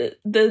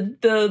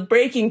the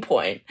breaking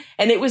point?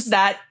 And it was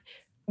that,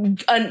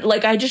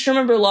 like, I just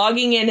remember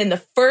logging in and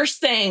the first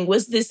thing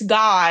was this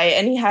guy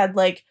and he had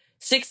like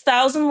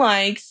 6,000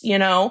 likes, you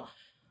know,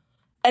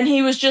 and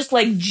he was just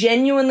like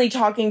genuinely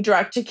talking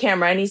direct to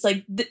camera. And he's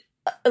like,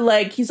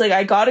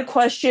 I got a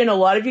question. A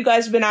lot of you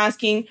guys have been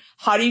asking,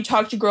 how do you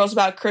talk to girls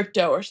about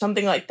crypto or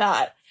something like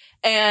that?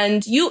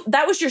 And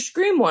that was your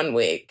scream one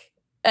week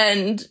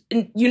and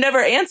you never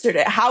answered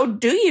it. How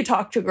do you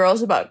talk to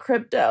girls about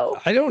crypto?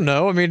 I don't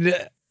know. I mean,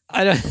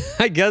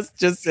 I guess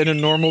just in a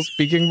normal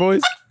speaking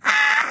voice.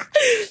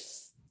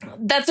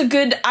 That's a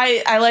good,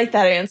 I like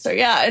that answer.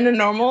 Yeah, in a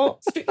normal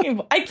speaking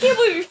voice. I can't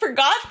believe you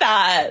forgot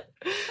that.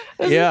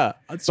 Yeah,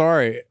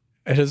 sorry.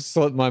 It has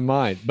slipped my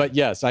mind. But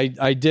yes, I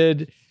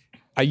did.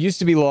 I used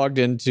to be logged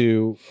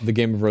into the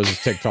Game of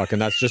Roses TikTok,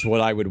 and that's just what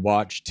I would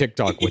watch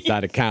TikTok with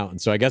that account. And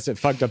so I guess it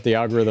fucked up the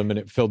algorithm and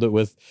it filled it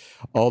with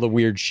all the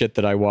weird shit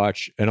that I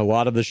watch. And a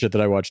lot of the shit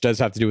that I watch does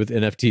have to do with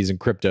NFTs and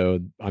crypto.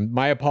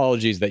 My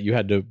apologies that you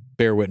had to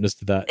bear witness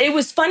to that. It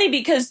was funny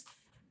because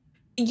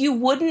you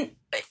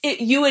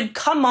would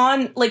come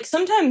on, like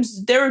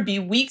sometimes there would be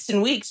weeks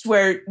and weeks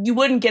where you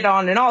wouldn't get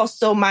on at all.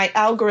 So my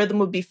algorithm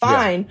would be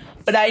fine. Yeah.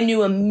 But I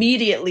knew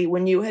immediately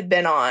when you had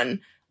been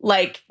on.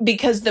 Like,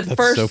 because That's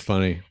first, so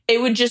funny. It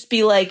would just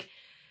be like,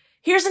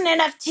 here's an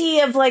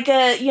NFT of like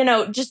a, you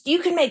know, just,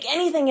 you can make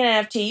anything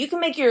an NFT. You can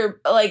make your,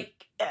 like,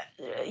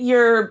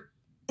 your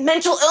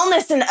mental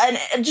illness and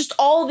just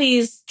all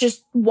these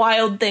just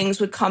wild things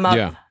would come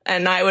up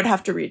and I would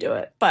have to redo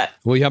it. But.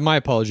 Well, you have my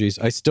apologies.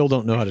 I still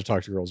don't know how to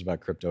talk to girls about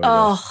crypto.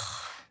 I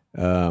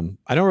don't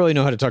really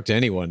know how to talk to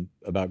anyone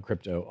about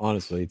crypto,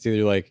 honestly. It's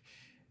either like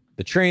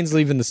the train's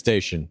leaving the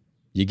station.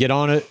 You get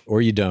on it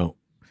or you don't.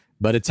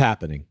 But it's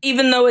happening.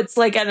 Even though it's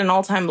like at an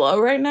all-time low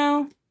right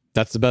now?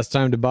 That's the best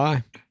time to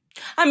buy.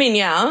 I mean,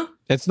 yeah.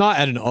 It's not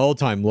at an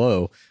all-time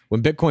low.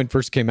 When Bitcoin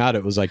first came out,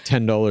 it was like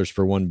 $10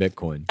 for one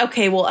Bitcoin.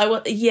 Okay,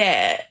 well,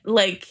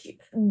 like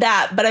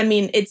that. But I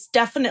mean, it's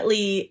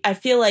definitely, I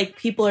feel like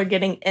people are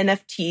getting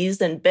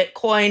NFTs and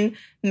Bitcoin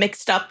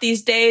mixed up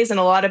these days. And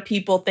a lot of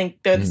people think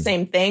they're the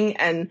same thing.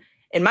 And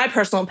in my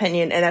personal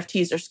opinion,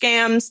 NFTs are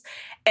scams.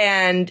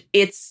 And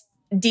it's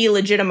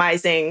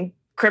delegitimizing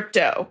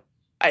crypto.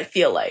 I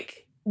feel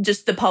like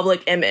just the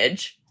public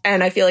image.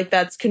 And I feel like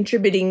that's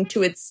contributing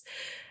to its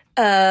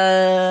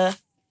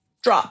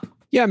drop.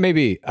 Yeah,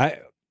 maybe.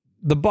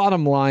 The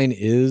bottom line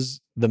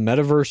is the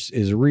metaverse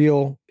is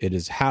real. It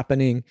is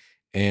happening.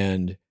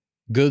 And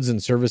goods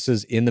and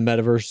services in the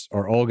metaverse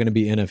are all going to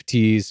be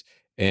NFTs.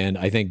 And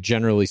I think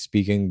generally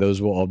speaking,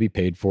 those will all be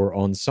paid for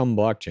on some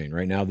blockchain.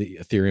 Right now, the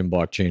Ethereum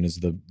blockchain is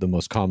the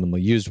most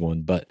commonly used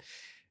one. But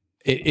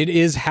it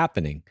is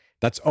happening.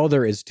 That's all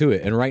there is to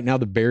it. And right now,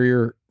 the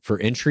barrier for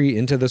entry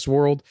into this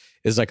world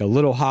is like a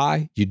little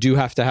high. You do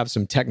have to have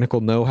some technical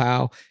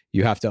know-how.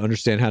 You have to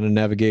understand how to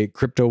navigate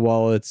crypto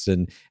wallets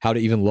and how to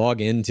even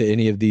log into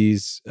any of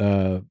these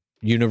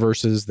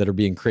universes that are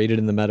being created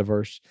in the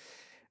metaverse.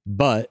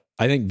 But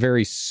I think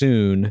very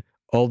soon,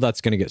 all that's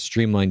going to get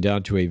streamlined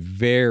down to a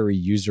very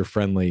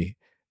user-friendly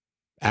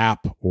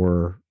app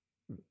or,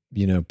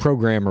 you know,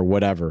 program or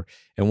whatever.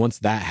 And once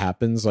that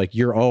happens, like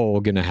you're all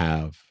going to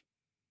have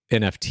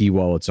NFT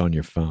wallets on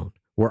your phone.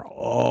 We're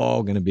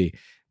all going to be,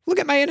 look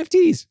at my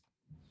NFTs.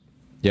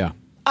 Yeah.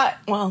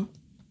 Well,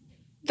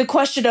 the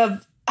question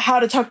of how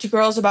to talk to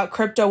girls about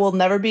crypto will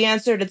never be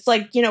answered. It's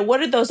like, you know,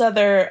 what are those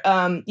other,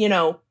 you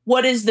know,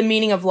 what is the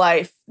meaning of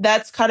life?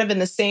 That's kind of in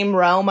the same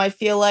realm, I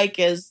feel like,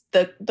 is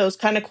those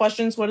kind of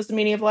questions. What is the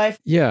meaning of life?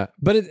 Yeah,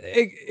 but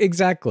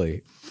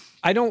exactly.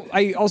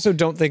 I also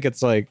don't think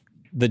it's like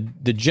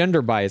the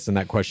gender bias in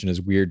that question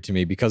is weird to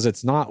me because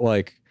it's not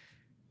like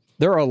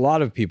there are a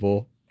lot of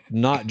people,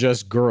 not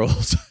just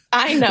girls.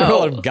 I know. There are a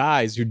lot of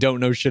guys who don't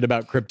know shit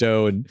about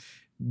crypto and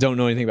don't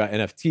know anything about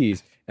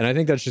NFTs. And I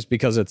think that's just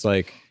because it's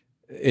like,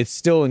 it's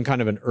still in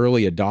kind of an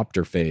early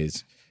adopter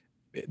phase,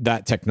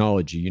 that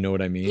technology. You know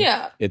what I mean?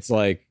 Yeah. It's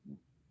like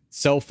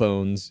cell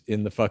phones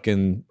in the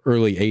fucking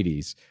early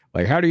 80s.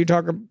 Like, how do you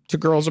talk to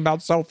girls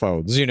about cell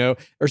phones, you know,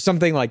 or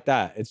something like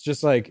that? It's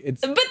just like,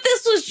 it's. But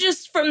this was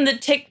just from the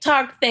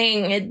TikTok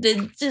thing.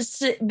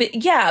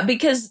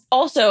 Because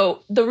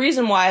also the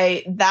reason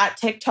why that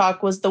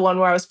TikTok was the one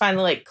where I was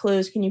finally like,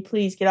 Clues, can you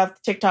please get off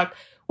the TikTok?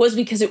 Was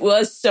because it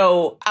was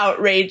so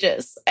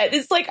outrageous. And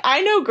it's like,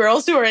 I know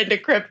girls who are into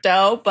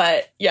crypto,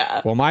 but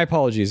yeah. Well, my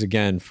apologies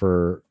again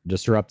for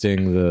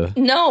disrupting the...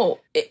 No,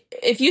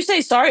 if you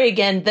say sorry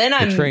again, then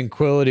the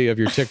tranquility of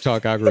your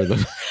TikTok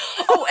algorithm.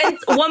 Oh, and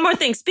one more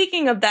thing.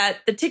 Speaking of that,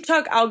 the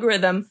TikTok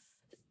algorithm,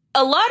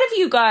 a lot of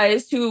you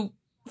guys who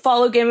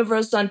follow Game of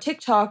Roses on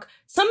TikTok,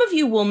 some of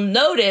you will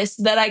notice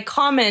that I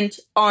comment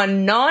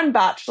on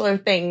non-Bachelor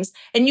things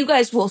and you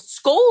guys will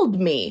scold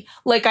me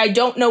like I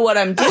don't know what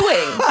I'm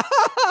doing.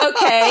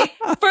 Okay.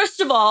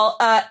 First of all,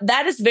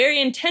 that is very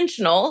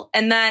intentional.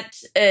 And that,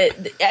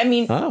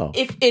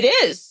 if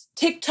it is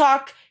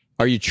TikTok.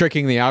 Are you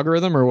tricking the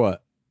algorithm or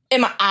what?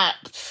 I'm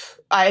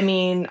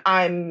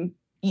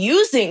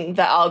using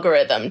the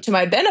algorithm to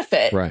my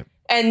benefit. Right.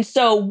 And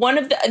so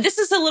this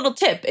is a little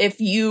tip.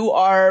 If you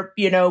are,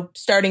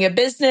 starting a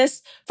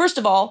business, first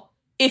of all,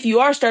 if you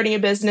are starting a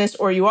business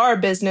or you are a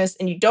business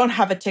and you don't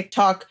have a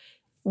TikTok,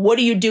 what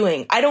are you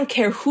doing? I don't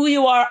care who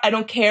you are. I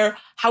don't care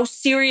how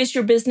serious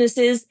your business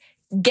is.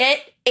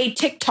 Get a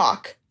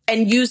TikTok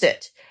and use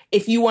it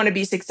if you want to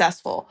be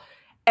successful.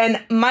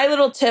 And my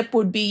little tip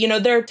would be,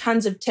 there are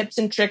tons of tips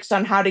and tricks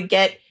on how to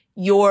get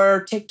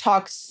your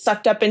TikToks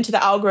sucked up into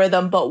the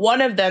algorithm. But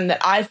one of them that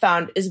I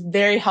found is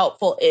very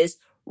helpful is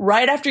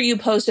right after you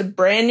post a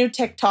brand new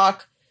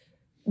TikTok,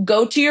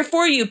 go to your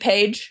For You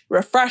page,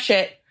 refresh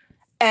it,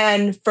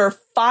 and for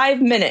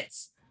 5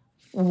 minutes,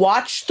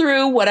 watch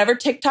through whatever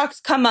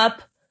TikToks come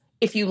up.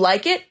 If you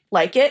like it,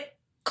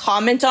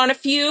 comment on a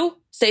few,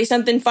 say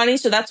something funny.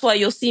 So that's why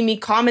you'll see me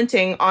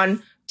commenting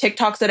on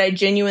TikToks that I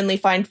genuinely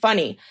find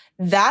funny.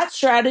 That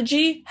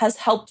strategy has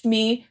helped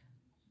me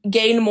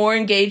gain more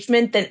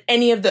engagement than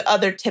any of the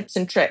other tips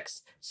and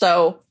tricks.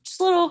 So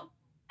just a little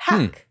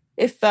hack.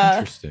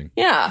 Interesting.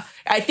 Yeah,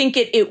 I think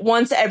it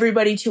wants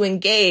everybody to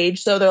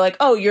engage. So they're like,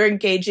 oh, you're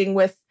engaging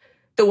with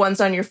the ones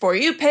on your For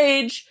You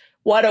page.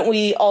 Why don't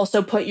we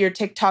also put your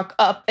TikTok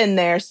up in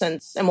there and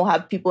we'll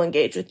have people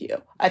engage with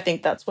you. I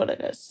think that's what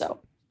it is. So,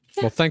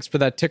 Well, thanks for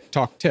that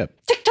TikTok tip.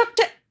 TikTok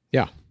tip.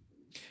 Yeah.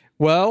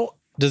 Well,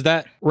 does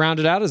that round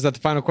it out? Is that the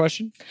final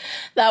question?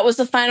 That was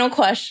the final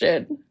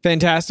question.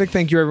 Fantastic.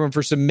 Thank you, everyone,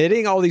 for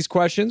submitting all these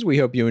questions. We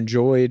hope you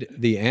enjoyed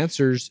the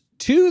answers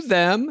to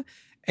them.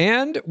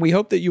 And we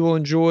hope that you will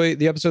enjoy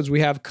the episodes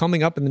we have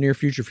coming up in the near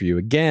future for you.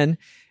 Again,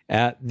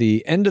 at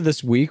the end of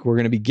this week, we're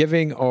going to be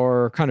giving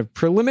our kind of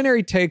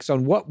preliminary takes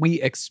on what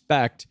we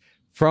expect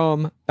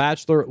from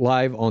Bachelor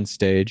Live on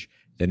Stage.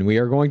 Then we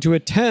are going to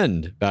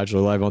attend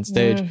Bachelor Live on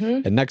Stage.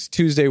 Mm-hmm. And next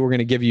Tuesday, we're going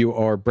to give you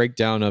our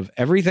breakdown of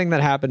everything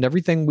that happened,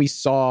 everything we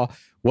saw,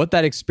 what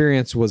that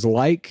experience was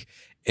like.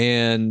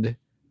 And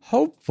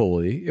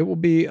hopefully it will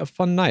be a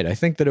fun night. I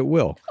think that it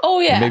will. Oh,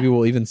 yeah. And maybe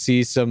we'll even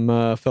see some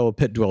fellow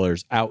pit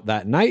dwellers out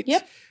that night.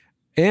 Yep.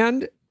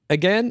 And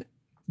again,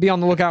 be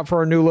on the lookout for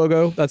our new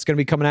logo. That's going to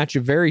be coming at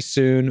you very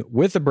soon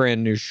with a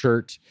brand new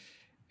shirt.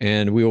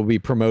 And we will be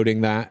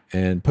promoting that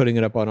and putting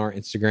it up on our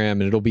Instagram,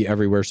 and it'll be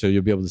everywhere. So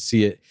you'll be able to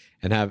see it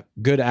and have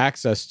good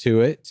access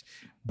to it.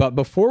 But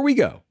before we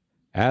go,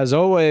 as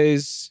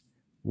always,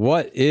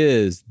 what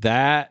is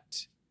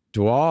that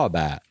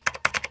drawback?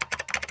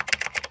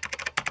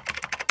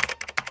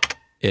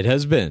 It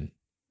has been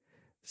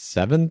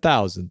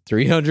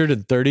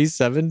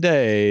 7,337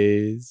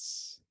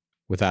 days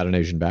without an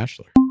Asian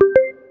bachelor.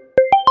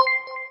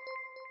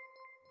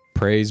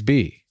 Praise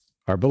be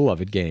our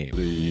beloved game.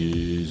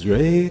 Please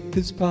rate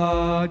this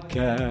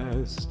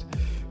podcast.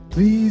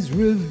 Please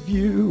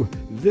review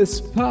this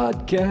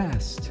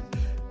podcast.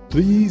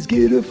 Please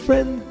get a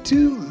friend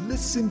to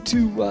listen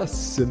to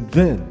us. And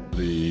then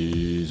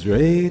please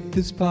rate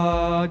this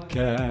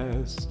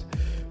podcast.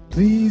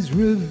 Please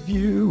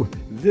review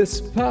this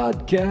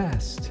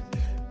podcast.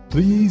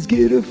 Please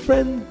get a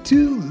friend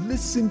to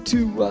listen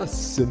to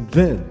us. And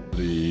then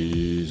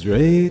please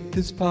rate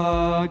this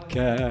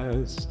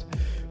podcast.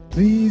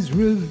 Please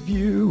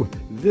review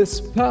this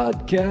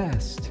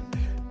podcast.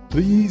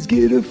 Please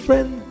get a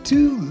friend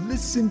to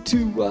listen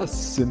to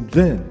us. And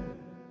then